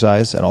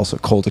exercise, and also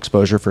cold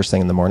exposure first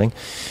thing in the morning.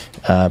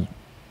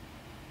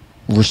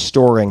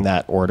 Restoring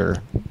that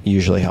order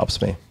usually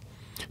helps me.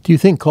 Do you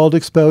think cold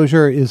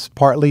exposure is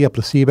partly a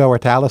placebo or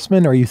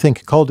talisman, or you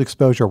think cold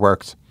exposure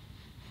works?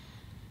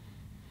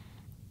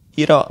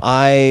 You know,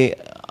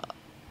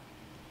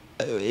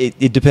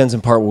 it depends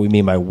in part what we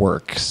mean by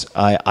works.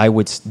 I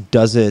would,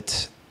 does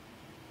it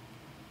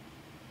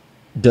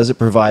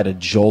provide a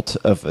jolt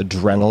of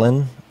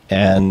adrenaline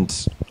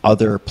and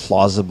other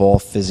plausible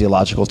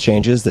physiological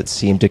changes that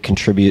seem to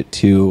contribute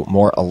to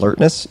more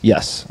alertness?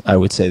 Yes, I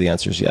would say the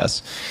answer is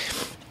yes.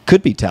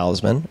 Could be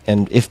talisman,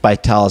 and if by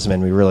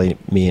talisman we really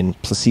mean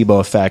placebo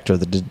effect or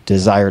the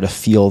desire to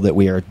feel that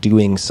we are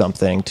doing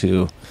something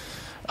to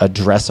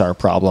address our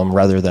problem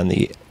rather than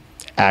the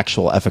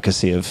actual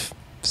efficacy of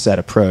said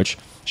approach.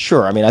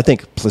 Sure, I mean, I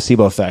think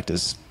placebo effect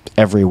is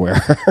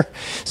everywhere.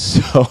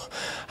 So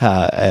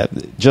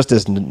just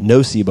as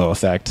nocebo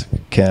effect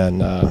can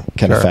Sure.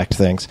 affect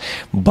things.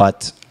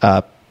 But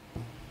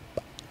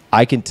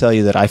I can tell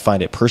you that I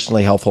find it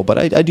personally helpful, but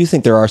I do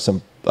think there are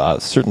some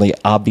certainly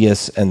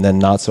obvious and then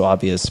not so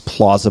obvious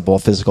plausible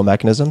physical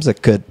mechanisms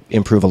that could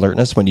improve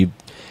alertness when you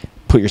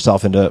put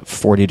yourself into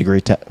 40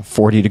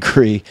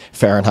 degree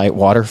Fahrenheit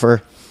water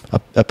for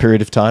a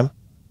period of time.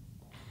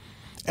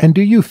 And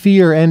do you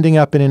fear ending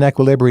up in an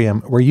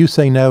equilibrium where you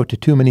say no to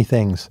too many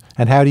things?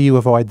 And how do you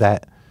avoid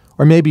that?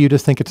 Or maybe you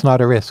just think it's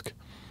not a risk.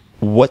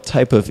 What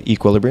type of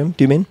equilibrium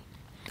do you mean?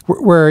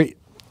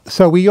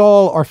 So we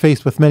all are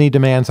faced with many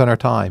demands on our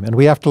time, and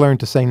we have to learn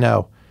to say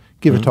no.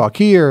 Give a talk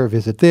here,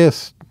 visit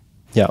this,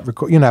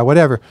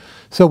 whatever.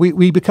 So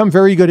we become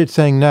very good at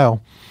saying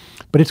no,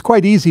 but it's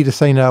quite easy to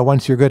say no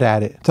once you're good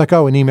at it. It's like,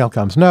 oh, an email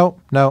comes. No.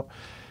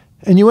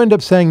 And you end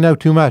up saying no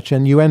too much,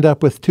 and you end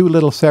up with too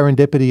little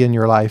serendipity in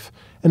your life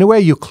in a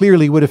way you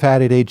clearly would have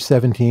had at age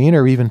 17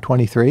 or even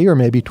 23 or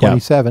maybe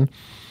 27.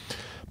 Yeah.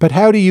 But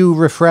how do you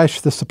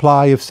refresh the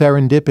supply of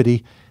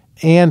serendipity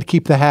and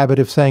keep the habit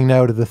of saying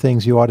no to the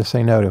things you ought to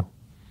say no to?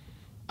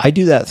 I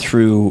do that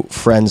through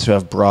friends who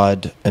have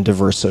broad and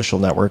diverse social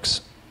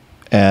networks,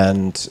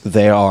 and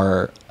they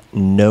are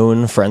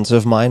known friends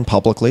of mine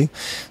publicly.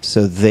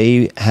 So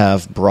they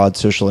have broad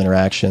social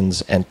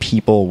interactions, and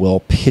people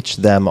will pitch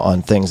them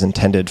on things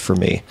intended for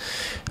me.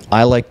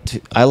 I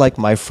like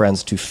my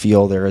friends to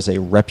feel there is a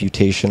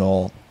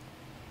reputational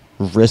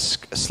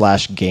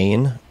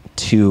risk/gain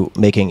to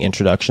making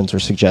introductions or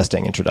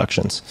suggesting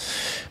introductions.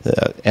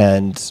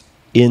 And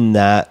in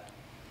that,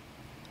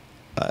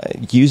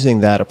 using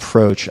that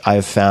approach,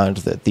 I've found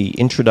that the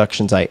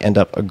introductions I end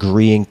up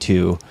agreeing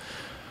to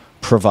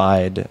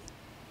provide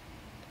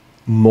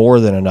more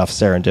than enough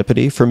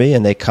serendipity for me,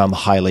 and they come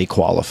highly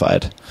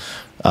qualified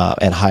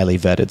and highly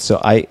vetted. So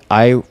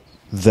I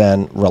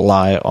then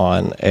rely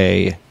on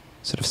a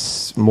sort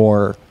of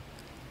more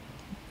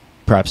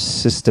perhaps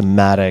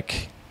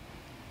systematic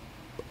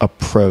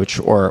approach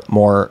or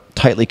more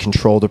tightly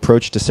controlled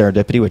approach to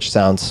serendipity, which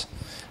sounds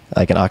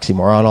like an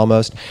oxymoron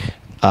almost,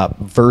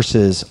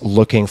 versus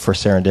looking for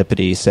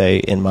serendipity, say,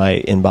 in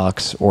my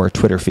inbox or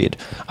Twitter feed.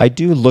 I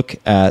do look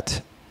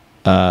at,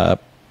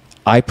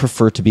 I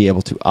prefer to be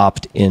able to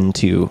opt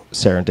into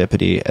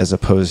serendipity as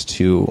opposed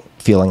to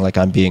feeling like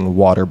I'm being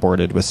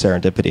waterboarded with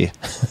serendipity.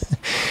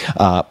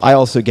 I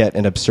also get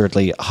an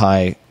absurdly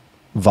high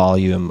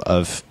volume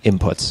of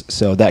inputs.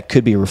 So that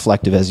could be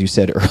reflective, as you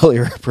said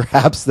earlier,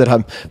 perhaps that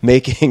I'm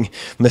making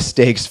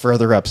mistakes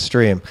further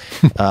upstream.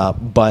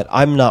 But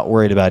I'm not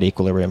worried about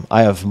equilibrium.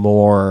 I have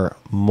more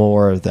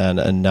than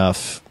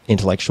enough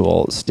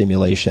intellectual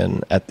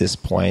stimulation at this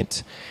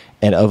point,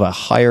 and of a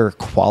higher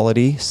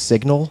quality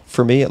signal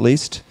for me, at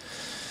least.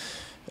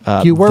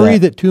 Do you worry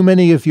that too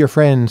many of your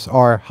friends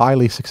are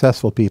highly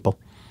successful people?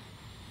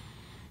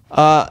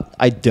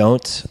 I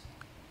don't.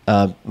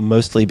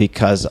 Mostly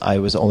because I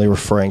was only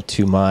referring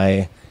to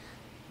my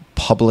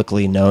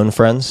publicly known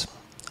friends.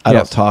 I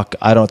don't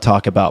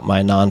talk about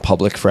my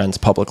non-public friends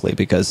publicly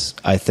because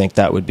I think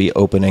that would be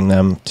opening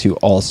them to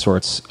all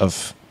sorts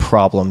of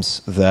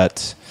problems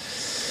that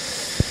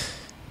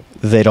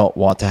they don't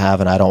want to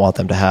have and I don't want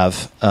them to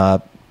have.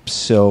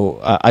 So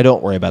I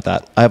don't worry about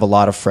that. I have a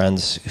lot of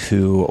friends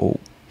who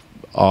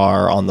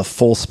are on the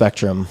full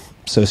spectrum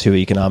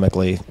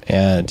socioeconomically,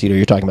 and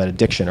you're talking about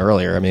addiction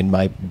earlier. I mean,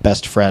 my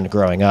best friend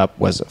growing up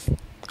was,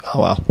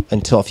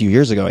 until a few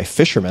years ago, a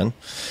fisherman,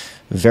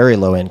 very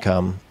low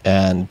income,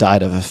 and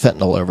died of a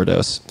fentanyl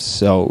overdose.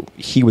 So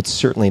he would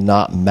certainly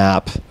not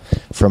map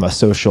from a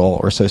social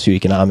or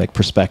socioeconomic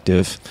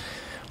perspective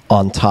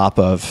on top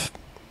of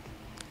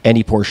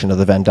any portion of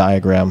the Venn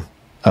diagram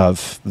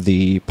of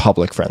the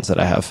public friends that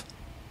I have.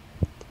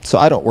 So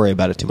I don't worry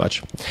about it too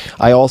much.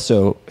 I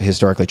also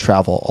historically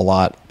travel a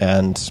lot,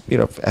 and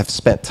have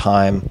spent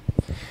time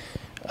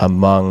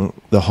among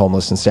the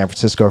homeless in San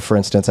Francisco, for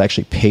instance. I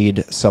actually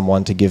paid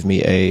someone to give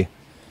me a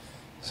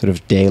sort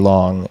of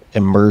day-long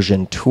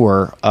immersion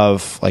tour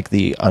of like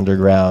the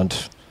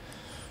underground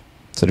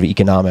sort of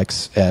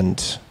economics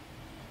and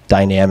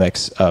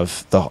dynamics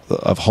of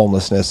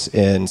homelessness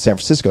in San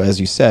Francisco. As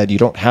you said, you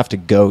don't have to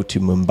go to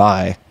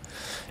Mumbai.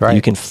 Right.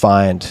 You can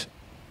find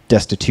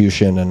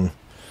destitution and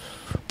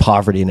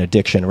poverty and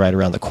addiction right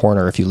around the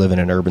corner if you live in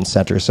an urban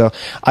center. So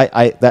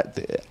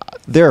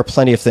there are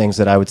plenty of things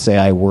that I would say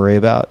I worry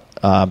about.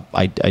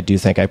 I do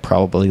think I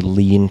probably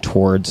lean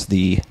towards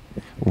the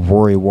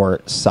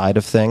worrywart side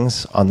of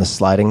things on the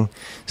sliding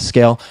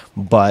scale,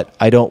 but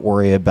I don't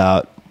worry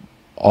about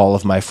all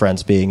of my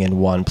friends being in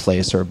one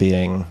place or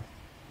being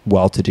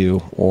well-to-do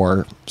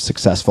or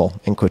successful,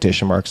 in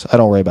quotation marks. I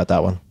don't worry about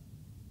that one.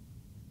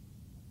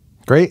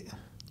 Great.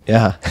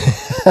 Yeah.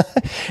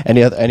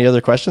 Any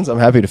other questions? I'm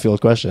happy to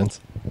field questions.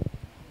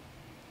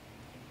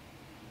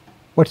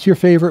 What's your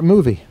favorite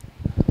movie?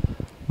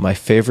 My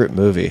favorite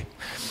movie.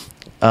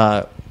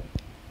 I've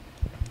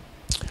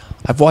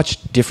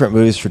watched different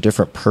movies for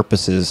different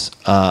purposes.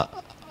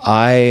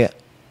 I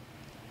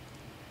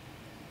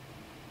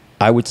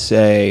would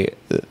say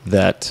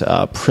that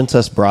The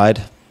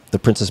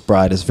Princess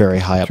Bride is very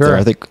high up there.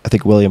 I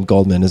think William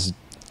Goldman is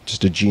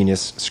just a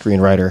genius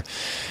screenwriter.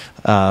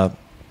 A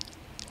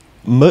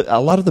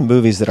lot of the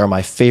movies that are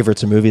my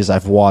favorites are movies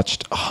I've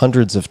watched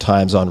hundreds of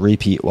times on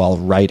repeat while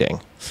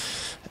writing.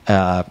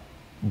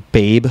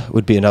 Babe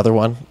would be another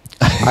one.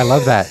 I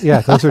love that.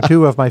 Yeah, those are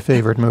two of my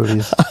favorite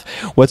movies.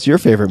 What's your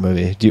favorite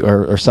movie?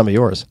 Or some of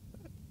yours?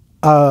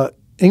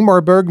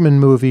 Ingmar Bergman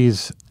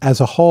movies as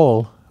a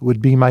whole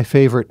would be my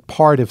favorite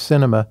part of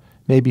cinema.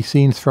 Maybe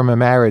Scenes from a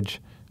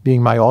Marriage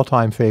being my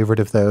all-time favorite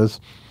of those.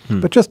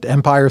 But just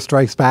Empire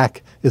Strikes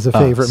Back is a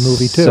favorite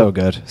movie too. So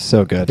good.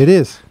 So good. It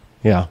is.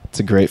 Yeah, it's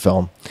a great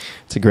film.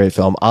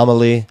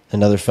 Amelie,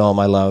 another film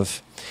I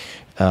love.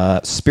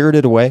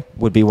 Spirited Away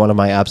would be one of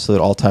my absolute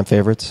all-time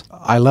favorites.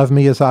 I love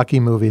Miyazaki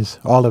movies,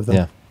 all of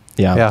them.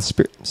 Yeah.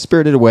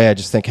 Spirited Away, I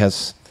just think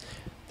there's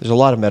a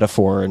lot of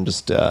metaphor and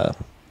just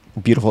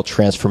beautiful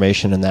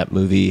transformation in that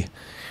movie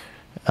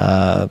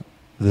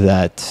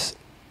that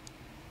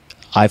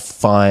I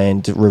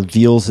find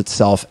reveals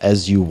itself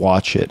as you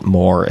watch it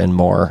more and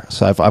more.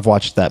 So I've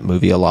watched that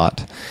movie a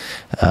lot,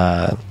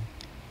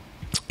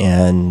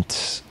 and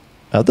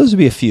those would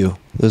be a few.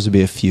 Those would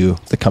be a few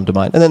that come to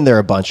mind. And then there are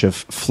a bunch of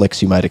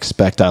flicks you might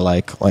expect I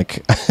like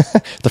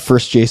the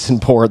first Jason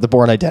Bourne, The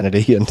Bourne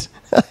Identity, and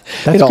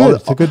that's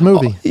good. It's a good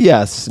movie.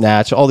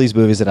 Snatch. All these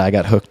movies that I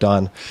got hooked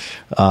on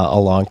a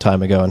long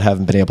time ago and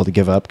haven't been able to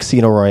give up.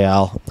 Casino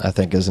Royale, I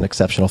think, is an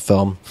exceptional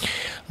film.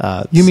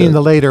 You mean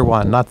the later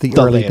one, not the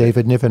early later.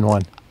 David Niven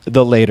one?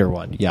 The later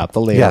one, yeah,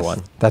 the later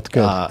one. That's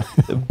good.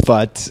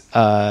 But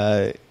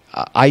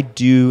I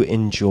do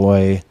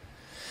enjoy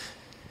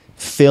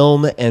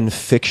film and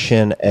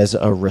fiction as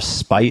a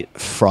respite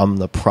from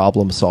the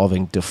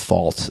problem-solving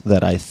default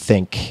that I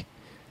think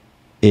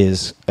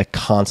is a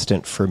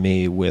constant for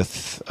me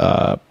with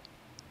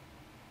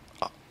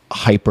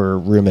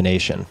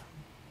hyper-rumination.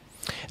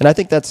 And I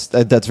think that's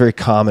very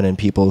common in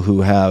people who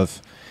have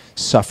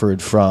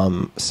suffered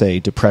from, say,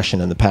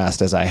 depression in the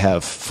past, as I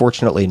have.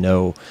 Fortunately,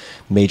 no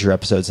major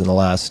episodes in the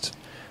last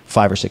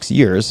 5 or 6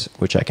 years,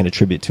 which I can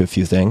attribute to a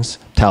few things,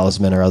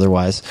 Talisman or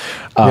otherwise.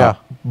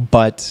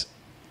 But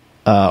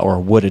or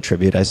would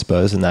attribute, I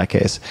suppose, in that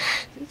case.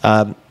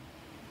 I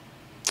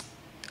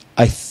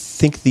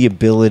think the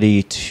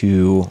ability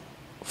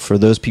for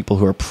those people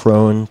who are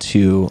prone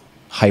to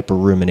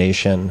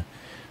hyper-rumination,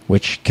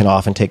 which can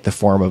often take the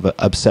form of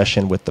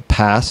obsession with the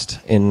past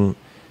in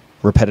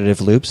repetitive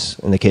loops,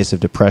 in the case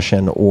of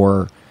depression,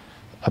 or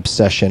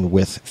obsession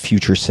with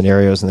future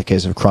scenarios in the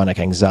case of chronic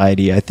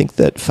anxiety. I think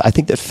that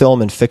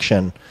film and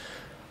fiction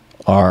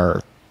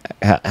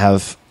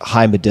have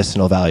high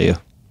medicinal value.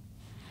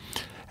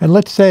 And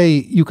let's say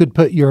you could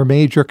put your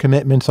major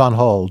commitments on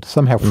hold,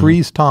 somehow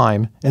freeze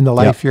time in the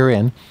life you're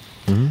in,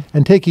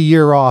 and take a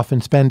year off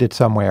and spend it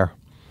somewhere.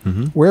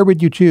 Where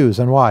would you choose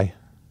and why?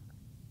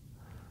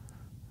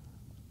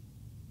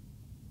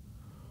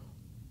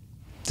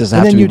 Does it and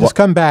have then to you be just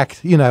come back,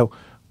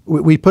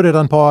 we put it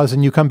on pause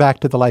and you come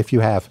back to the life you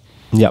have.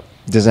 Yep.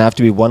 Does it have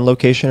to be one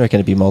location or can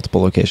it be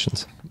multiple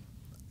locations?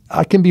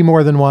 It can be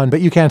more than one,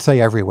 but you can't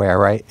say everywhere,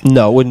 right?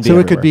 No, it wouldn't be So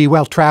everywhere. it could be,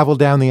 travel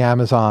down the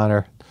Amazon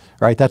or...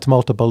 Right, that's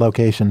multiple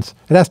locations.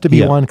 It has to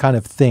be one kind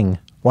of thing,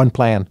 one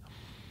plan.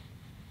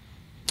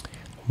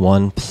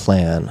 One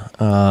plan.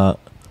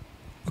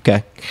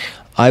 Okay.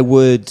 I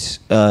would,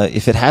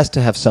 if it has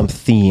to have some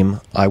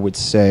theme, I would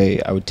say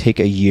I would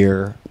take a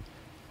year,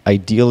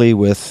 ideally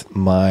with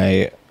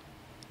my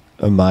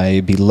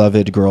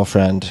beloved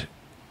girlfriend,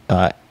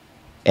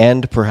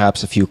 and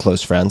perhaps a few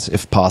close friends,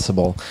 if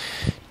possible,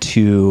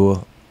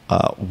 to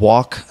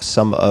walk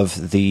some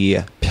of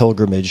the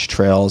pilgrimage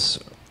trails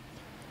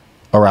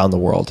around the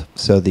world.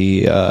 So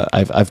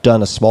I've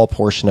done a small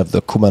portion of the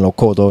Kumano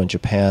Kodo in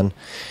Japan.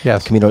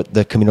 Yes.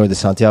 The Camino de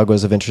Santiago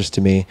is of interest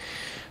to me.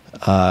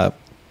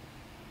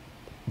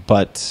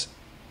 But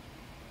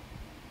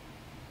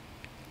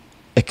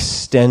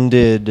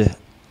extended,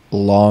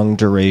 long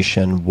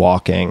duration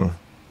walking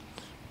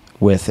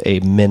with a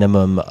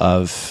minimum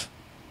of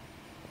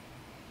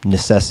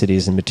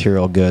necessities and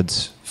material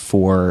goods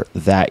for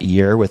that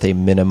year with a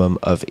minimum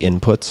of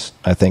inputs,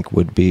 I think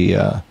would be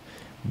a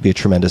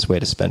tremendous way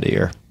to spend a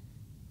year.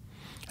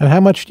 And how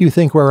much do you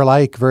think we're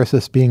alike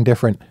versus being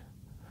different?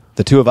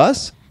 The two of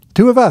us?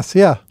 Two of us,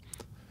 yeah.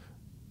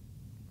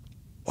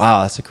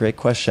 Wow, that's a great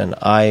question.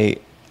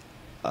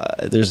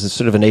 There's a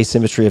sort of an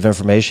asymmetry of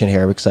information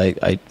here because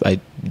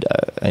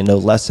I know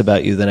less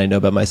about you than I know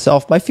about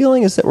myself. My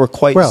feeling is that we're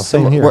quite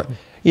similar.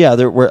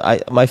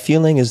 My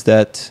feeling is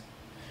that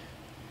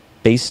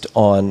based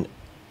on,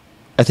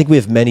 I think we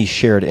have many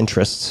shared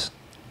interests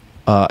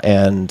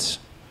and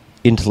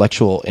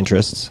intellectual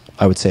interests.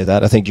 I would say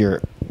that. I think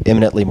you're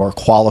eminently more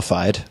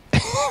qualified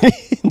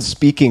in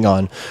speaking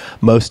on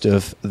most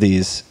of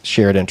these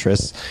shared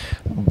interests.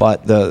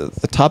 But the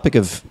topic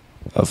of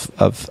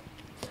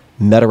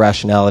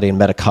meta-rationality and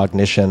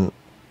metacognition,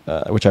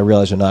 which I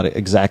realize are not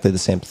exactly the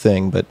same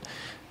thing, but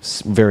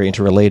very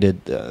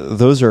interrelated,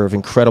 those are of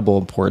incredible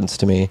importance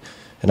to me,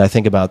 and I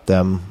think about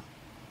them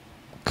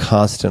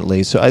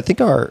constantly. So I think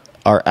our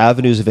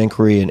avenues of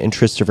inquiry and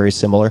interests are very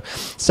similar.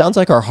 Sounds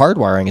like our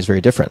hardwiring is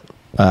very different,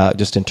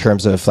 just in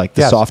terms of like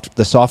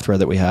the software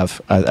that we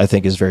have, I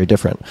think is very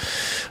different.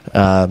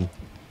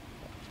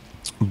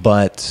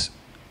 But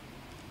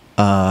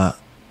I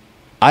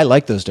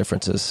like those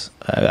differences.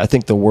 I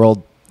think the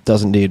world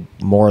doesn't need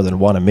more than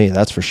one of me,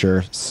 that's for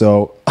sure.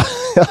 So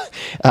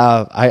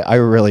I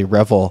really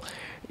revel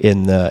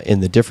in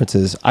the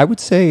differences. I would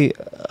say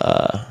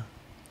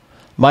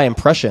my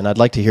impression, I'd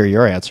like to hear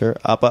your answer,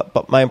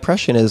 but my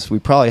impression is we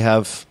probably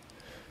have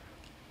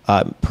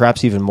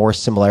perhaps even more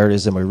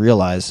similarities than we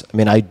realize. I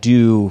mean, I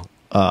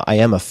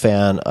am a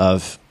fan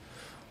of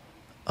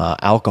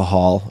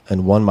alcohol,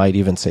 and one might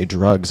even say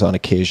drugs on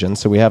occasion,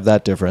 so we have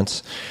that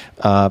difference.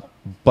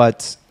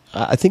 But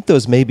I think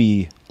those may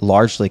be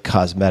largely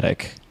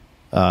cosmetic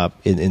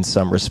in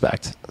some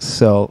respect.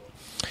 So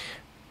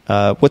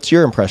what's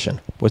your impression?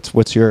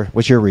 What's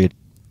your read?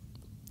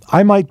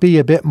 I might be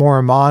a bit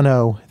more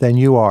mono than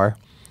you are.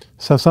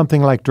 So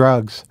something like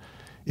drugs,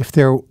 if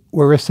there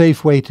were a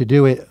safe way to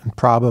do it, and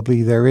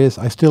probably there is,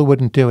 I still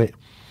wouldn't do it.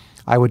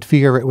 I would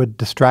fear it would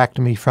distract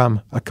me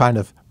from a kind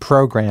of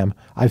program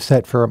I've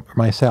set for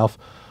myself.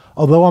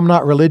 Although I'm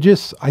not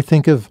religious, I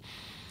think of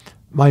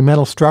my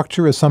mental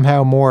structure as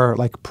somehow more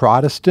like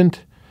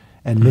Protestant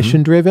and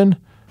mission-driven.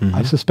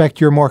 I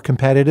suspect you're more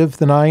competitive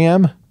than I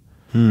am.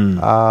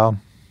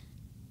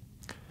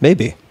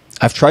 Maybe.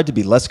 I've tried to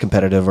be less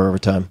competitive over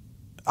time.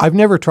 I've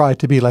never tried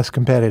to be less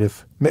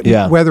competitive,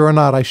 whether or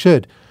not I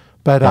should.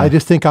 But I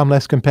just think I'm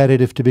less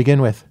competitive to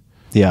begin with.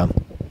 Yeah,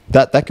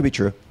 that could be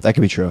true. That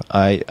could be true.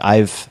 I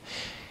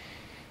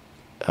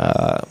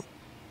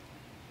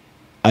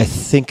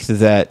think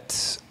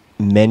that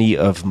many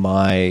of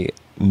my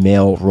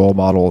male role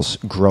models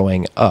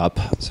growing up,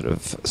 sort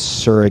of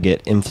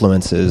surrogate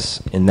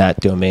influences in that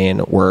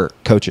domain, were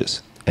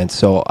coaches. And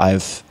so I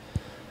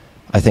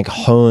think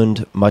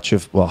honed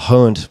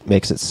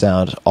makes it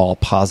sound all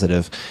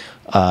positive,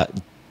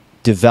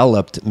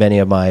 developed many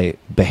of my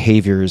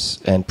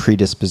behaviors and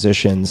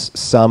predispositions.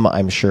 Some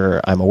I'm sure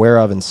I'm aware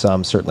of, and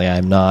some certainly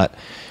I'm not,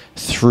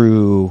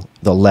 through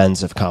the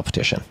lens of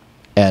competition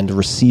and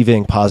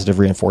receiving positive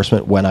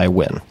reinforcement when I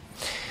win.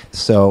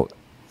 So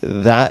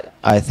that,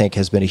 I think,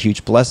 has been a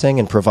huge blessing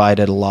and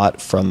provided a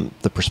lot from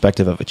the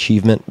perspective of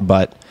achievement.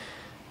 But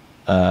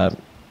I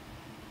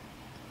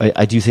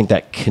do think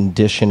that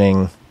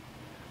conditioning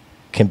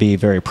can be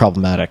very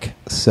problematic.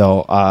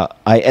 So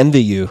I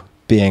envy you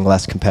being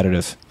less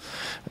competitive.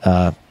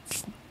 What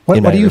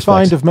do you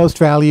find of most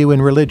value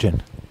in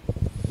religion?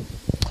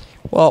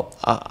 Well,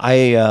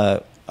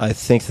 I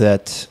think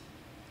that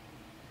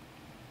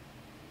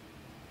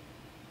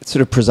it's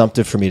sort of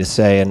presumptive for me to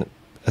say in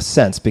a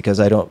sense, because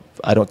I don't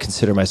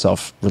consider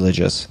myself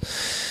religious,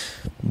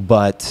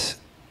 but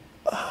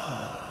I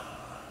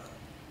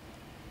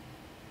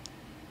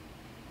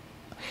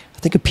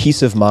think a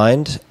peace of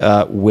mind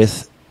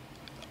with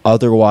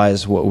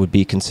otherwise what would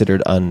be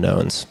considered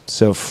unknowns.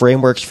 So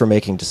frameworks for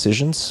making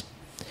decisions,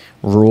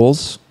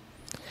 rules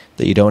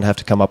that you don't have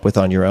to come up with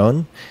on your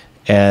own,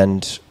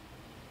 and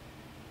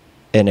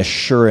an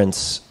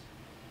assurance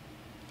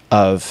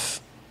of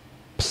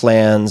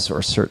plans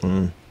or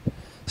certain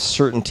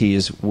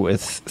certainties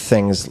with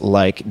things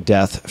like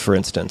death, for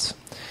instance,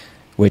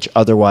 which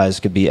otherwise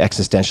could be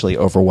existentially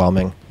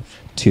overwhelming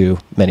to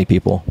many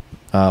people.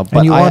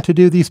 And you want to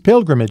do these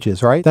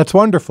pilgrimages, right? That's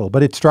wonderful,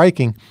 but it's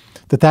striking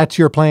that that's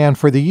your plan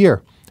for the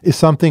year, is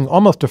something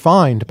almost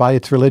defined by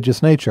its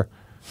religious nature.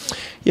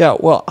 Yeah,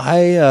 well,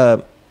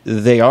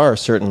 they are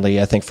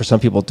certainly, I think, for some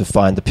people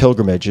defined. The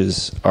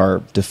pilgrimages are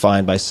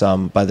defined by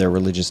some by their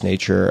religious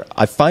nature.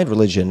 I find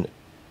religion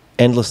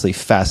endlessly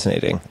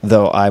fascinating,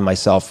 though I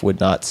myself would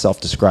not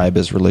self-describe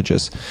as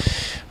religious.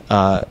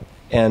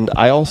 And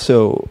I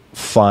also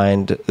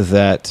find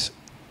that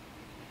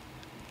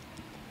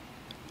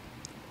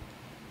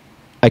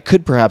I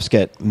could perhaps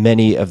get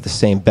many of the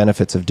same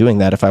benefits of doing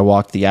that if I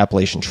walked the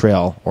Appalachian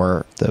Trail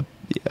or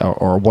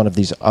one of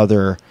these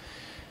other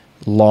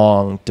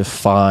long,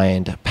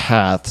 defined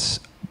paths,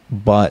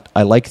 but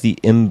I like the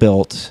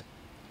inbuilt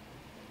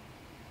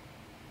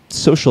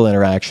social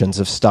interactions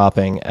of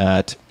stopping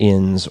at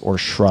inns or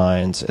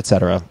shrines,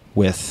 etc.,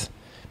 with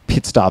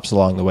pit stops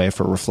along the way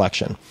for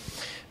reflection.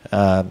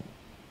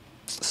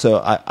 So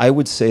I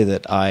would say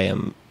that I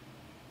am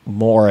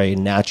more a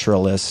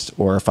naturalist,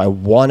 or if I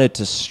wanted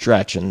to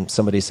stretch and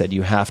somebody said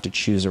you have to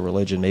choose a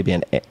religion, maybe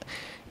an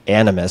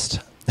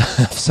animist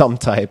of some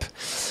type.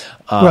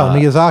 Well,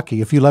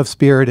 Miyazaki, if you love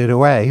Spirited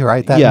Away,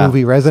 right? That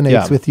movie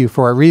resonates with you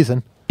for a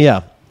reason.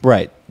 Yeah,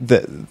 right.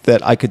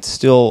 That I could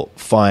still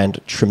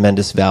find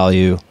tremendous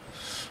value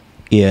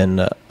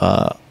in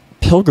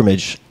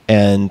pilgrimage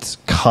and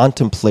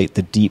contemplate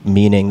the deep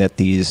meaning that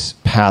these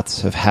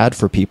paths have had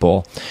for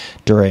people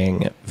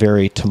during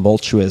very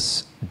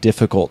tumultuous,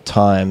 difficult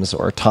times,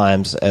 or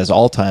times, as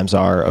all times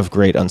are, of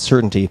great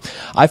uncertainty.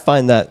 I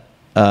find that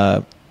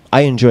I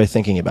enjoy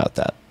thinking about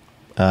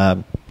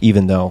that,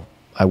 even though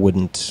I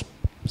wouldn't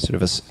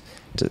sort of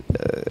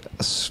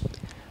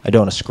I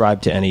don't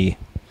ascribe to any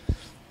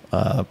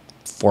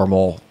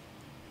formal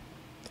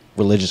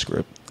religious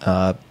group.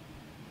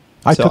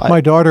 I took my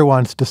daughter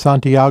once to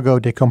Santiago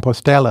de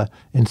Compostela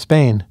in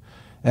Spain.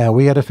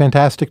 We had a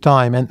fantastic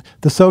time, and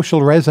the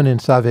social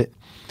resonance of it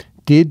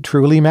did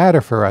truly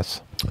matter for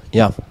us.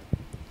 Yeah,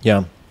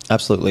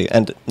 absolutely.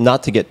 And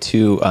not to get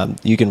too,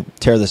 you can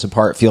tear this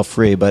apart, feel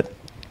free, but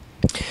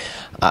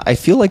I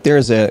feel like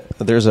there's a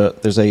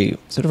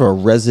sort of a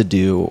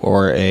residue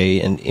or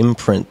an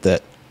imprint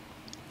that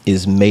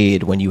is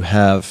made when you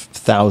have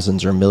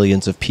thousands or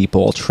millions of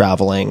people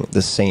traveling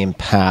the same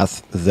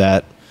path,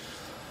 that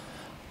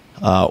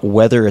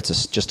whether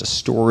it's just a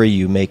story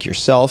you make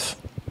yourself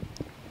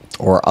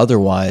or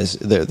otherwise,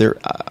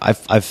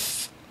 I've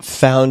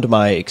found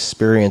my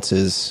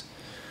experiences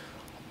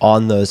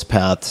on those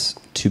paths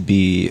to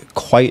be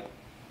quite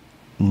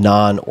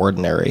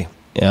non-ordinary.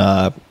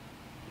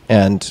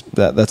 And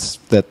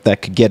that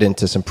could get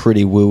into some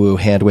pretty woo-woo,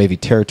 hand-wavy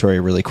territory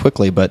really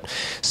quickly. But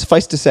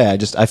suffice to say,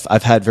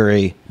 I've had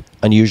very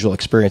unusual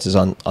experiences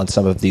on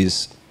some of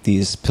these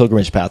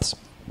pilgrimage paths,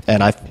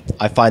 and I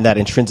find that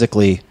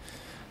intrinsically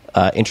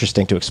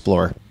interesting to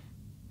explore.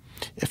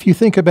 If you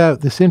think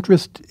about this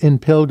interest in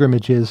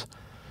pilgrimages,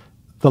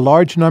 the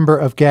large number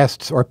of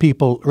guests or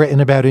people written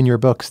about in your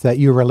books that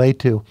you relate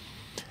to,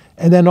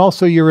 and then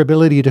also your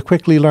ability to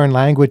quickly learn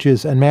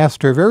languages and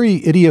master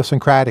very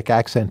idiosyncratic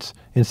accents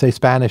in, say,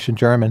 Spanish and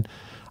German.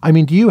 I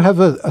mean, do you have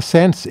a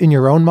sense in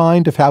your own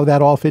mind of how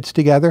that all fits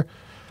together?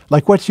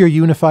 Like, what's your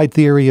unified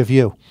theory of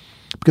you?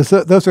 Because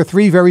those are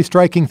three very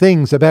striking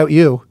things about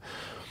you.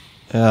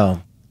 Yeah.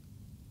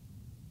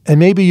 And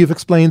maybe you've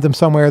explained them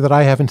somewhere that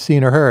I haven't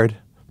seen or heard,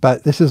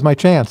 but this is my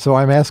chance, so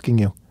I'm asking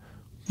you.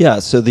 Yeah,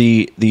 so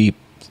we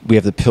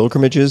have the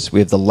pilgrimages, we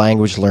have the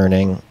language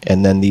learning,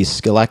 and then the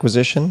skill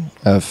acquisition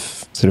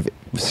of sort of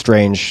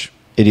strange,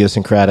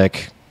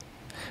 idiosyncratic,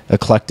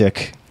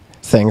 eclectic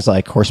things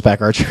like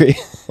horseback archery.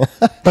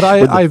 But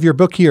I have your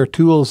book here,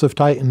 Tools of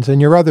Titans,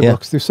 and your other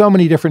books. There's so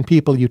many different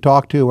people you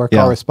talk to or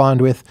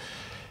correspond with,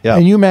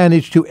 and you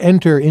manage to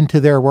enter into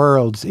their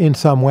worlds in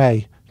some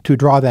way to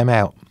draw them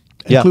out,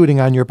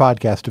 including on your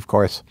podcast, of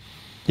course.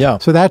 Yeah.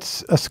 So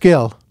that's a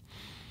skill.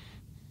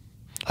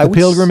 The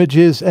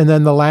pilgrimages and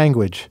then the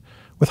language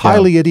with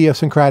highly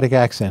idiosyncratic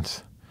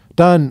accents.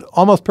 Done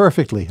almost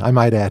perfectly, I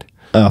might add.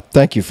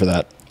 Thank you for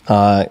that.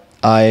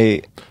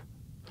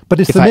 But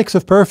it's the mix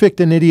of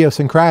perfect and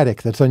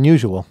idiosyncratic that's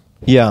unusual.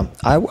 Yeah,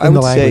 I in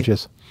the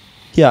languages.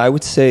 I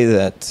would say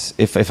that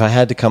if I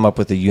had to come up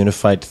with a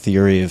unified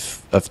theory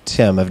of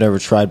Tim, I've never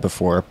tried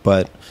before,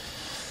 but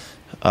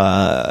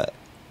I'll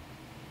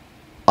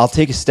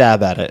take a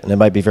stab at it, and it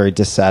might be very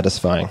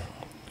dissatisfying.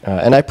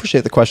 And I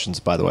appreciate the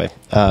questions, by the way.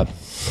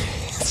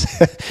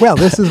 Well,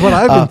 this is what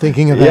I've been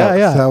thinking about.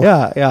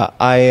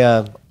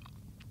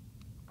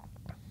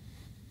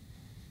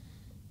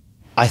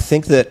 I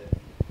think that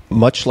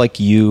much like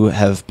you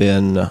have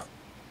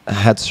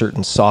had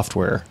certain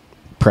software,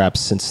 perhaps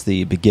since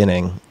the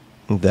beginning,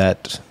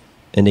 that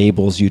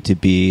enables you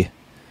to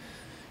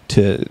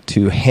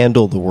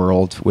handle the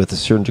world with a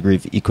certain degree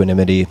of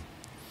equanimity.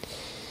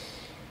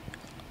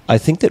 I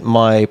think that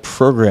my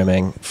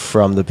programming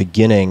from the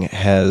beginning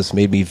has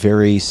made me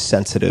very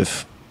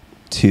sensitive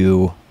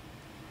to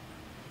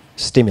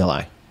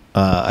stimuli.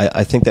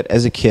 I think that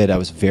as a kid, I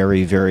was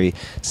very, very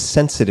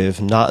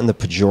sensitive, not in the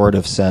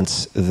pejorative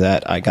sense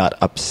that I got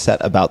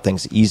upset about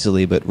things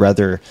easily, but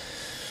rather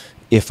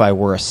if I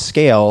were a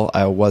scale,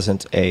 I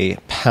wasn't a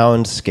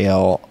pound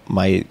scale.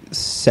 My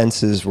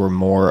senses were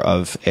more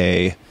of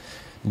a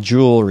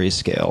jewelry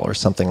scale or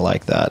something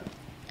like that.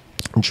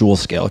 Jewel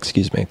scale,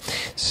 excuse me.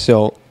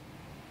 So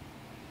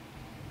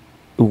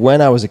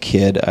when I was a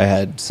kid, I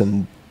had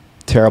some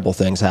terrible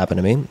things happen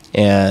to me,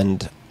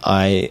 and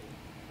I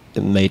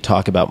may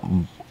talk about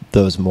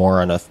those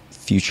more on a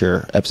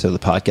future episode of the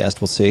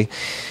podcast. We'll see.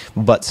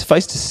 But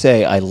suffice to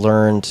say, I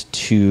learned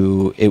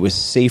it was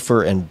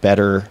safer and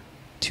better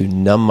to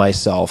numb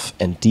myself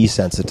and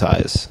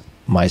desensitize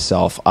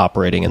myself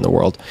operating in the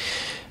world,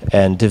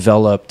 and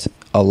developed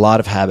a lot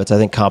of habits. I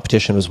think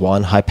competition was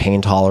one, high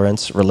pain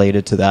tolerance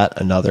related to that,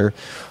 another,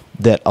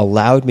 that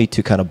allowed me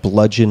to kind of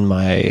bludgeon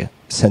my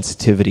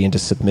sensitivity into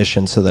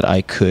submission so that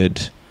I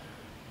could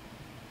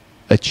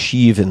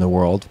achieve in the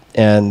world.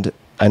 And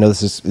I know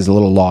this is a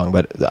little long,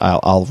 but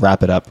I'll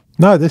wrap it up.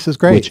 No, this is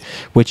great.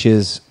 Which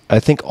is, I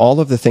think all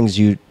of the things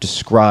you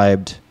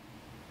described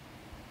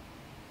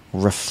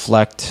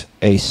reflect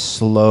a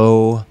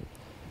slow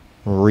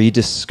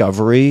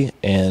rediscovery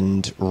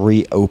and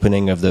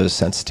reopening of those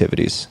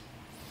sensitivities.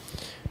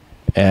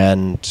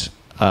 And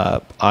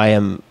I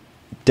am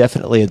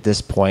definitely at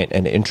this point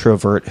an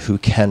introvert who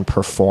can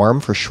perform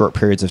for short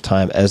periods of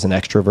time as an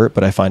extrovert,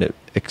 but I find it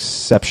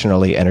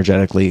exceptionally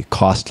energetically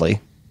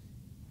costly.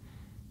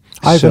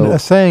 I've been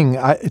saying,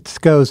 it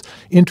goes,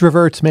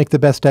 introverts make the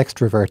best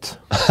extroverts.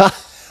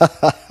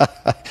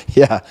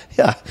 Yeah.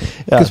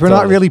 Because we're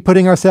not really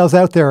putting ourselves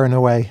out there in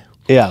a way.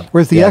 Yeah.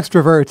 Whereas the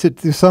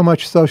extroverts, there's so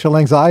much social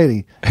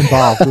anxiety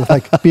involved with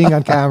like being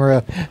on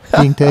camera,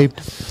 being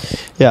taped.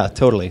 Yeah,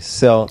 totally.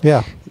 So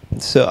yeah.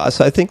 So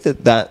I think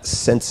that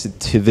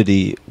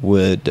sensitivity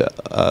would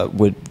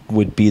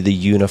be the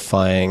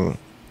unifying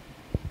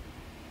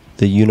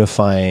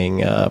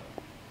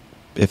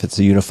if it's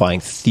a unifying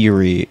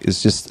theory,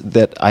 is just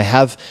that I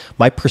have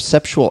my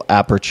perceptual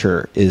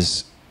aperture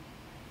is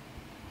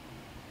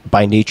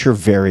by nature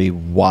very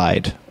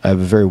wide. I have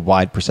a very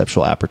wide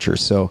perceptual aperture.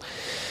 So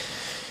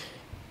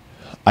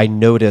I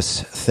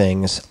notice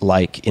things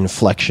like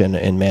inflection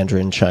in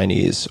Mandarin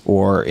Chinese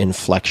or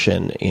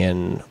inflection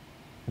in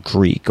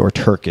Greek or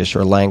Turkish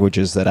or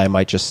languages that I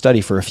might just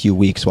study for a few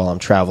weeks while I'm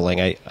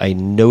traveling. I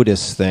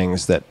notice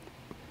things that,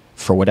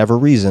 for whatever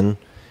reason,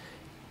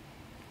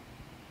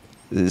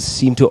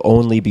 seem to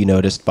only be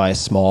noticed by a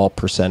small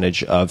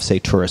percentage of, say,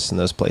 tourists in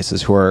those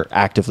places who are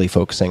actively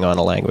focusing on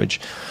a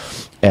language.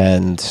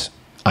 And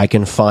I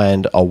can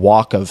find a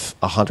walk of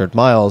 100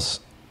 miles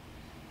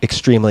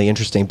extremely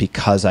interesting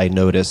because I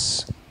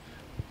notice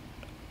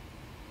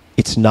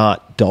it's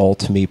not dull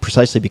to me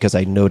precisely because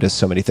I notice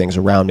so many things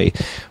around me.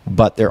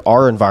 But there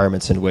are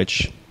environments in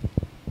which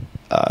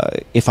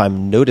if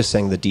I'm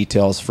noticing the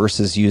details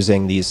versus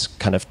using these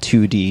kind of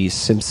 2D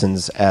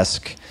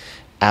Simpsons-esque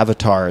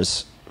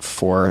avatars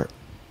for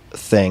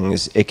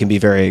things, it can be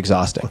very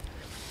exhausting.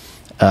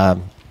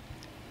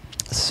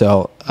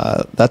 So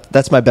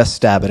that's my best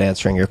stab at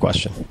answering your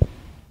question.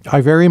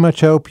 I very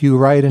much hope you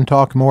write and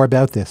talk more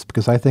about this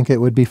because I think it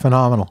would be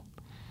phenomenal.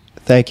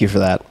 Thank you for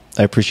that.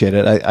 I appreciate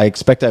it. I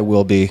expect I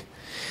will be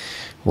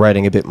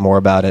writing a bit more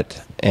about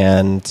it.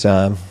 And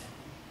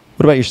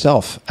what about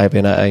yourself? I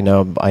mean, I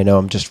know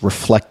I'm just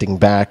reflecting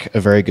back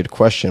a very good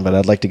question, but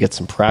I'd like to get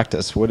some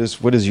practice. What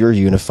is your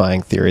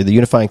unifying theory? The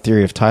unifying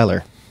theory of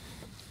Tyler?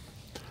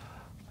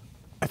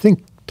 I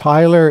think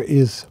Tyler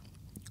is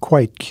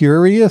quite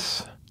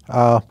curious,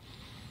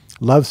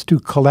 loves to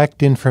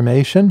collect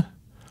information.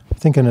 I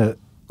think in a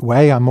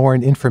way I'm more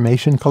an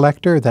information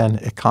collector than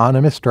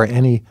economist or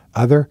any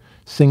other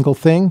single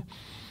thing.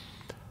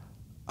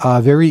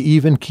 Very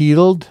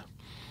even-keeled,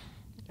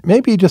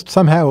 maybe just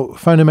somehow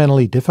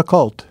fundamentally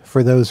difficult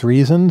for those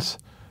reasons,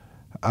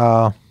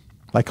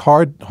 like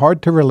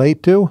hard to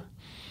relate to.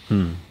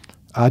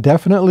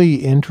 Definitely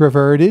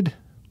introverted,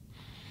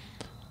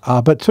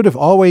 but sort of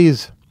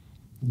always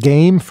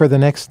game for the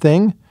next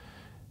thing.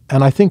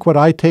 And I think what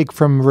I take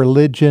from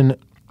religion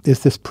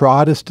is this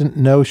Protestant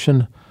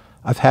notion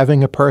of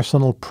having a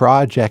personal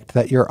project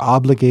that you're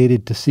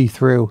obligated to see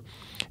through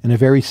in a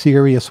very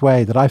serious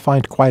way that I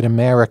find quite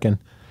American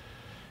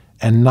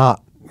and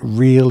not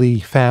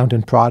really found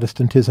in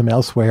Protestantism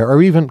elsewhere,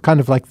 or even kind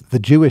of like the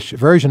Jewish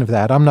version of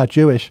that. I'm not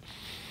Jewish,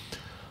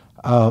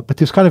 but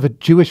there's kind of a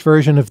Jewish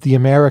version of the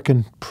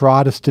American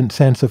Protestant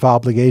sense of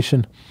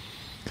obligation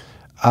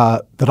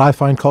that I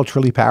find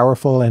culturally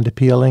powerful and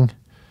appealing.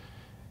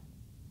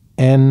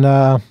 And,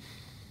 I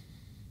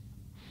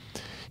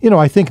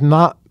think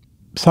not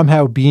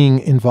somehow being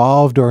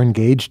involved or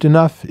engaged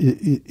enough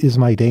is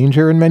my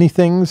danger in many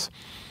things.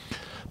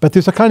 But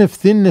there's a kind of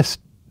thinness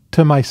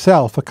to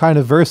myself, a kind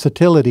of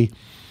versatility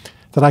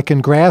that I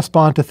can grasp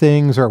onto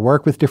things or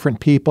work with different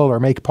people or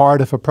make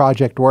part of a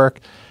project work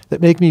that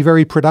make me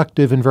very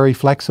productive and very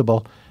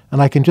flexible. And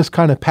I can just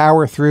kind of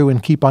power through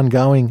and keep on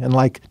going and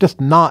like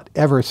just not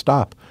ever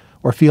stop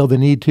or feel the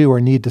need to or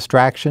need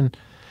distraction.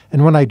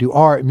 And when I do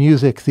art,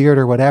 music,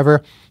 theater,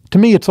 whatever, to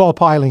me it's all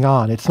piling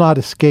on. It's not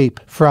escape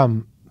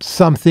from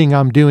something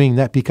I'm doing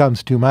that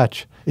becomes too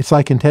much. It's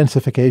like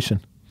intensification.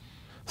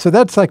 So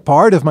that's like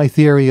part of my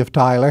theory of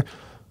Tyler.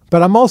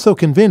 But I'm also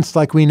convinced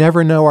like we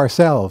never know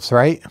ourselves,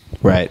 right?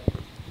 Right.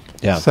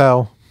 Yeah.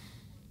 So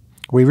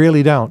we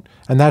really don't.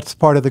 And that's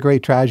part of the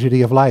great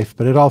tragedy of life.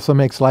 But it also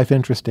makes life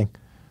interesting.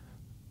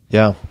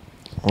 Yeah.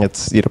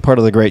 It's part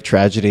of the great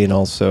tragedy and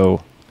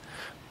also,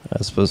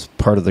 I suppose,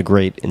 part of the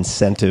great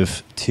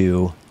incentive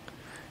to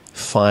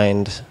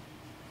find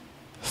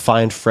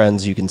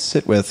friends you can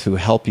sit with who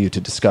help you to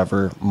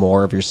discover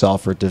more of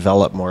yourself or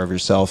develop more of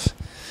yourself.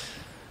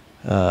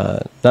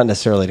 Not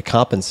necessarily to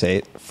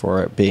compensate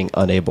for being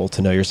unable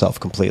to know yourself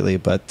completely,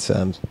 but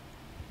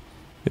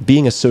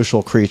being a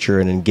social creature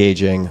and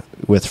engaging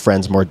with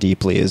friends more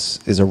deeply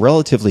is a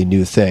relatively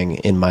new thing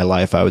in my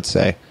life, I would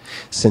say,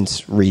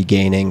 since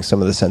regaining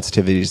some of the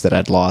sensitivities that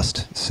I'd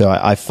lost. So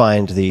I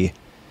find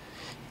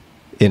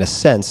in a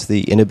sense,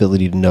 the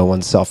inability to know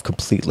oneself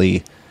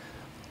completely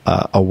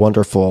a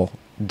wonderful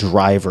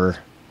driver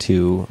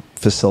to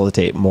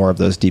facilitate more of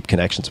those deep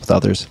connections with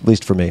others, at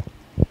least for me.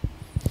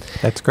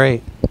 That's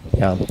great.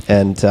 Yeah,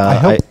 and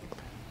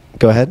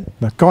go ahead.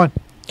 No, go on.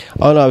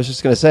 Oh no, I was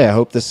just going to say, I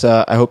hope this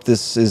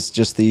is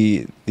just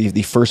the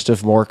first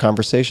of more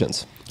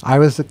conversations. I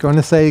was going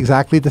to say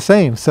exactly the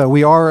same. So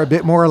we are a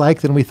bit more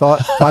alike than we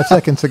thought 5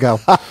 seconds ago.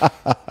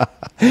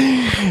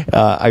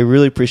 I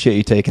really appreciate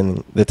you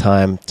taking the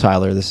time,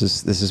 Tyler. This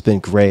has been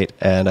great,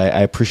 and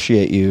I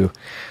appreciate you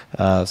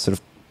sort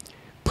of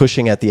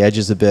pushing at the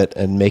edges a bit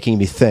and making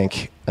me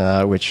think,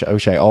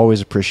 which I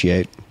always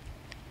appreciate.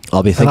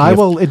 I'll be thinking. And I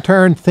will, in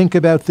turn, think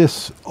about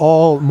this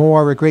all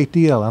more a great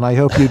deal, and I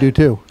hope you do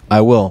too.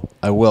 I will.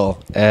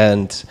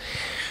 And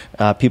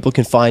people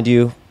can find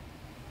you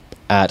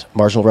at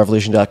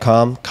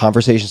marginalrevolution.com,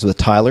 Conversations with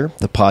Tyler,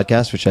 the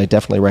podcast, which I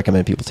definitely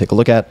recommend people take a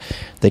look at.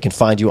 They can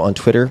find you on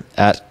Twitter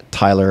at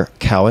Tyler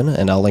Cowen,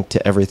 and I'll link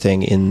to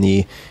everything in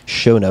the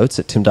show notes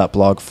at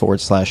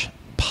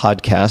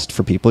tim.blog/podcast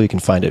for people. You can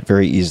find it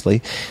very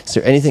easily. Is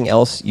there anything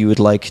else you would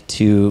like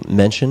to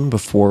mention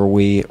before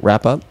we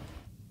wrap up?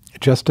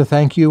 Just to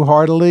thank you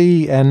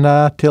heartily, and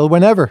till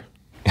whenever.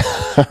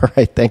 All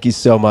right. Thank you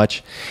so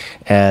much.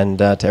 And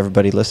to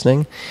everybody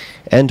listening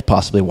and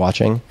possibly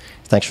watching,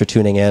 thanks for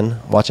tuning in.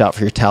 Watch out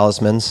for your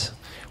talismans.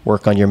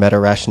 Work on your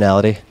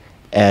meta-rationality.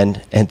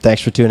 And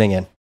thanks for tuning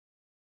in.